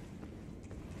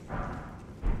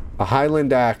 A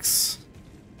Highland Axe.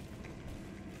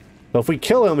 So if we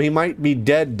kill him, he might be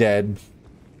dead.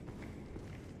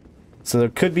 So there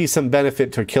could be some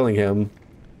benefit to killing him.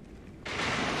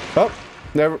 Oh,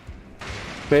 never.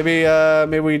 Maybe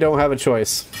we don't have a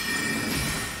choice.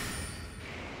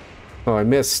 Oh, I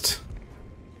missed.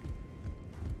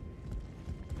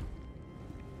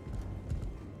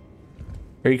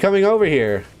 Are you coming over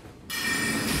here?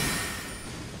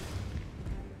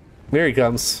 Here he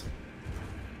comes.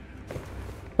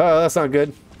 Oh, that's not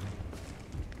good.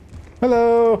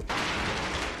 Hello.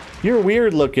 You're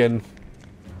weird looking.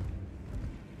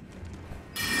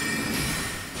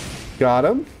 Got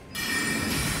him.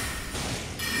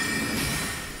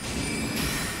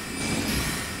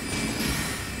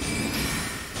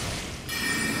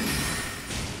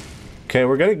 Okay,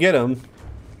 we're gonna get him.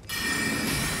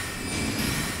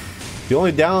 The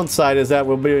only downside is that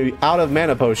we'll be out of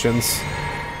mana potions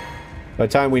by the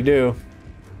time we do.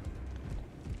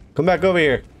 Come back over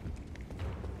here.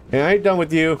 Yeah, I ain't done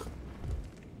with you.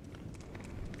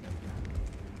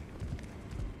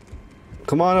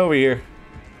 Come on over here.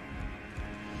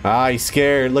 Ah, he's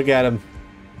scared. Look at him.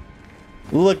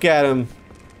 Look at him.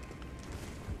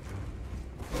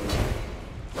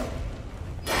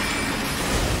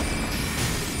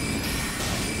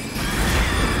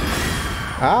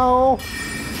 Ow!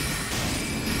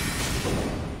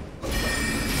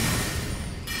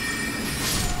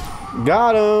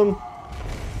 Got him!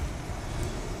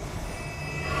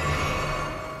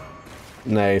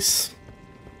 Nice.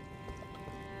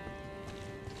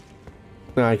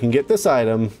 Now I can get this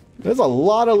item. There's a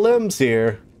lot of limbs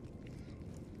here.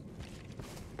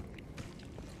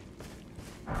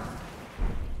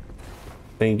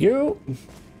 Thank you.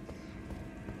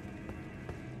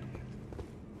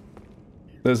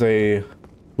 There's a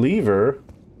lever.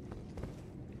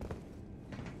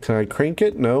 Can I crank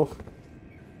it? No.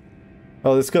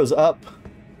 Oh, this goes up.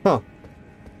 Huh.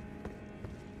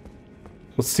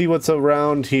 Let's see what's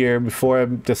around here before I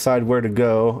decide where to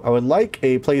go. I would like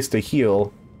a place to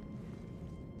heal.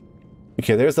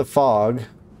 Okay, there's the fog.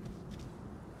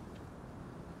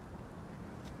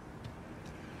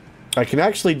 I can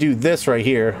actually do this right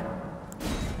here.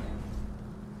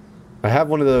 I have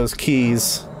one of those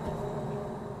keys.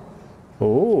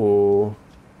 Oh.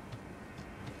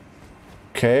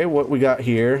 Okay, what we got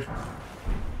here?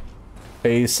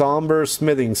 A somber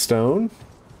smithing stone.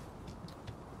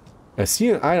 I see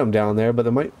an item down there, but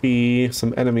there might be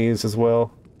some enemies as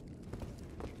well.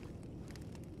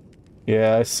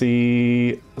 Yeah, I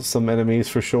see some enemies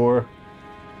for sure.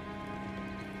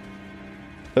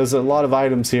 There's a lot of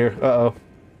items here. Uh-oh.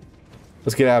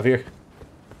 Let's get out of here.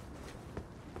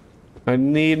 I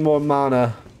need more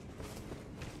mana.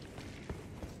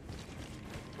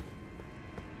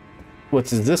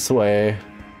 What's this way?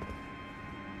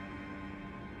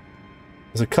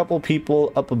 There's a couple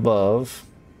people up above.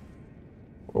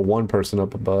 Or one person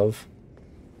up above.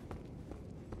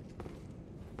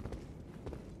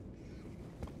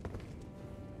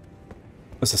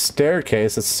 There's a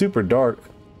staircase. It's super dark.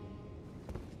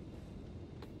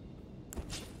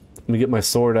 Let me get my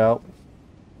sword out.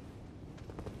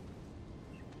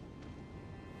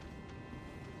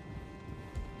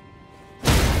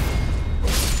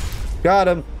 Got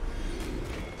him.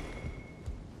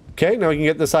 Okay, now we can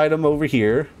get this item over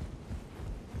here.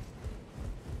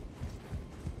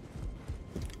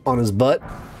 On his butt.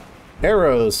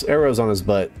 Arrows. Arrows on his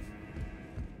butt.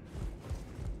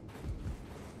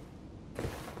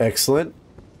 Excellent.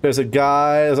 There's a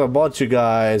guy. There's a bunch of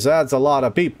guys. That's a lot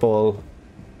of people.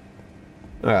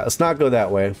 Alright, let's not go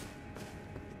that way.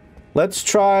 Let's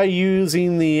try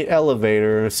using the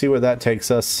elevator. See where that takes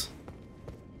us.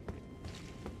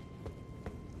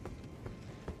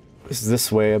 It's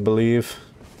this way, I believe.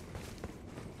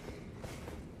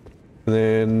 And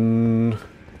then...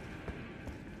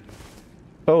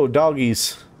 Oh,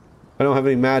 doggies. I don't have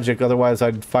any magic, otherwise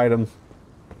I'd fight them.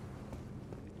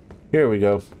 Here we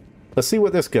go. Let's see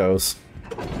what this goes.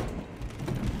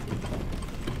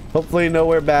 Hopefully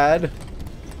nowhere bad.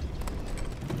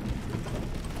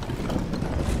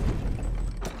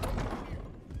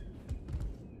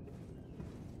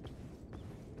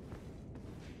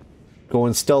 Go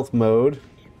in stealth mode.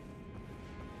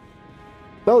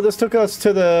 Oh, this took us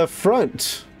to the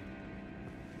front.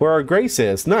 Where our grace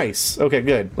is. Nice. Okay,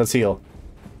 good. Let's heal.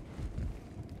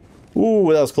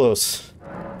 Ooh, that was close.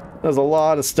 There's a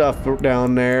lot of stuff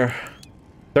down there.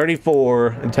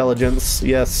 34 intelligence.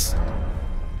 Yes.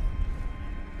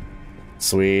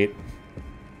 Sweet.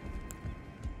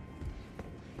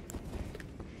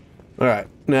 Alright,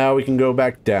 now we can go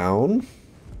back down.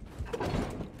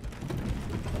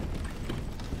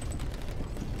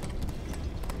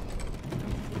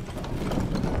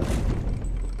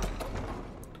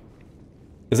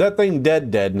 Is that thing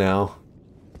dead now?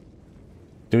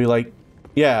 Do we like...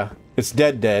 Yeah, it's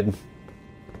dead.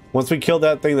 Once we kill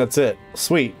that thing, that's it.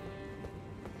 Sweet.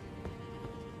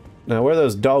 Now, where are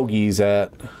those doggies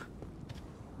at?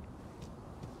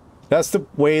 That's the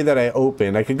way that I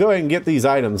opened. I could go ahead and get these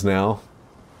items now.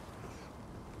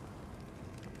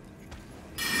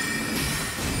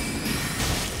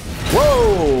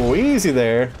 Whoa! Easy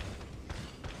there.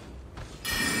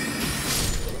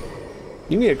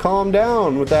 You need to calm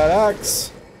down with that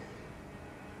axe.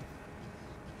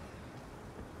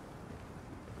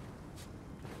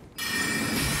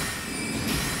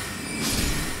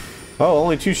 Oh,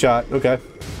 only 2 shot. Okay.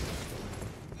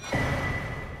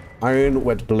 Iron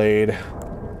wet blade.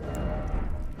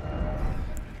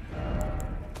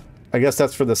 I guess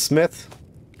that's for the smith.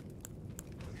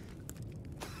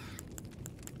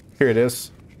 Here it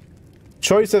is.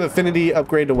 Choice of affinity,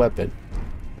 upgrade to weapon.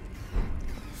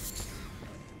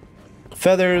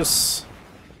 Feathers.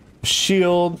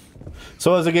 Shield.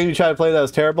 So as a game you try to play that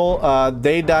was terrible.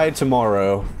 They die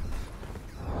tomorrow.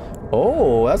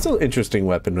 Oh, that's an interesting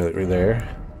weapon right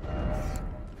there.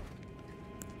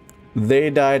 They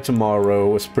die tomorrow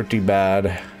was pretty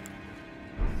bad.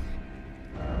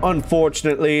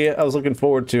 Unfortunately, I was looking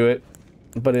forward to it,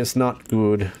 but it's not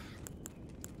good.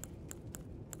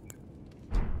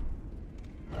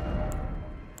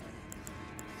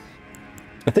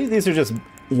 I think these are just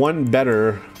one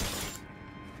better.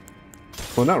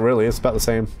 Well, not really, it's about the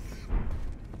same.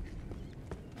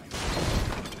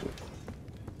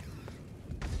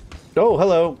 Oh,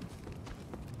 hello.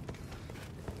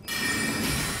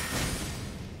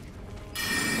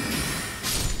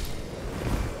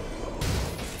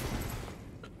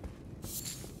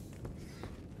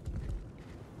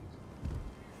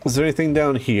 Is there anything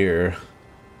down here?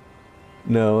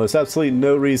 No, there's absolutely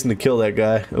no reason to kill that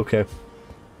guy. Okay.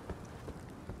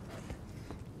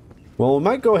 Well, we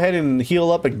might go ahead and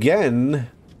heal up again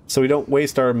so we don't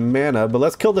waste our mana, but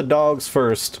let's kill the dogs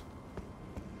first.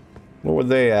 Where were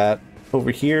they at?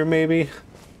 Over here, maybe?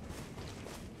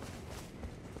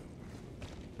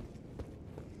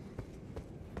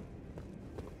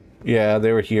 Yeah,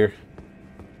 they were here.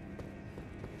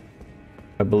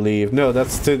 I believe. No,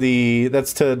 that's to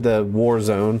the war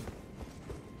zone.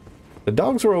 The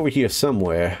dogs were over here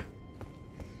somewhere.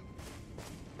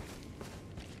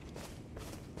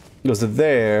 Was it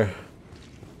there?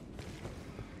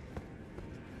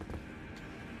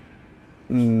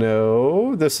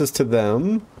 No, this is to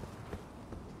them.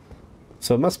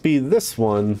 So it must be this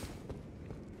one.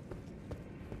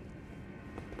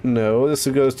 No, this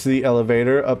goes to the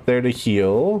elevator up there to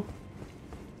heal.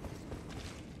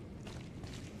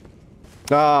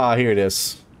 Ah, here it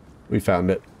is. We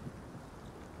found it.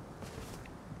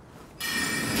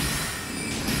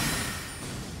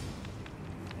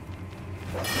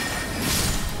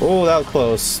 Oh, that was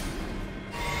close.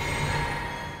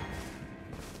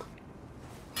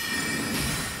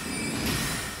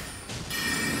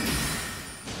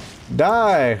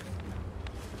 Die!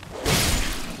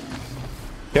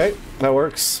 Okay, that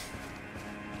works.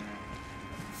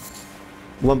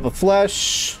 Lump of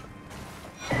flesh.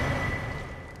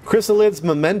 Chrysalid's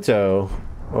memento.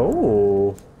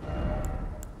 Oh.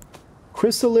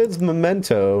 Chrysalid's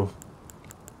memento.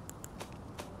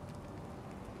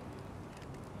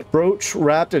 Brooch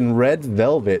wrapped in red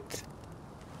velvet.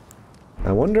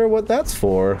 I wonder what that's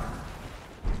for.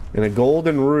 And a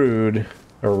golden rune.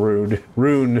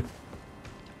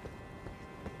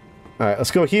 Alright,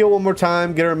 let's go heal one more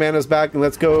time, get our manas back, and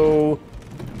let's go,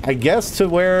 I guess, to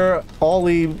where all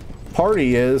the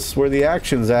party is, where the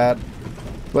action's at.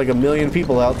 Like a million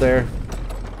people out there.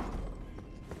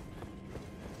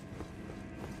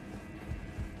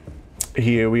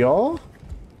 Here we are.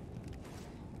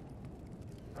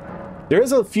 There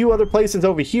is a few other places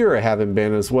over here I haven't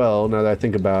been as well, now that I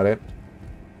think about it.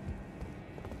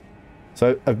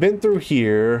 So I've been through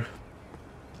here.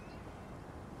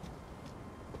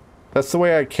 That's the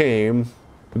way I came.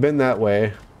 I've been that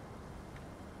way.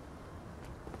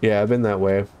 Yeah, I've been that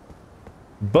way.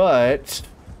 But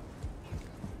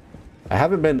I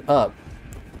haven't been up.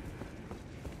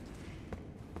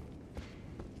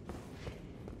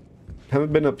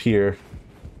 Haven't been up here.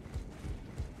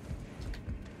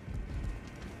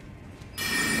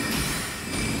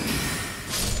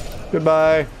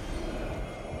 Goodbye.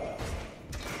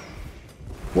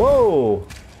 Whoa.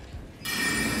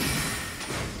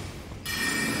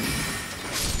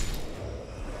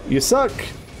 You suck.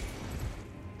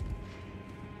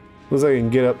 Looks like I can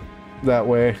get up that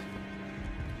way.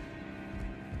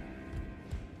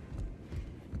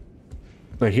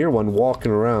 I hear one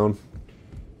walking around.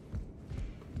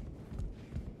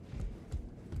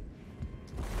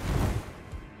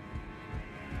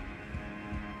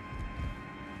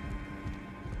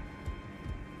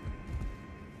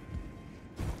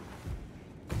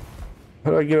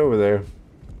 How do I get over there?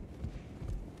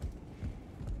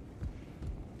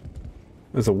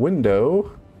 There's a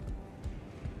window.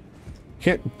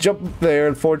 Can't jump there,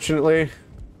 unfortunately.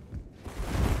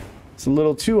 It's a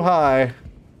little too high.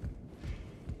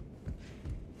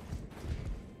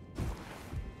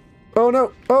 Oh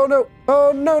no! Oh no!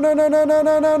 Oh no! No! No! No! No!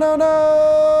 No! No! No!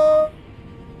 No!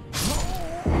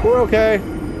 We're okay.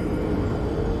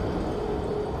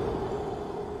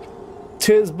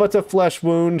 Tis but a flesh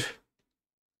wound.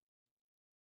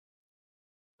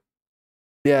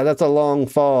 Yeah, that's a long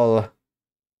fall.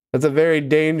 That's a very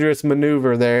dangerous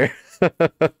maneuver there.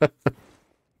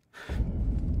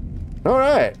 All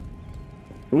right.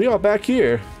 We are back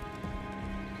here.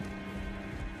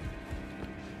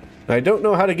 I don't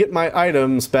know how to get my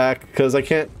items back because I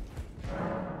can't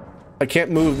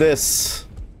move this.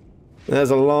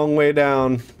 That's a long way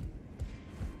down.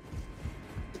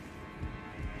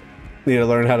 Need to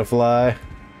learn how to fly.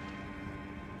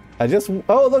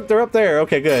 Oh, look, they're up there.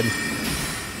 Okay, good.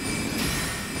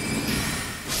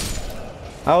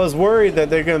 I was worried that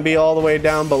they're going to be all the way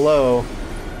down below.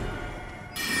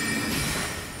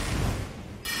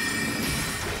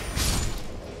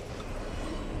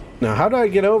 Now, how do I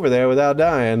get over there without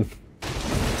dying?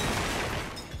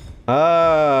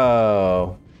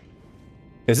 Oh.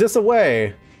 Is this a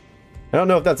way? I don't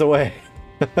know if that's a way.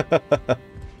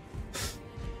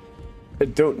 I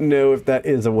don't know if that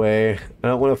is a way. I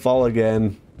don't want to fall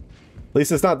again. At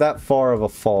least it's not that far of a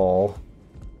fall.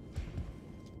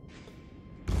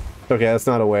 Okay, that's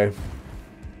not a way.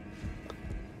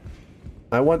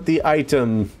 I want the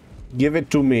item. Give it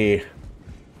to me.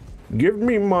 Give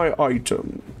me my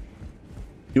item.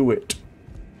 Do it.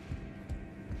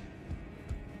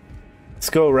 Let's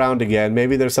go around again.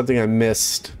 Maybe there's something I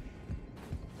missed.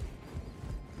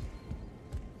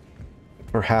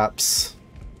 Perhaps.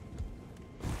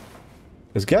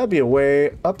 There's gotta be a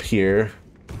way up here.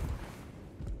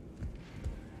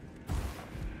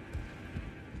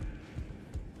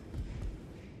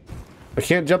 I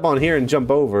can't jump on here and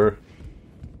jump over.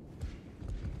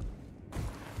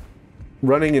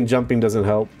 Running and jumping doesn't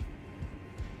help.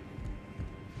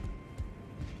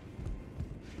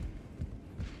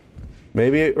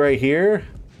 Maybe right here?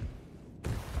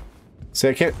 See,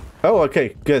 I can't... Oh,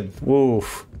 okay, good.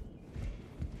 Woof.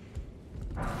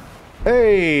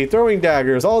 Hey, throwing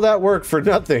daggers. All that work for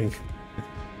nothing.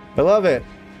 I love it.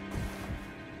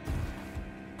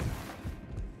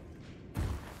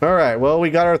 Alright, well,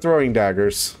 we got our throwing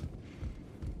daggers.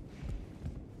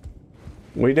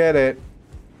 We did it.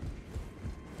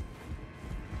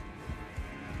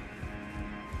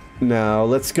 Now,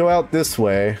 let's go out this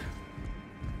way.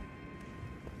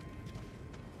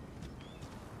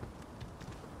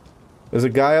 There's a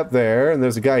guy up there, and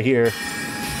there's a guy here.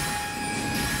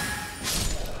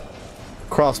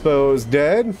 Crossbow is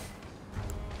dead.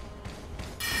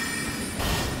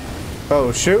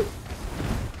 Oh, shoot.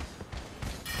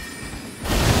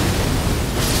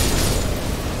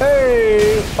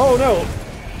 Hey! Oh, no!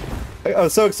 I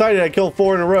was so excited I killed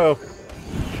 4 in a row.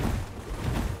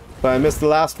 But I missed the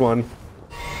last one.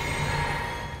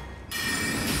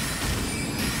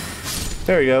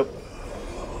 There we go.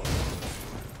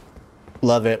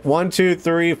 Love it. 1, 2,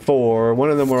 3, 4. One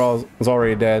of them was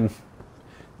already dead.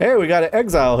 Hey, we got an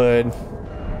exile hood.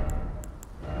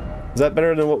 Is that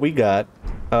better than what we got?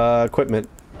 Equipment.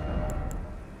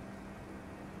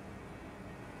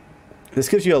 This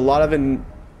gives you a lot of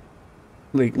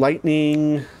like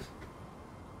lightning.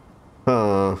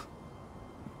 Huh.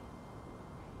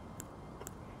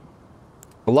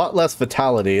 A lot less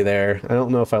vitality there. I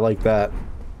don't know if I like that.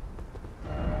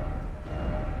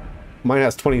 Mine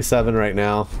has 27 right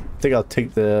now. I think I'll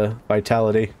take the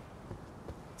vitality.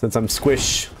 Since I'm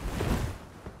squish.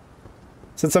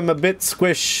 Since I'm a bit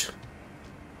squish.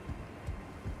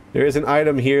 There is an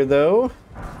item here though.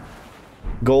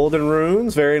 Golden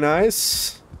runes, very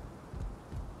nice.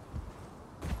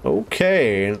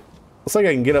 Okay. Looks like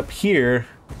I can get up here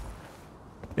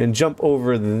and jump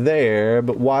over there,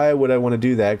 but why would I want to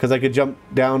do that? Because I could jump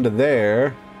down to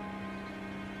there.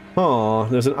 Huh,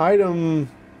 there's an item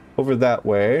over that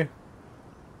way.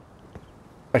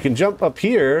 I can jump up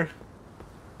here.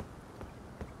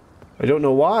 I don't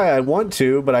know why I want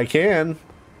to, but I can.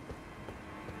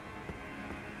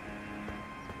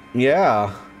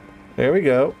 Yeah. There we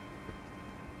go.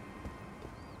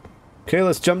 Okay,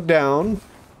 let's jump down.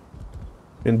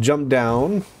 And jump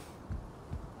down.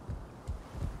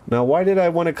 Now, why did I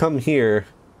want to come here?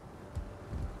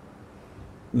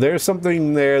 There's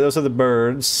something there. Those are the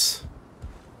birds.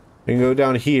 I can go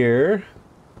down here.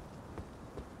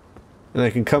 And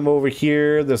I can come over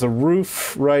here. There's a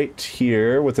roof right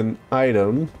here with an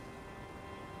item.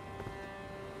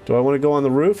 Do I want to go on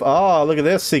the roof? Ah, look at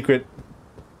this secret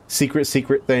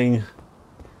thing.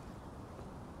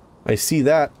 I see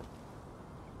that.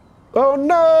 Oh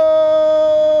no!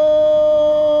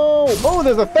 Oh,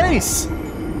 there's a face!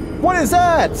 What is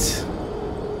that?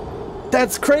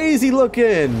 That's crazy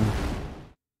looking!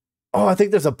 Oh, I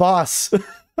think there's a boss.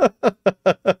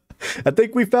 I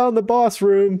think we found the boss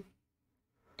room.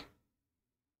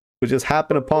 We just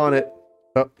happened upon it.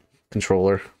 Oh,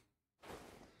 controller.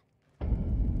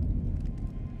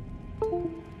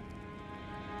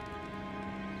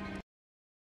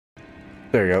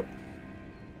 There you go.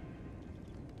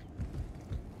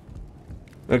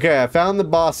 Okay, I found the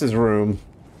boss's room.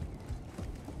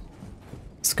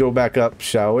 Let's go back up,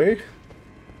 shall we?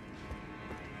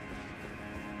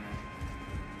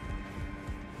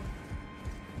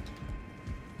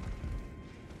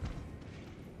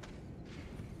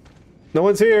 No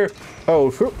one's here.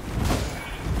 Oh, whoop.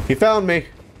 He found me.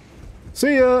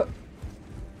 See ya.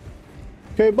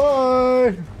 Okay,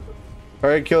 bye.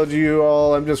 Alright, killed you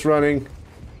all. I'm just running.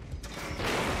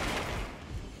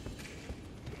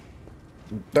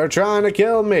 They're trying to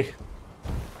kill me.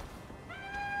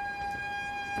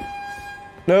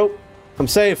 Nope. I'm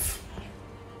safe.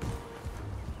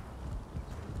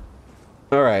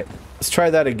 Alright. Let's try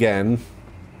that again.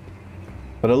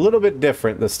 But a little bit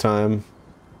different this time.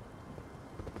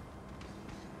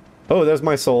 Oh, there's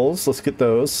my souls. Let's get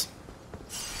those.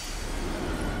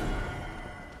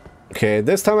 Okay,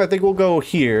 this time I think we'll go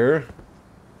here.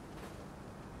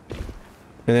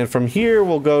 And then from here,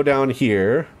 we'll go down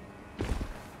here.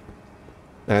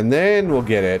 And then we'll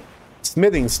get it.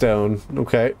 Smithing stone.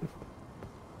 Okay.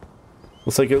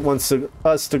 Looks like it wants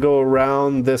us to go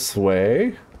around this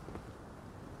way.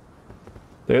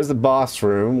 There's the boss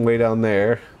room, way down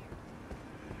there.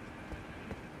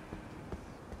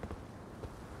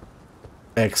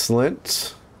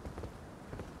 Excellent.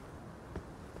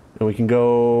 And we can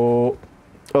go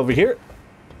over here.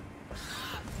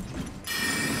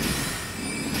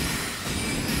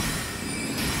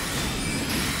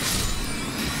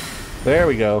 There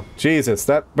we go. Jesus,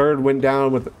 that bird went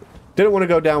down with... Didn't want to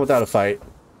go down without a fight.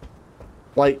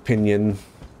 Light pinion.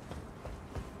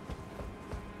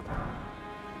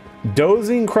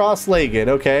 Dozing cross-legged.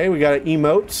 Okay, we got an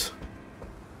emote.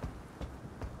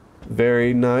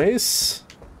 Very nice.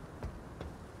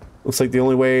 Looks like the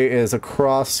only way is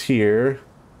across here.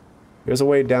 There's a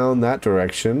way down that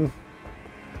direction.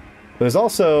 There's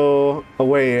also a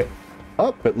way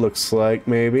up, it looks like,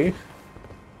 maybe.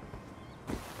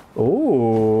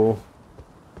 Ooh.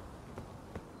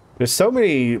 There's so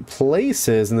many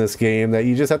places in this game that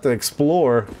you just have to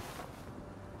explore.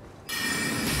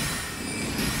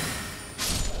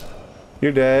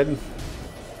 You're dead.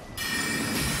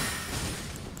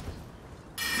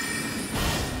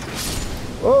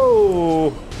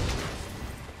 Oh!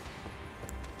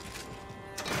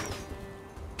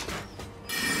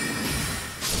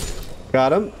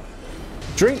 Got him.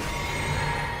 Drink.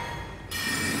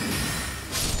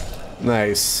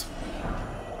 Nice.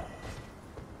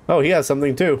 Oh, he has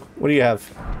something too. What do you have?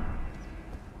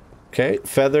 Okay,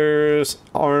 feathers,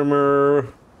 armor,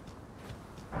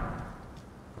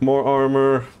 more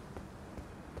armor.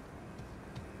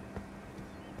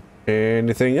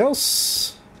 Anything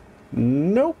else?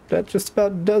 Nope, that just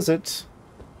about does it.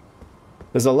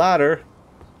 There's a ladder.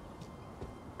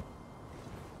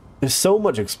 There's so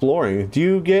much exploring. Do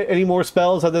you get any more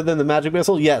spells other than the magic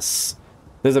missile? Yes.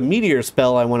 There's a meteor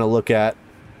spell I want to look at.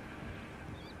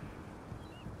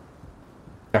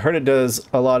 I heard it does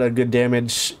a lot of good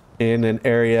damage in an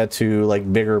area to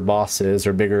like bigger bosses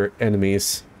or bigger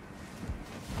enemies.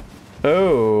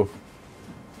 Oh.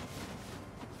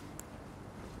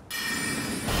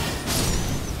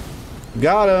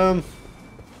 Got him.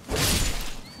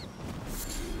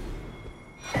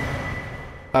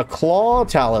 A claw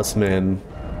talisman.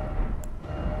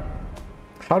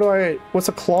 How do I... What's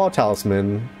a claw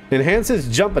talisman? Enhances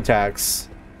jump attacks.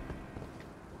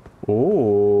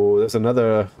 Ooh, there's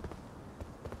another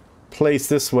place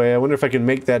this way. I wonder if I can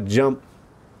make that jump.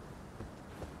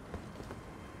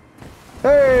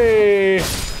 Hey!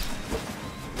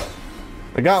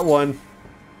 I got one.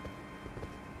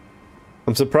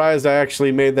 I'm surprised I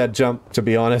actually made that jump, to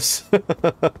be honest.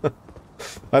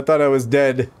 I thought I was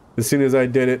dead as soon as I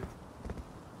did it.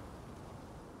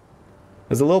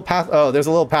 There's a little path. Oh, there's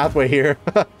a little pathway here.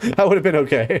 That would have been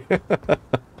okay.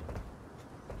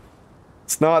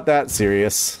 It's not that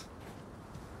serious.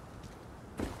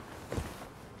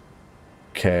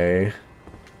 Okay.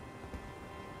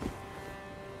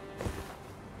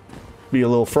 Be a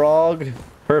little frog.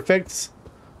 Perfect.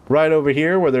 Right over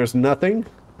here where there's nothing.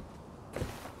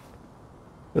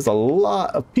 There's a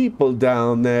lot of people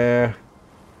down there.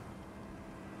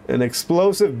 And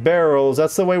explosive barrels.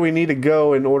 That's the way we need to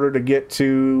go in order to get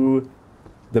to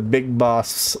the big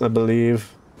boss, I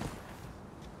believe.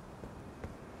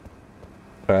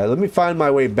 Alright, let me find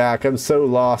my way back. I'm so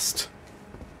lost.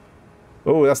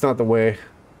 Oh, that's not the way.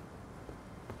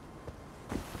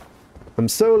 I'm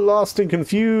so lost and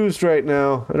confused right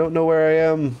now. I don't know where I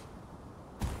am.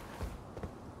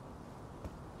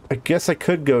 I guess I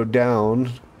could go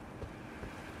down.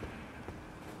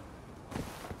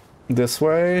 This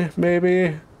way,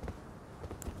 maybe?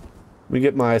 Let me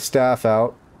get my staff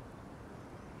out.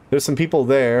 There's some people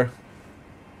there.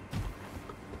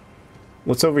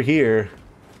 What's over here?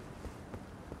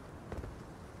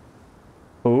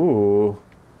 Ooh.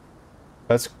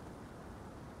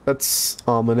 That's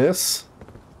ominous.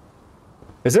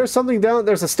 Is there something down?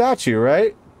 There's a statue,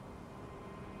 right?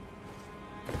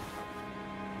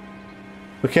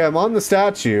 Okay, I'm on the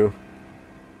statue.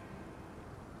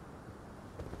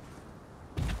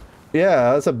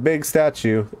 Yeah, that's a big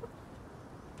statue.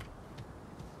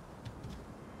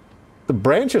 The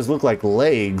branches look like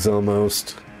legs,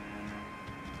 almost.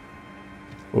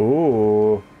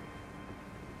 Ooh.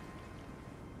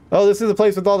 Oh, this is the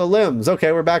place with all the limbs.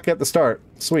 Okay, we're back at the start.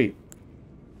 Sweet.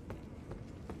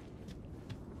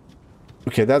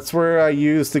 Okay, that's where I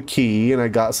used the key and I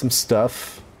got some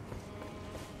stuff.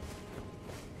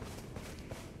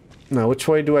 Now, which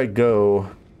way do I go?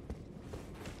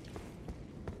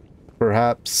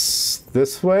 Perhaps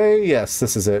this way? Yes,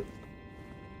 this is it.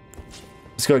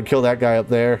 Let's go and kill that guy up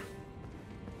there.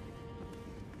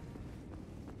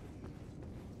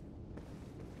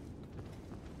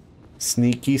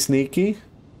 Sneaky, sneaky.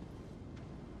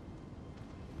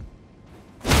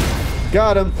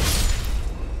 Got him.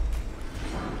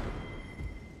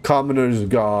 Commoner's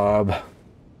garb.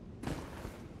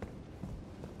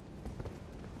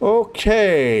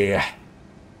 Okay.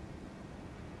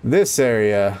 This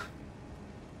area.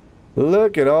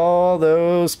 Look at all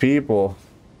those people.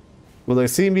 Will they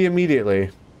see me immediately?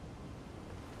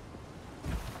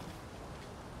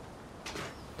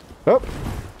 Oh,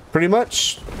 pretty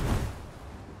much.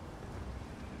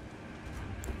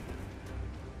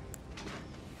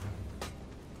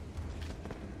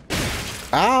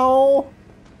 Ow!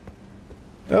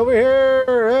 Over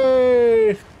here!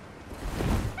 Hey!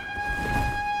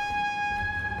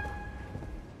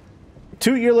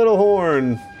 Toot your little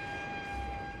horn.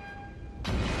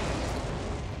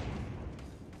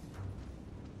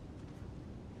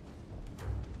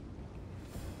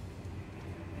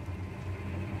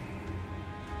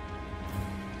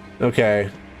 Okay.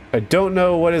 I don't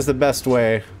know what is the best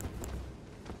way.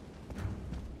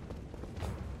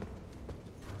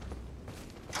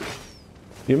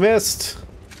 You missed.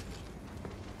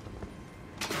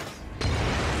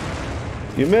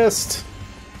 You missed.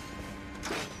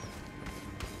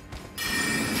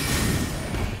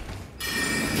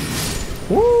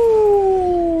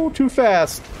 Woo! Too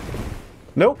fast.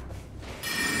 Nope.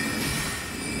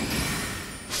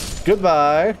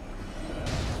 Goodbye.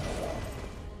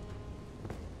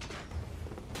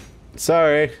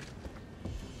 Sorry.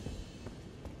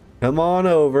 Come on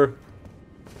over.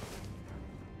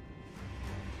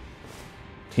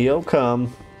 He'll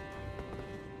come.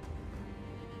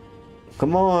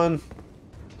 Come on.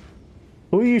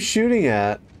 Who are you shooting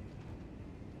at?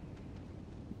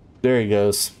 There he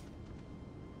goes.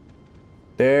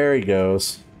 There he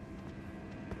goes.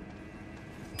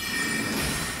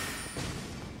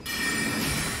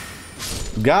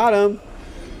 Got him.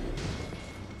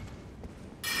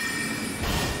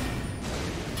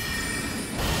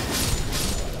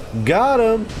 Got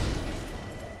him.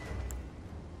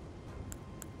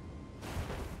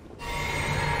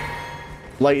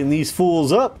 Lighting these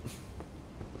fools up.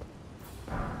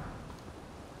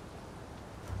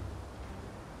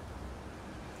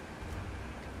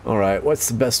 Alright, what's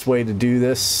the best way to do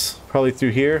this? Probably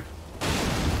through here.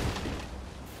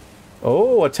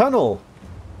 Oh, a tunnel.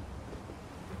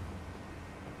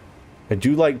 I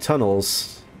do like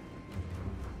tunnels.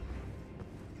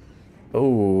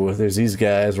 Oh, there's these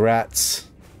guys, rats.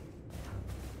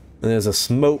 And there's a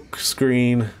smoke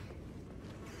screen.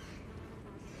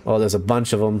 Oh, there's a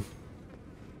bunch of them.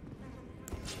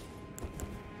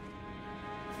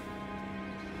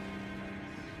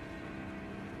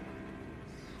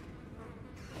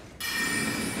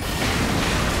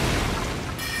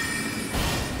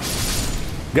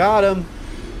 Got him!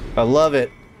 I love it.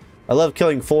 I love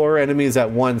killing 4 enemies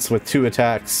at once with 2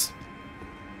 attacks.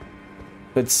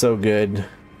 It's so good.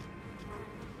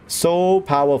 So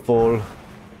powerful.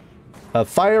 A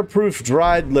fireproof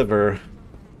dried liver.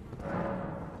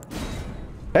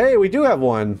 Hey, we do have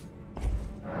one.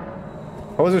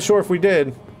 I wasn't sure if we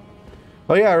did.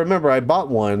 Oh yeah, I remember I bought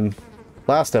one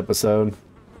last episode.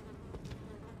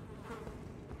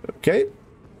 Okay.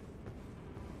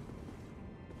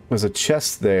 There's a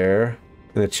chest there,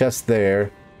 and a chest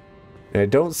there. And I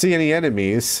don't see any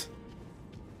enemies.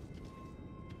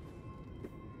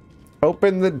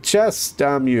 Open the chest,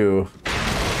 damn you.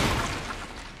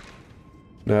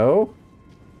 No?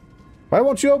 Why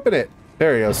won't you open it?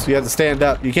 There he goes. You have to stand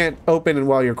up. You can't open it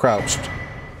while you're crouched.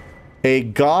 A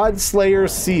God Slayer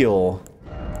seal.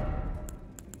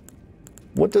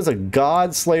 What does a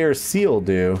God Slayer seal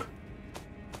do?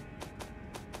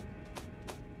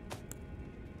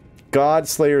 God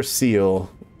Slayer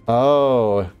seal.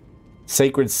 Oh.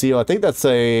 Sacred seal. I think that's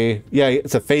a... Yeah,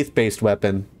 it's a faith-based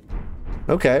weapon.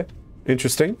 Okay.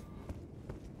 Interesting.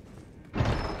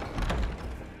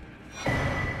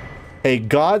 A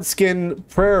Godskin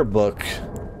prayer book.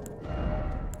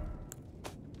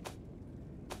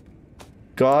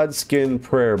 Godskin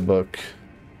prayer book.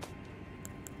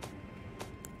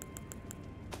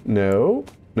 No.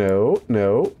 No.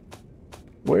 No.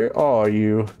 Where are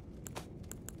you?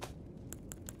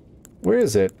 Where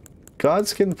is it?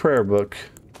 Godskin prayer book.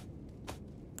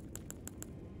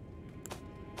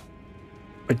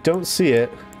 I don't see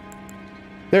it.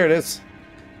 There it is.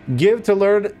 Give to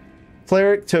learn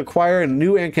cleric to acquire a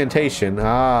new incantation.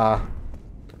 Ah.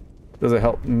 Doesn't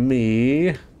help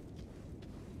me.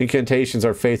 Incantations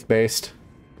are faith-based.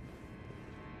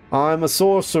 I'm a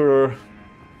sorcerer.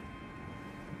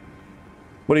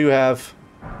 What do you have?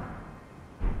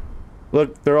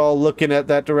 Look, they're all looking at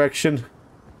that direction.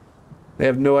 They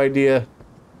have no idea.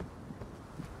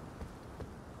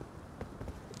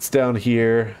 It's down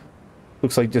here.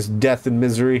 Looks like just death and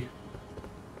misery.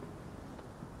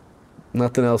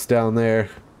 Nothing else down there.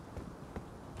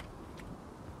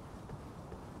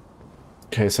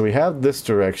 Okay, so we have this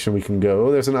direction we can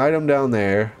go. There's an item down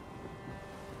there.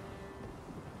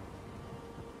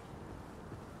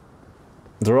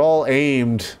 They're all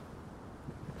aimed.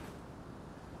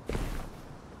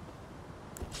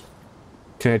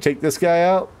 Can I take this guy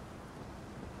out?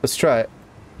 Let's try it.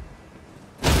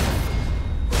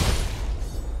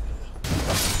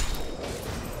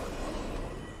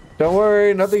 Don't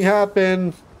worry, nothing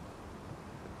happened.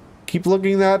 Keep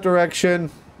looking that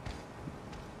direction.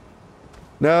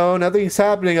 No, nothing's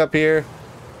happening up here.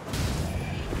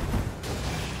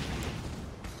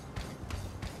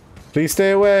 Please stay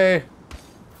away.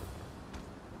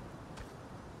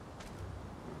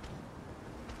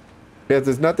 Yeah,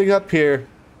 there's nothing up here.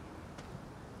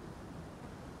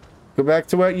 Go back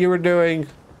to what you were doing.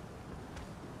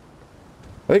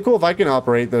 I think cool if I can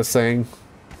operate this thing.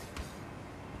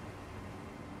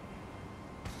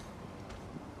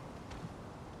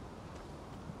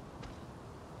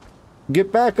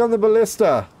 Get back on the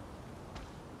ballista.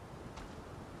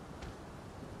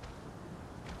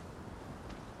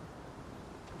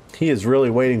 He is really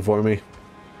waiting for me.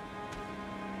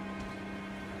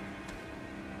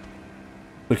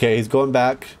 Okay, he's going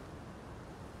back.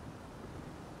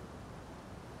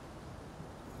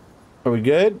 Are we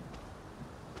good?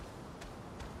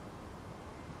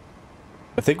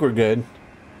 I think we're good.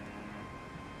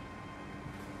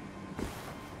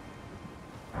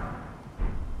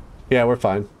 Yeah, we're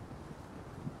fine.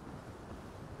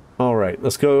 Alright,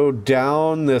 let's go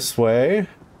down this way.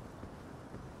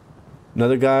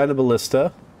 Another guy on a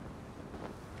ballista.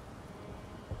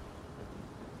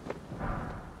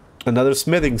 Another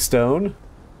smithing stone.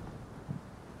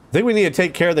 I think we need to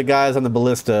take care of the guys on the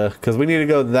ballista, because we need to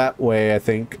go that way, I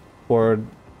think. Or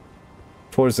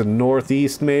towards the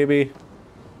northeast, maybe.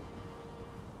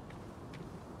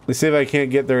 Let's see if I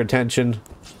can't get their attention.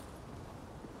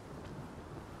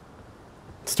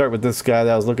 Start with this guy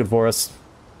that was looking for us.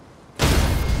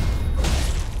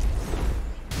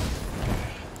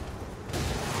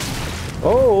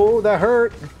 Oh, that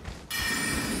hurt.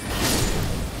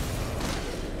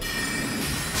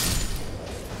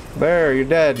 There, you're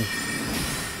dead.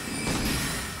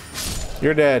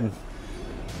 You're dead.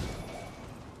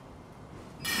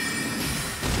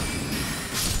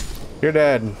 You're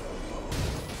dead.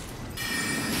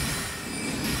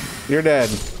 You're dead.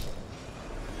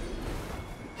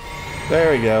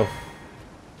 There we go.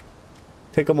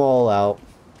 Take them all out.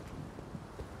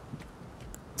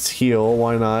 Let's heal,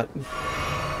 why not?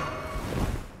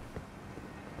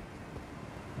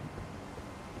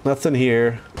 Nothing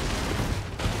here.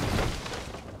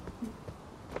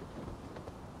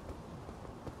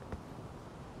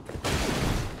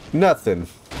 Nothing.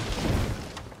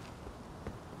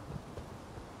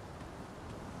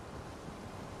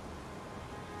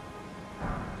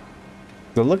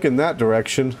 So look in that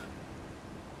direction.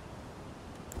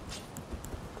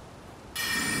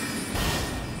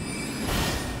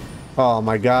 Oh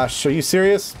my gosh, are you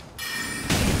serious?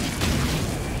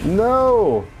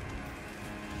 No!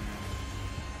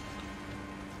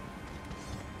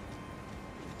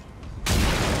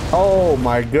 Oh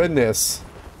my goodness.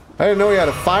 I didn't know he had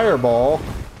a fireball.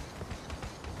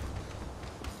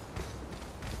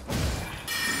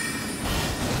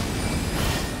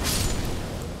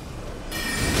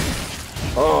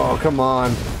 Oh, come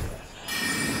on.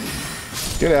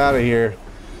 Get out of here.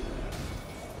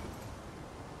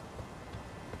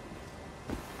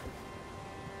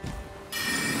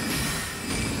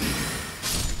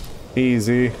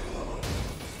 Easy.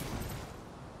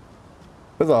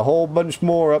 There's a whole bunch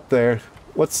more up there.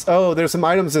 What's... Oh, there's some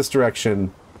items this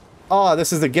direction. Ah,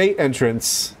 this is the gate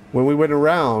entrance when we went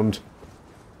around.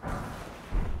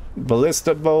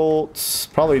 Ballista bolts.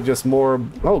 Probably just more...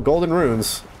 Oh, golden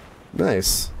runes.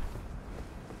 Nice.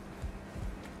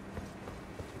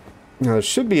 Now, there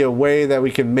should be a way that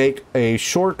we can make a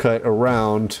shortcut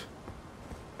around.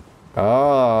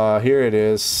 Ah, here it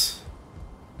is.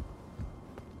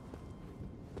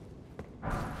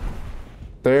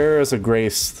 There's a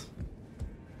grace.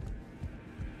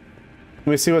 Let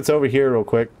me see what's over here real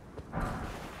quick.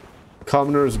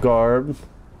 Commoner's garb.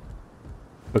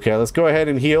 Okay, let's go ahead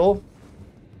and heal.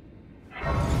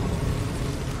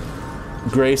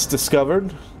 Grace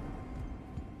discovered.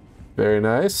 Very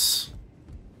nice.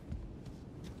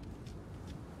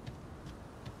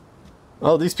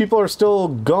 Oh, these people are still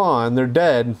gone. They're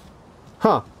dead.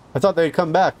 Huh. I thought they'd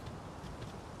come back.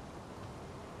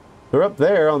 They're up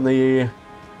there on the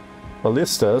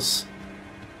ballistas.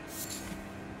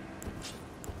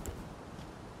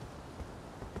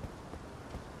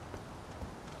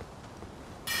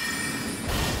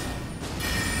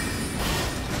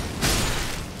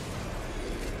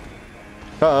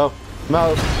 Uh-oh. I'm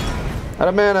out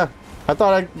of mana. I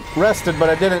thought I rested, but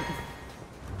I didn't.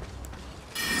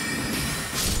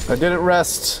 I didn't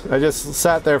rest. I just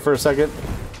sat there for a second.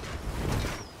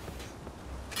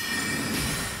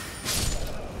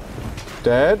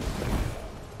 Dead?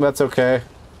 That's okay.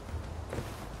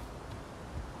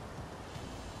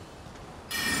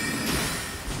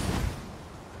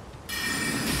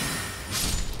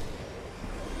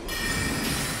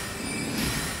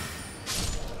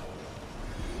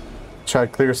 Try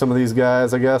to clear some of these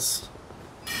guys, I guess.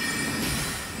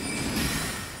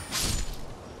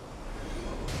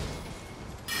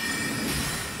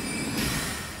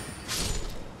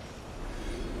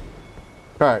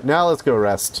 Alright, now let's go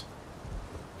rest.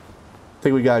 I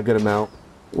think we got a good amount.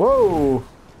 Whoa!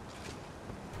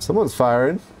 Someone's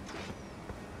firing.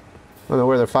 I don't know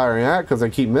where they're firing at because they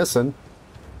keep missing.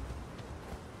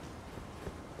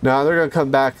 No, they're gonna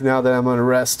come back now that I'm gonna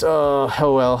rest. Oh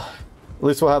well. At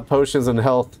least we'll have potions and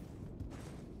health.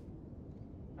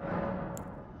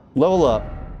 Level up.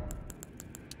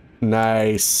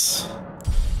 Nice.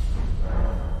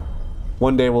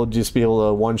 One day we'll just be able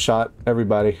to one-shot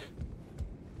everybody.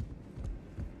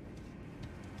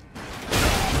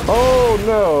 Oh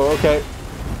no, okay.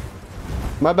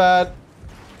 My bad.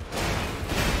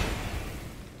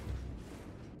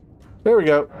 There we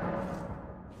go.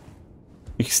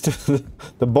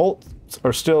 The bolts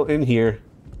are still in here.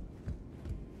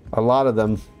 A lot of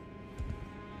them.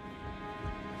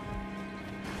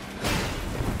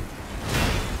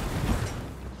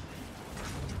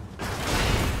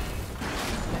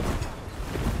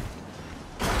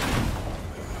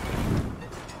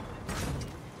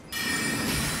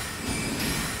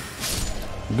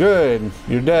 Good.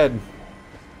 You're dead.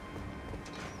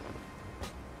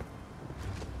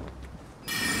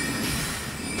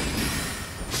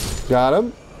 Got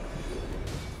him.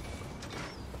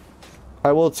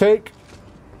 I will take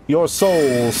your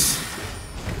souls.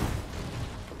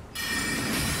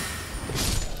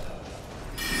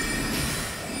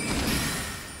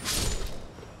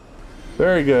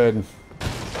 Very good.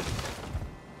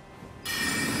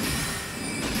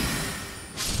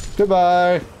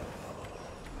 Goodbye.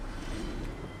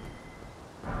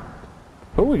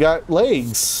 Oh, we got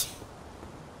legs.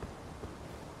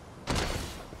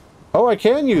 Oh, I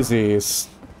can use these.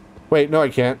 Wait, no I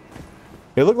can't.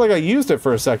 It looked like I used it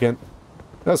for a second.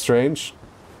 That's strange.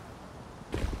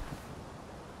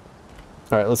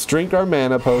 Alright, let's drink our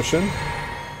mana potion.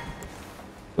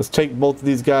 Let's take both of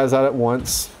these guys out at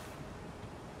once.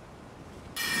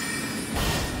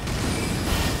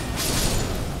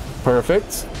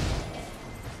 Perfect.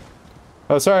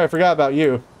 Oh, sorry, I forgot about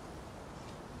you.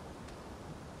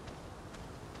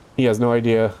 He has no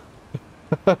idea.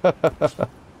 Can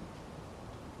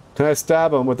I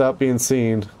stab him without being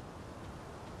seen?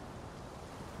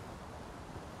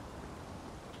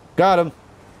 Got him.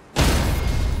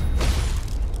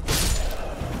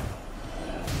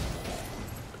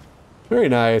 Very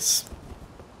nice.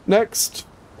 Next.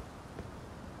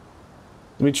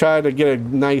 Let me try to get a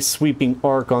nice sweeping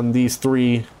arc on these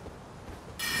three.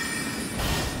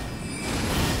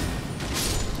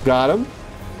 Got him.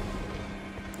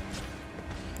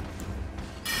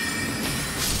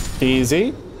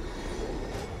 Easy.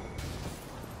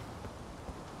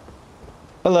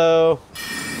 Hello.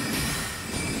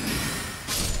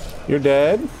 You're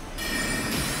dead.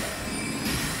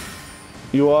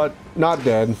 You are not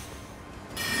dead.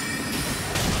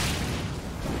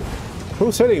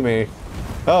 Who's hitting me?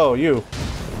 Oh, you.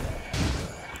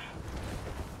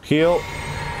 Heal.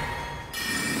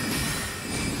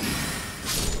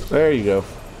 There you go.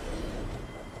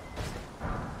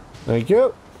 Thank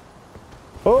you.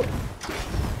 Oh.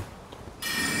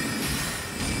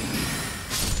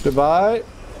 Goodbye.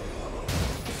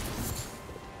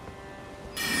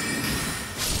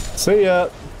 See ya.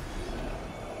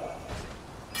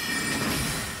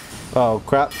 Oh,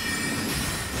 crap.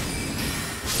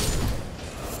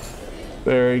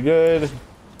 Very good.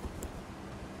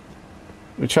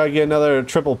 We try to get another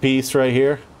triple piece right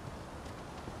here.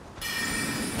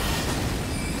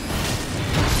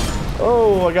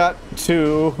 Oh, I got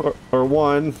two, or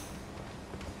one.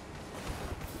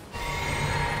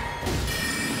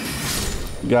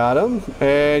 Got him,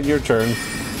 and your turn.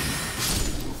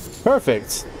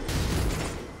 Perfect.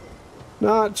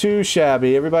 Not too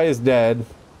shabby. Everybody's dead.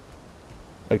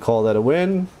 I call that a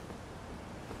win.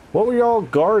 What were y'all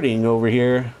guarding over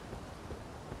here?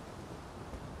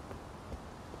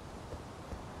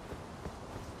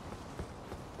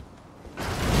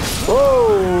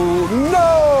 Whoa!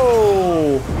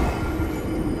 No!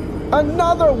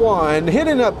 Another one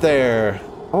hidden up there.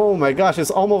 Oh my gosh, it's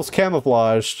almost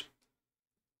camouflaged.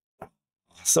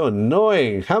 So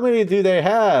annoying. How many do they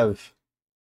have?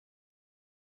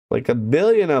 Like a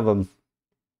billion of them.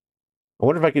 I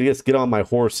wonder if I could just get on my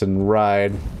horse and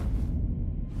ride.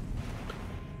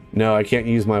 No, I can't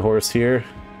use my horse here.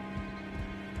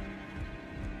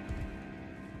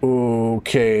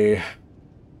 Okay.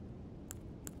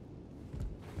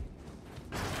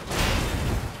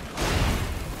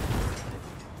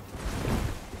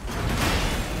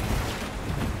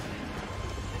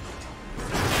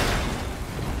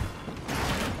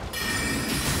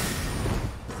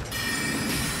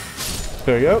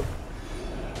 There you go.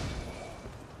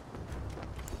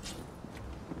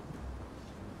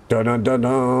 Dun dun dun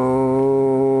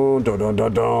dun dun dun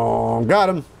dun dun. Got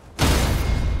him.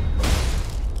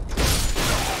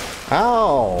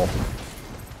 Ow!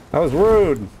 That was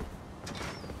rude.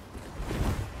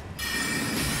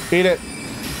 Eat it.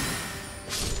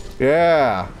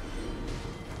 Yeah.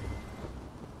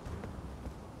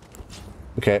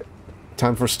 Okay.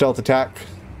 Time for stealth attack.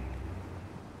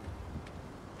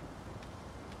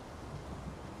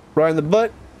 Right in the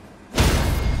butt.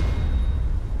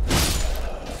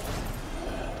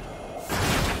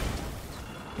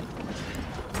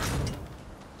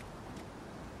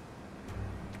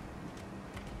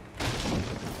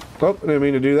 Oh, I didn't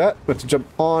mean to do that. But to jump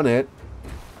on it.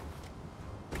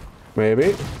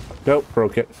 Maybe. Nope,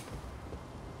 broke it.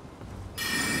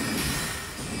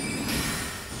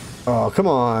 Oh, come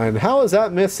on. How is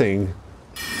that missing?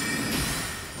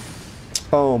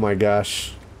 Oh my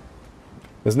gosh.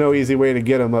 There's no easy way to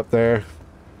get him up there.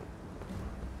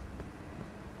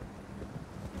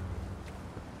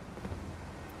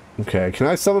 Okay, can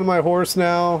I summon my horse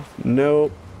now?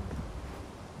 Nope.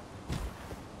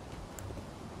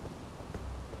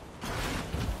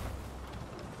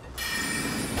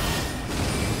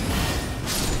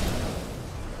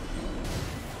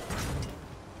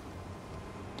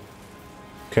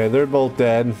 Okay, they're both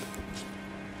dead.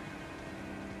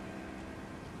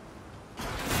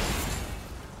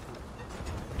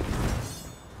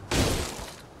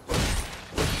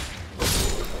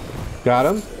 Got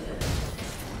him.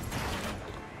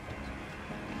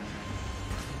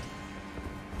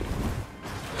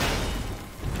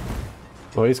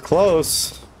 Oh, he's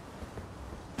close.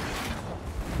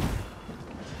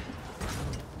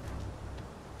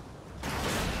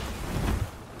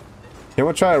 I'm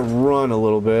gonna try to run a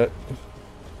little bit.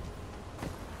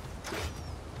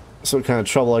 See what kind of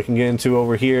trouble I can get into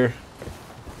over here.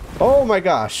 Oh my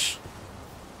gosh.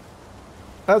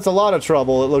 That's a lot of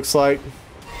trouble, it looks like.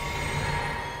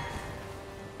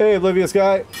 Hey, oblivious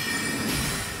guy.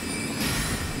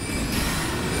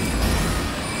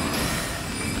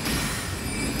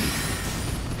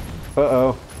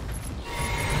 Uh-oh.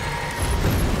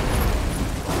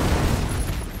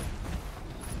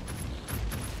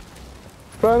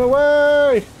 Run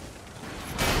away!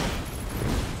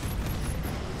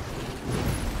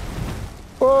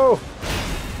 Whoa!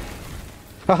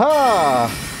 Haha!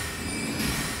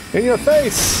 In your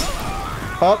face!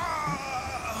 Up.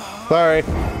 Sorry.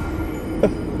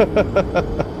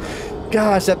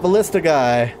 Gosh, that ballista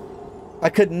guy. I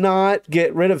could not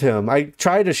get rid of him. I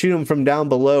tried to shoot him from down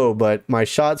below, but my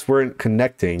shots weren't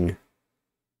connecting.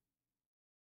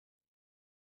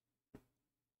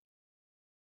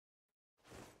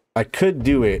 I could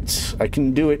do it. I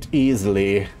can do it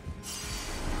easily.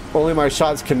 Only my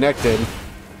shots connected.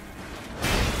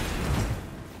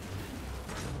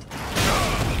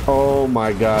 Oh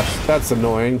my gosh, that's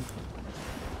annoying.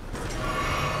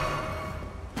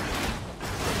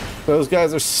 Those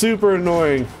guys are super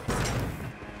annoying.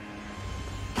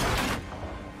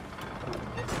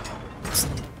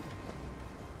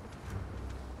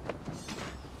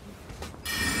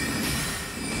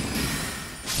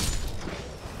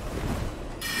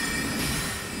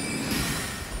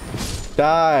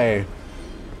 Die.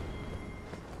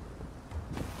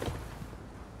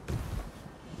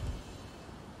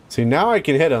 See, now I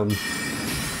can hit him.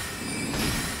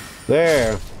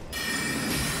 There.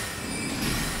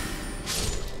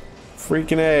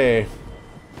 Freaking A.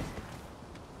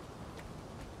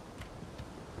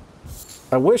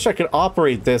 I wish I could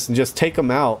operate this and just take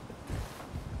him out.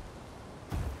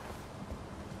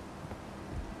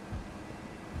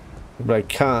 But I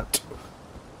can't.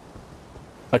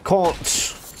 I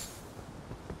can't.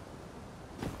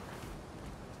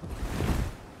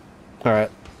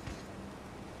 Alright.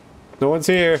 No one's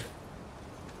here.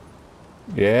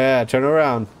 Yeah, turn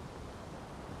around.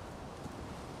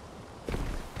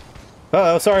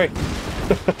 Uh-oh, sorry.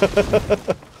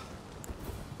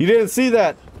 You didn't see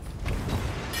that.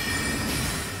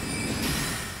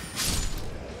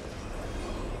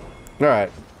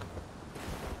 Alright.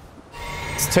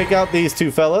 Let's take out these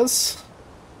two fellas.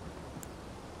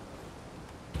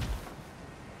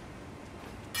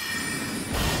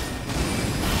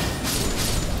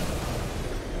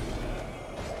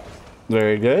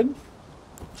 Very good.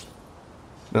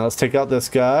 Now let's take out this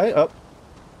guy. Oh.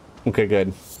 Okay,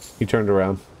 good. He turned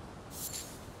around.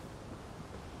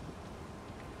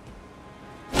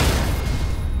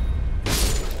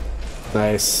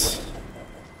 Nice.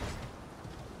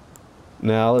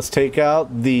 Now let's take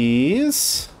out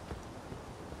these.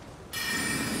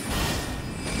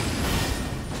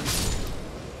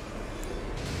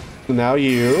 Now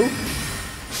you.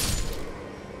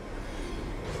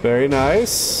 Very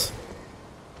nice.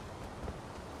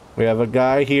 We have a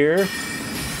guy here.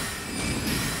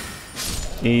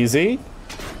 Easy.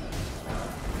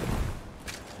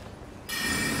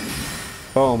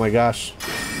 Oh my gosh.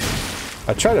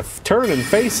 I try to turn and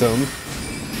face him.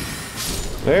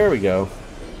 There we go.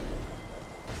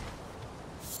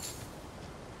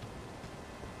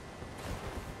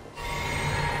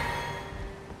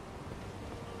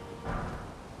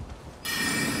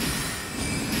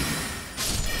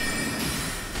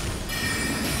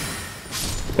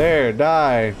 There,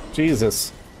 die.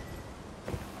 Jesus.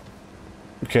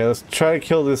 Okay, let's try to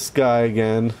kill this guy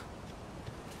again.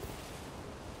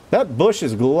 That bush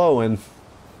is glowing.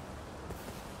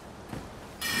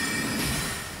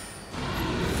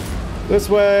 This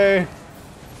way.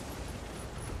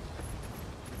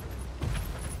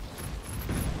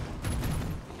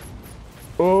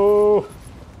 Oh.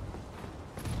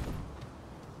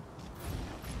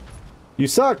 You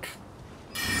suck.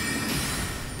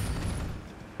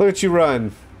 Look at you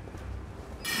run.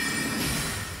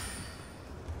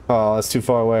 Oh, that's too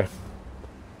far away.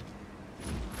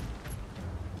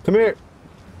 Come here.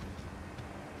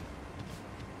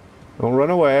 Don't run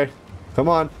away. Come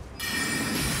on.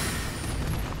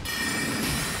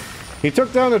 He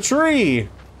took down a tree.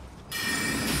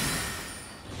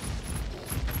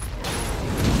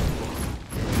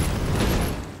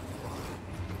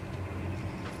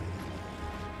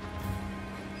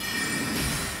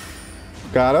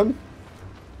 Got him.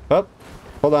 Oh,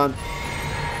 hold on.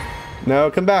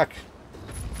 No, come back.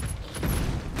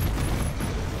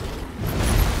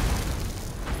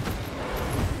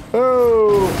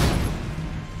 Oh.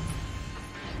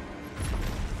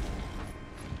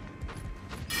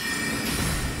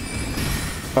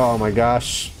 Oh my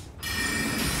gosh.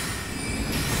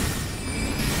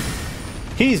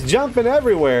 He's jumping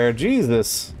everywhere.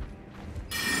 Jesus.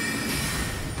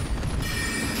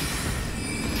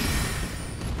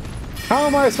 How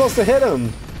am I supposed to hit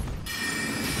him?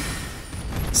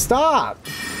 Stop!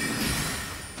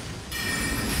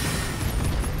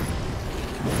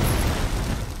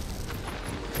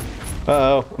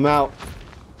 Uh-oh, I'm out.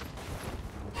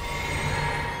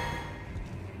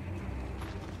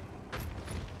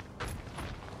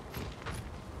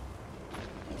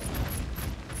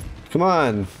 Come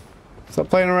on. Stop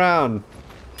playing around.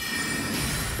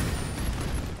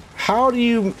 How do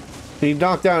you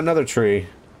knock down another tree?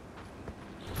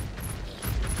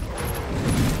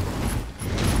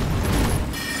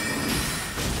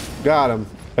 Got him.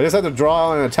 I just had to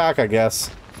draw an attack, I guess.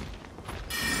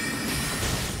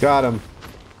 Got him.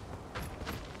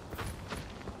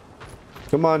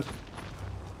 Come on.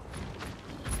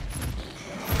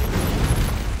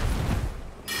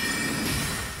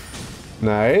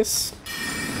 Nice.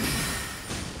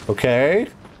 Okay.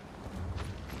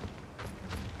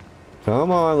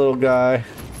 Come on, little guy.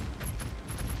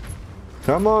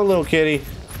 Come on, little kitty.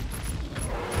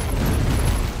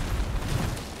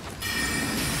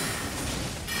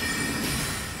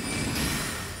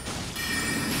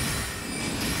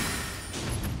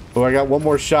 Oh, I got one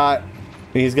more shot.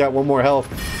 And he's got one more health.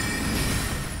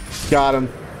 Got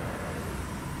him.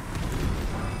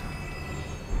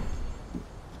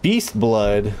 Beast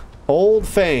blood. Old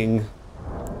Fang.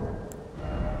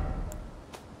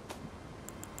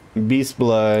 Beast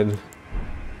blood.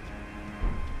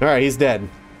 Alright, he's dead.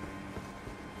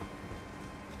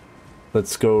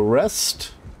 Let's go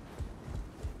rest.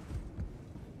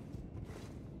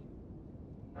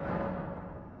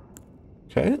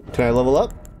 Okay, can I level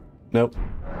up? Nope.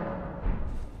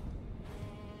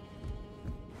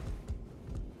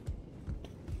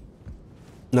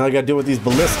 Now I gotta deal with these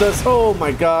ballistas. Oh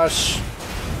my gosh.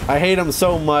 I hate them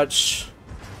so much.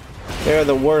 They're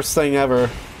the worst thing ever.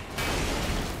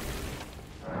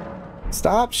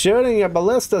 Stop shooting your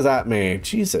ballistas at me.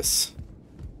 Jesus.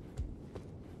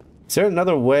 Is there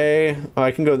another way? Oh,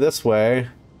 I can go this way.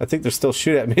 I think they're still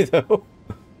shooting at me though.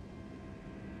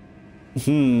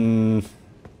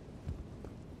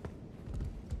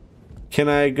 Can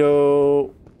I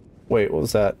go... Wait, what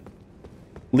was that?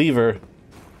 Lever.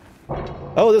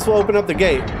 Oh, this will open up the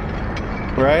gate.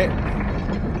 Right?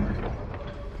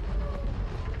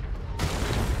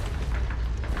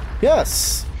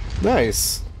 Yes.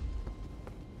 Nice.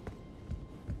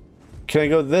 Can I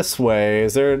go this way?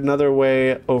 Is there another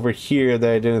way over here that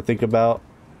I didn't think about?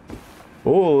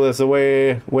 Oh, there's a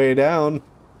way down.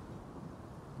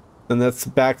 And that's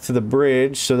back to the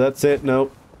bridge, so that's it.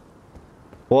 Nope.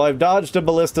 Well, I've dodged the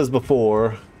ballistas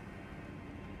before.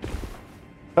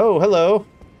 Oh, hello.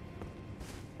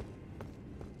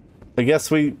 I guess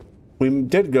we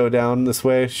did go down this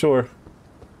way, sure.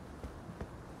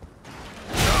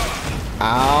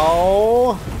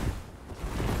 Ow!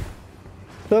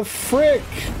 The frick!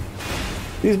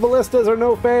 These ballistas are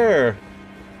no fair!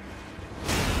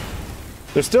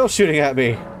 They're still shooting at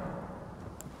me.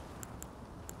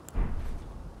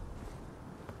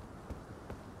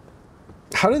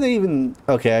 How do they even...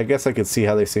 Okay, I guess I could see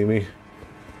how they see me.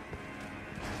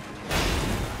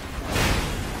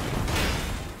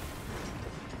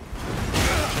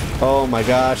 Oh my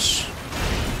gosh.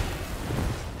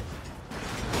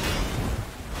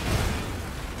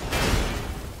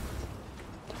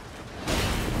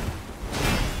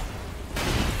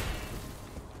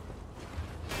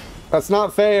 That's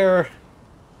not fair.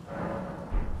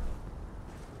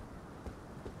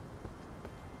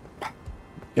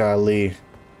 Golly.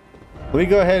 Let me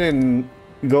go ahead and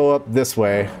go up this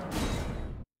way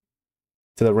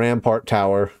to the Rampart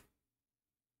Tower.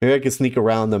 Maybe I can sneak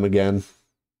around them again.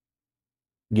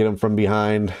 Get them from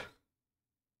behind.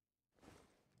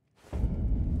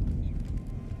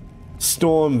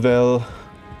 Stormville.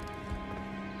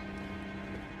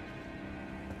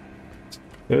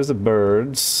 There's the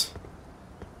birds.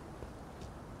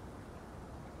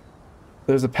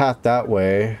 There's a path that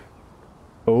way.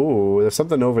 Oh, there's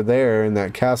something over there in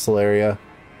that castle area.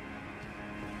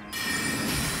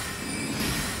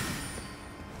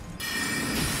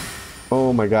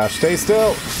 Oh my gosh, stay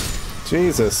still!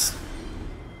 Jesus.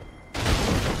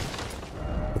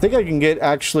 I think I can get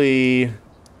actually...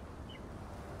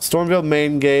 Stormville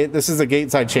main gate. This is the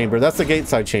gateside chamber. That's the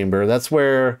gateside chamber. That's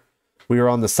where we were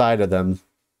on the side of them.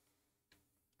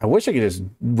 I wish I could just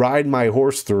ride my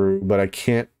horse through, but I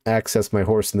can't access my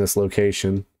horse in this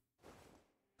location.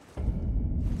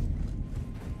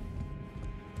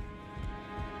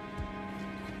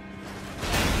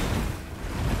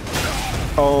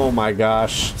 Oh my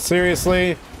gosh.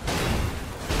 Seriously?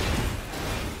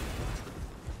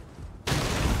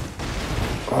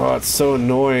 Oh, it's so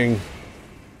annoying.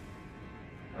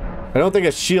 I don't think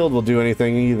a shield will do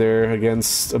anything either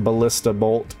against a ballista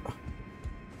bolt.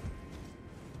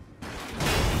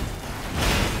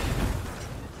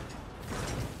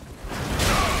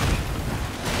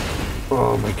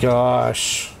 Oh my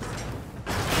gosh.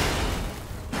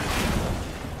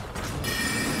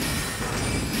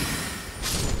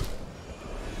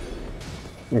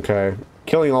 Okay.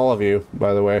 Killing all of you,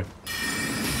 by the way.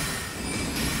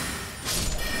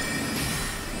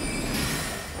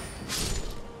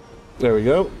 There we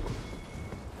go.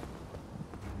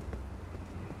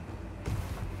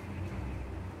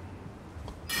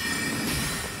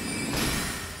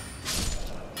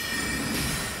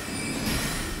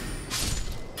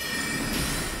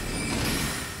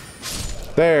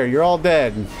 There, you're all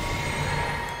dead.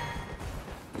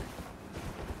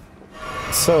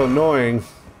 So annoying.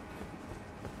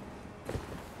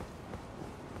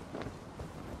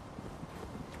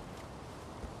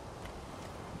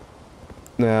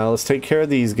 Now let's take care of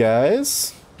these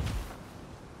guys.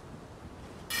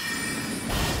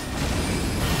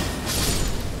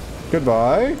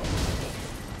 Goodbye.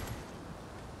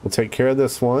 We'll take care of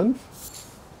this one.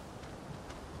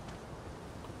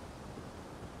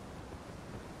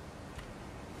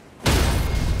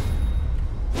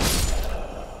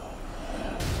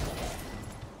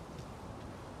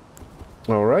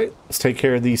 All right, let's take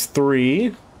care of these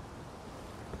three.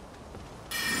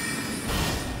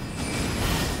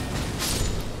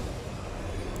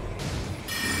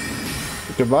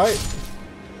 Goodbye.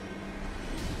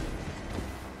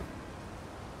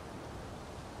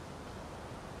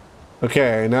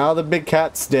 Okay, now the big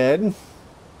cat's dead.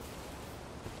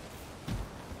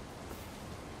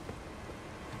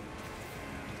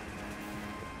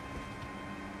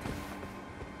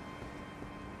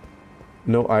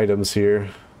 No items here.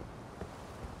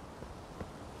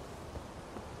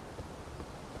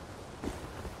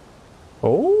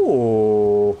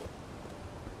 Oh.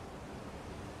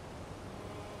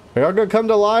 Are y'all gonna come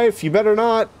to life? You better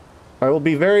not. I will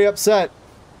be very upset.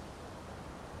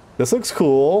 This looks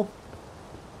cool.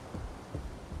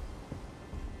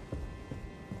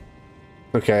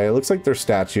 Okay, it looks like they're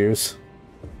statues.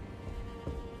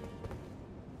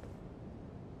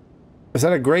 Is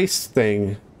that a grace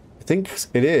thing? I think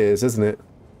it is, isn't it?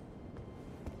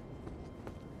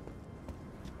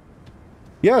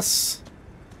 Yes!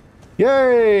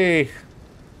 Yay!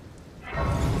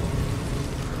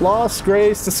 Lost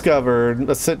grace discovered.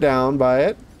 Let's sit down by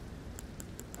it.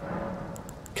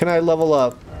 Can I level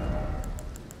up?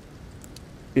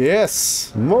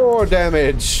 Yes! More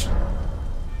damage!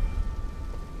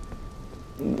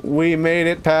 We made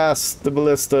it past the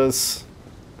ballistas.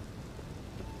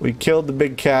 We killed the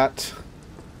big cat.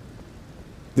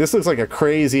 This looks like a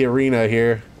crazy arena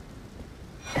here.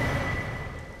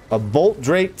 A bolt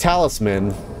drake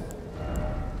talisman.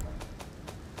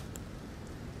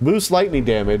 Boost lightning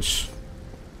damage.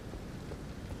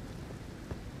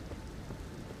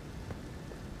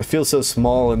 I feel so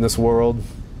small in this world.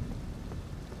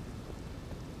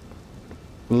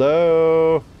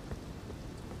 Hello?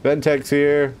 Ventex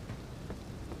here.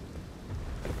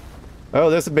 Oh,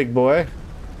 there's a big boy.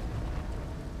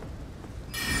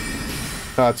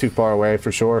 Ah, too far away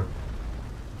for sure.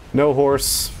 No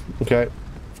horse. Okay,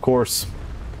 of course.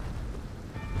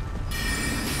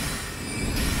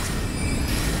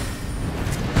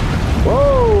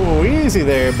 Whoa, easy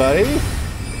there, buddy.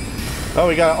 Oh,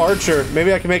 we got an archer.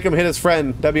 Maybe I can make him hit his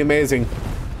friend. That'd be amazing.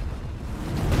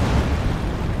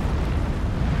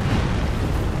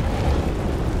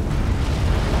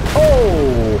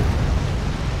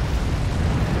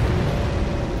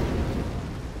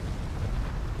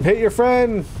 Hit your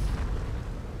friend!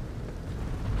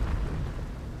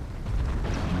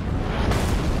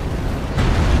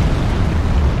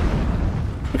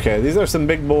 Okay, these are some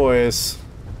big boys.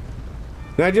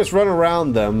 Can I just run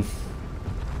around them?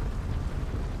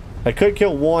 I could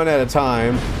kill one at a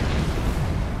time.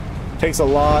 Takes a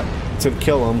lot to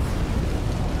kill them.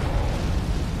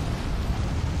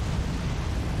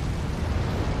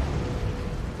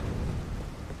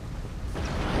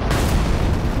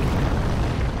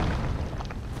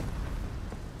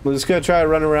 I'm just gonna try to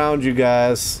run around you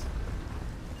guys.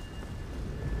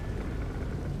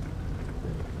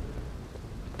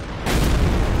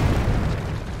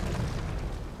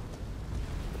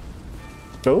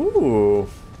 Ooh.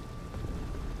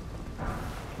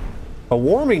 A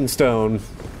warming stone.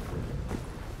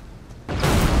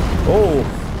 Oh.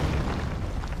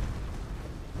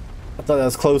 I thought that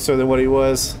was closer than what he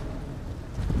was.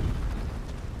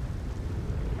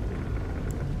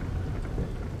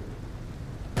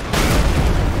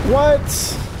 What?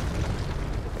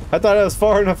 I thought I was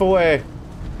far enough away.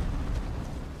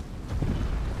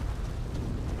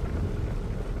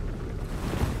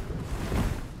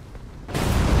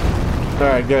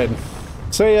 Alright, good.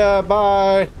 See ya,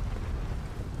 bye!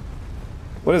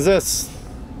 What is this?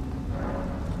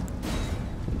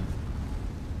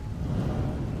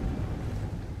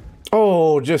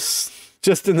 Oh, just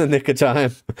in the nick of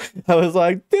time. I was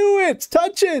like, do it!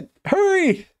 Touch it!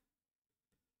 Hurry!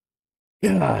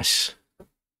 Gosh.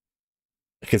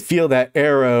 I could feel that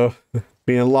arrow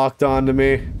being locked onto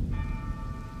me.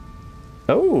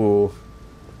 Oh.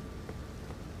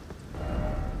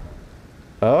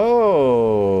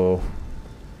 Oh.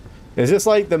 Is this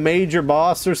like the major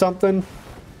boss or something?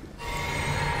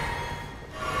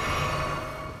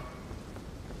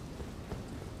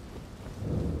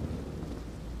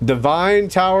 Divine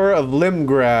Tower of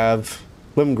Limgrave.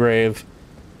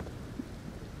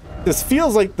 This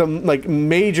feels like the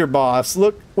major boss.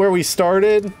 Look where we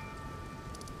started.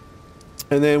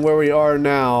 And then where we are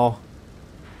now,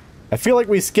 I feel like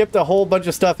we skipped a whole bunch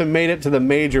of stuff and made it to the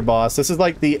major boss. This is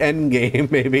like the end game,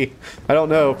 maybe. I don't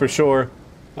know for sure.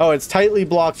 Oh, it's tightly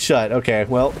blocked shut. Okay,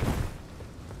 well.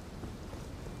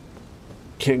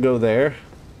 Can't go there.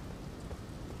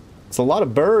 It's a lot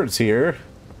of birds here.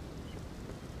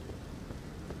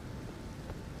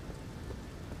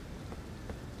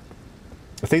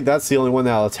 I think that's the only one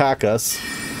that'll attack us.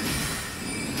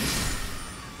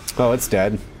 Oh, it's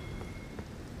dead.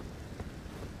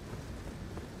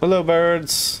 Hello,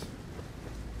 birds.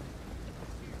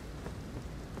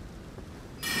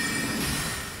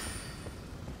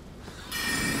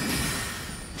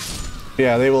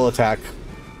 Yeah, they will attack.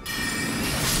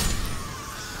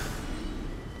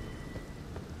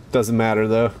 Doesn't matter,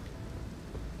 though.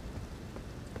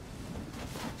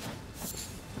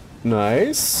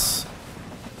 Nice.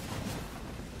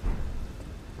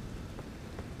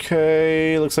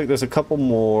 Okay, looks like there's a couple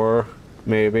more,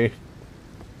 maybe.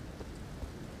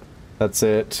 That's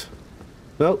it.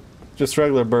 Nope, just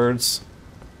regular birds.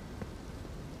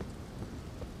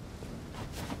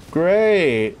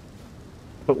 Great!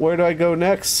 But where do I go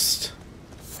next?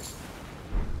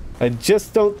 I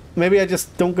just don't... Maybe I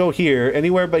just don't go here.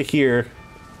 Anywhere but here.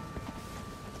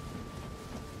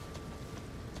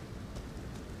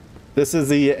 This is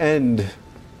the end.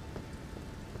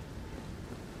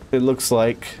 It looks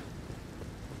like.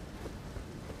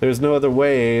 There's no other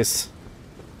ways.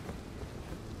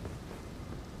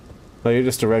 Oh, you're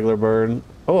just a regular bird.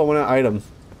 Oh, I want an item.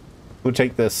 I'm gonna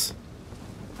take this.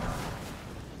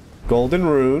 Golden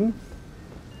rune.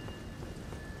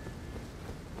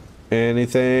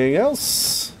 Anything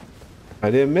else?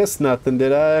 I didn't miss nothing,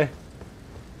 did I?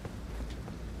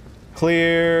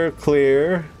 Clear,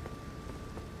 clear.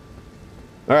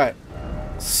 Alright.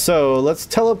 So, let's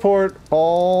teleport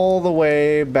all the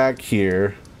way back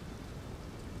here.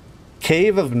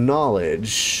 Cave of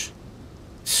Knowledge.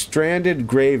 Stranded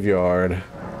Graveyard.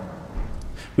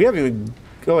 We haven't even...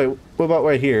 Oh wait, what about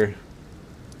right here?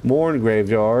 Morn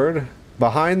Graveyard.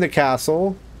 Behind the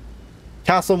castle.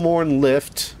 Castle Morn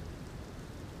Lift.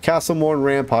 Castle Morn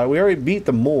Rampart. We already beat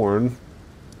the Morn.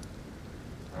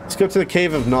 Let's go to the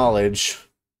Cave of Knowledge.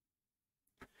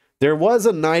 There was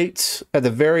a knight at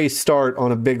the very start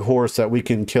on a big horse that we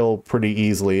can kill pretty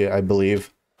easily, I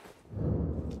believe.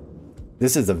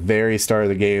 This is the very start of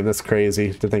the game. That's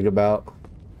crazy to think about.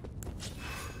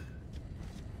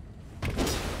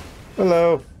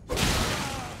 Hello.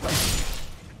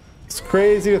 It's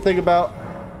crazy to think about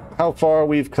how far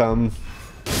we've come.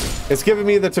 It's giving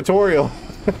me the tutorial.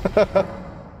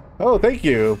 Oh, thank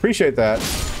you. Appreciate that.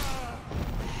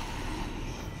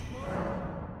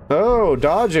 Oh,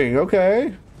 dodging.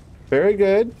 Okay. Very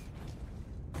good.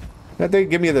 That didn't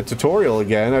give me the tutorial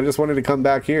again. I just wanted to come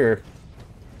back here.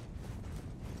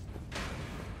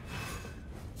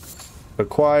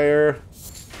 Acquire.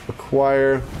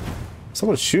 Acquire.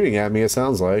 Someone's shooting at me, it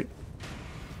sounds like.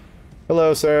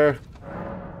 Hello, sir.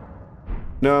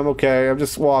 No, I'm okay. I'm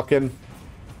just walking.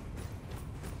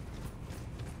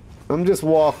 I'm just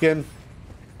walking.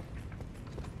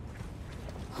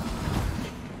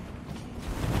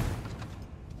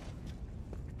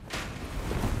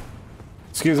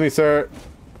 Excuse me, sir.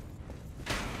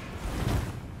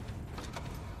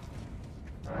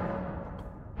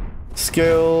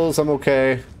 Skills, I'm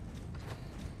okay.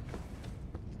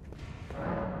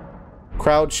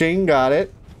 Crouching, got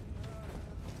it.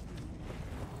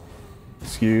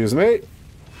 Excuse me.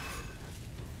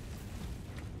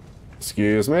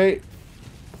 Excuse me.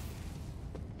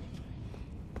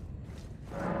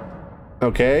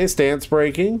 Okay, stance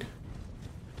breaking.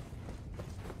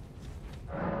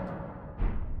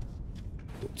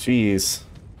 Jeez.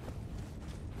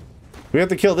 We have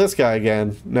to kill this guy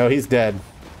again. No, he's dead.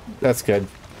 That's good.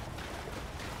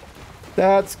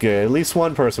 That's good. At least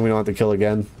one person we don't have to kill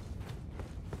again.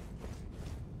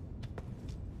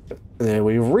 And then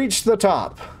we've reached the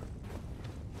top.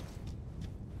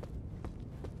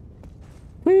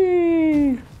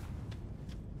 Whee!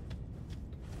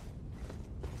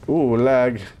 Ooh,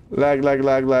 lag. Lag, lag,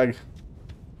 lag, lag.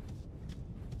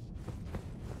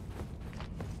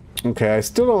 Okay, I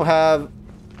still don't have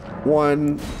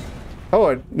one...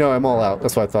 Oh, no, I'm all out.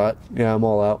 That's what I thought. Yeah, I'm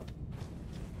all out.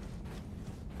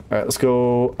 Alright, let's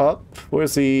go up.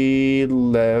 Where's the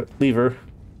lever?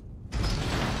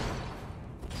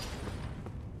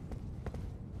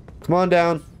 Come on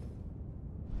down.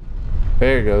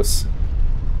 There it goes.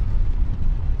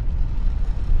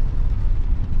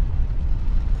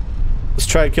 Let's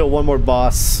try to kill one more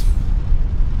boss.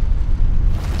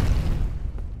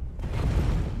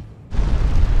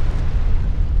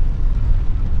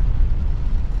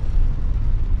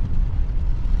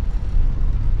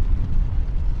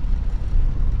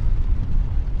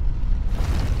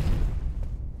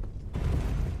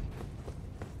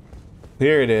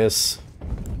 Here it is.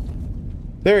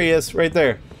 There he is, right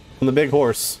there. On the big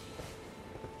horse.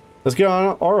 Let's get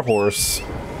on our horse.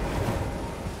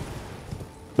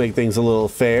 Make things a little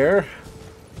fair.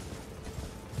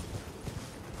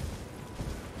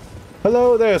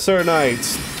 Hello there, Sir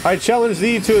Knight. I challenge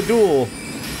thee to a duel.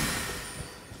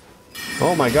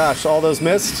 Oh my gosh, all those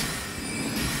missed?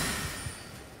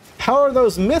 How are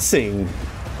those missing?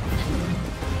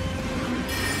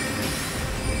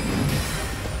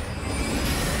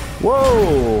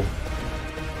 Whoa!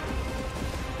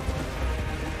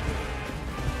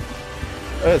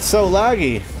 It's so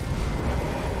laggy.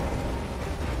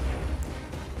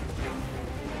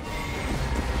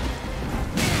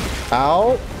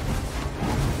 Ow.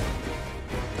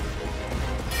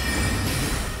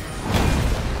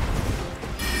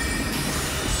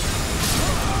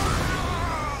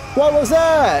 What was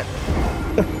that?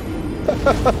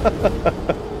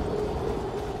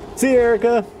 See,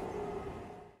 Erica?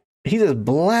 He just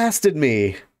blasted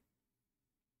me.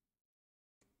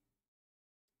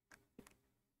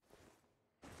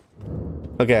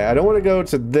 Okay, I don't want to go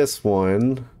to this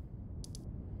one.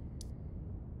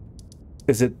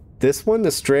 Is it this one?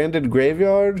 The Stranded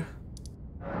Graveyard?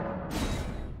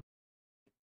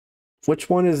 Which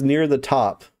one is near the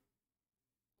top?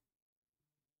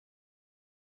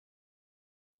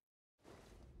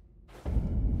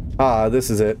 Ah, this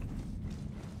is it.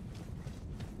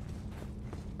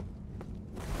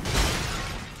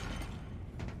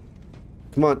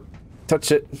 Come on,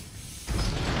 touch it.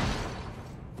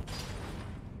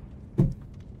 Come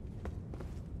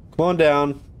on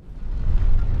down.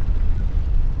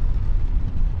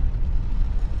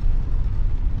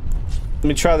 Let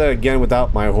me try that again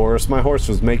without my horse. My horse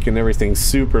was making everything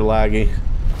super laggy.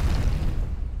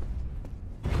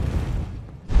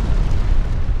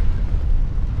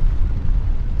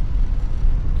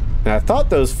 And I thought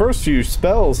those first few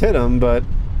spells hit him, but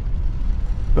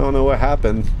I don't know what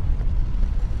happened.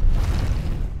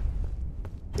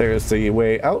 There's the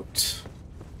way out.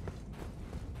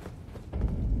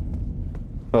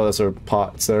 Oh, those are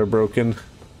pots that are broken.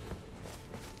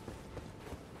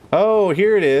 Oh,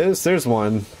 here it is. There's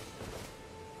one.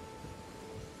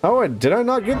 Oh, did I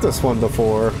not get this one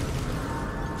before?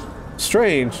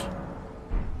 Strange.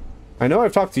 I know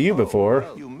I've talked to you before.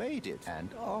 You made it.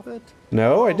 And of it?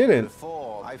 No, I didn't.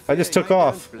 I just took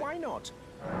off. Why not?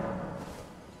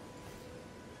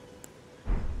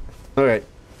 Okay.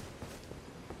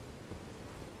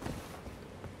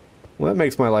 Well, that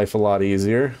makes my life a lot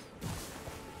easier.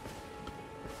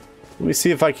 Let me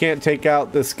see if I can't take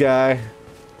out this guy.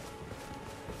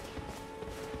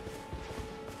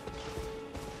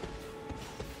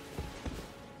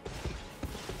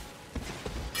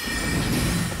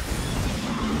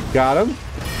 Got him.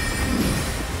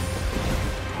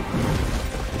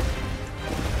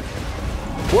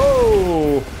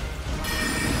 Whoa!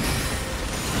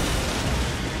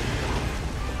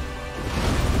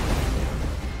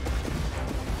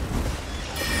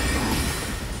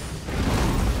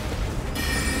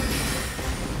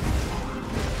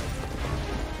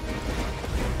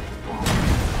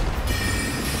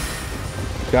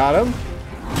 Got him.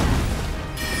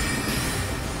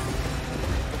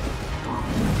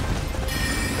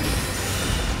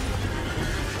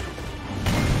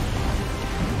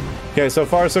 Okay, so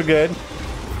far so good.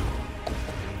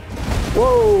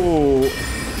 Whoa!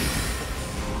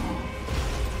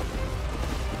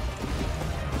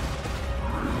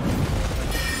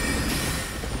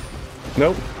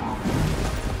 Nope.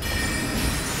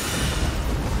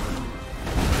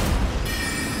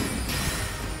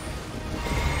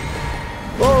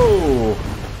 Whoa!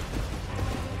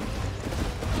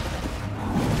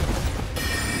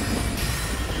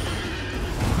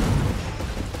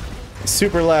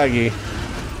 Super laggy.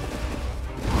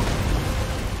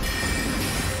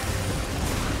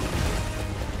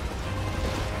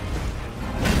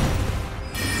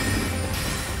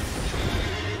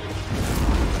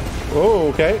 Oh,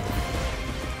 okay.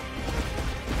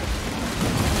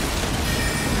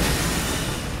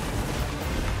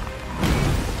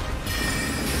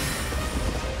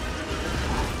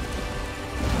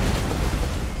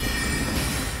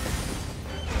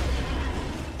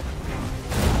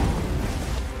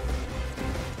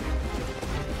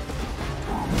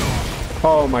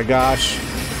 Oh my gosh.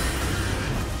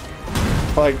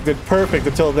 Like, did perfect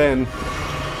until then.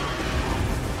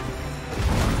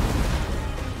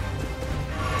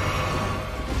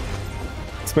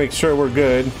 Let's make sure we're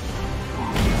good.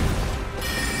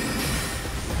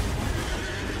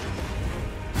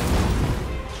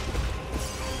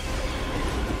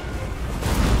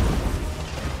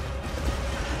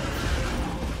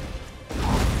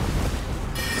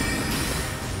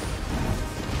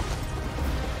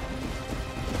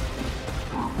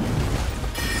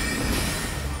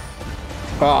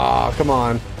 Ah, come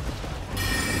on.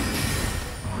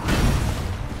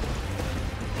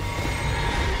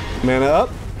 Mana up.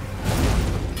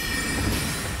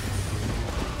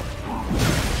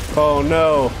 Oh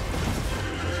no.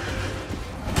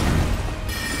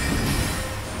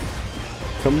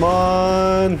 Come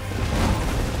on.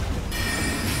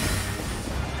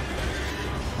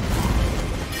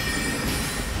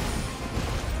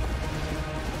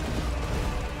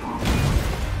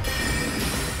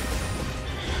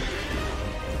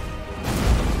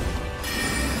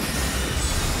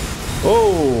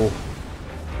 Oh.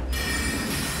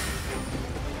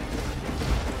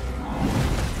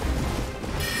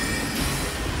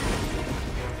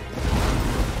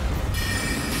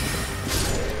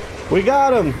 We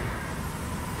got him.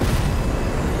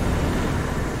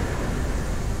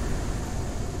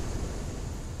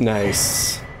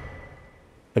 Nice.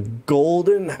 A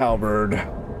golden halberd.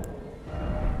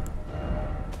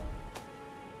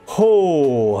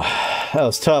 Oh, that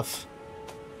was tough.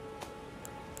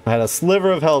 I had a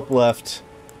sliver of health left.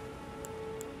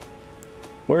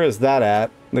 Where is that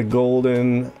at? The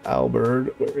golden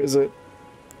halberd. Where is it?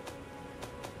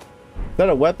 Is that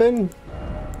a weapon?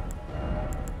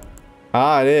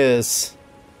 Ah, it is.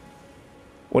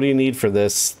 What do you need for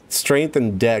this? Strength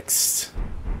and dex.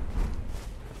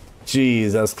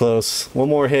 Jeez, that was close. One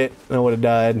more hit and I would have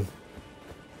died.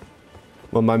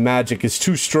 Well, my magic is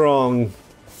too strong.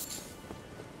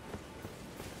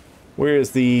 Where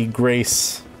is the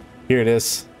grace? Here it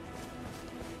is.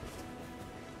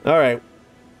 Alright.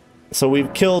 So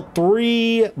we've killed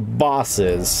 3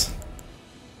 bosses.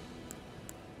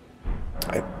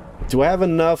 Do I have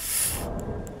enough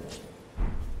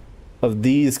of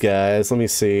these guys? Let me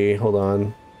see. Hold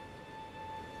on.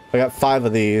 I got 5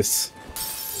 of these.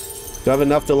 Do I have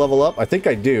enough to level up? I think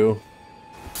I do.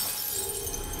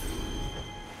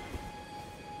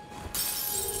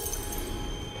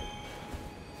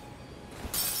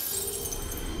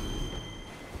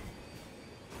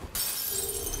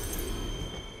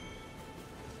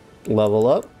 Level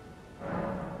up.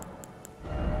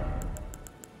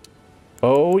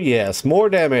 Oh yes, more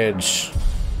damage.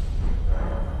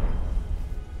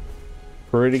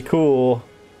 Pretty cool.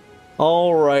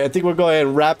 Alright, I think we'll go ahead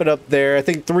and wrap it up there. I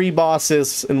think 3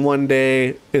 bosses in one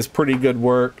day is pretty good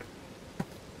work.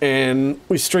 And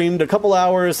we streamed a couple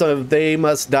hours of They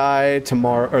Must Die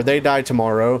Tomorrow, or They Die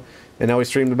Tomorrow. And now we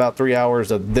streamed about 3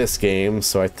 hours of this game.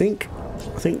 So I think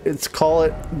it's call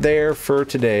it there for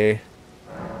today.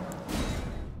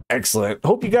 Excellent.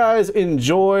 Hope you guys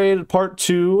enjoyed part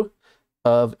 2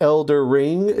 of Elden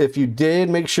Ring. If you did,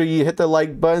 make sure you hit the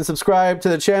like button, subscribe to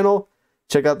the channel,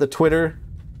 check out the Twitter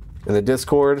and the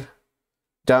Discord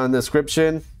down in the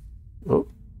description. Oh,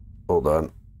 hold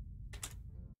on.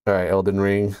 All right, Elden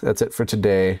Ring. That's it for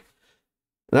today.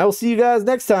 And I will see you guys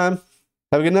next time.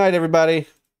 Have a good night, everybody.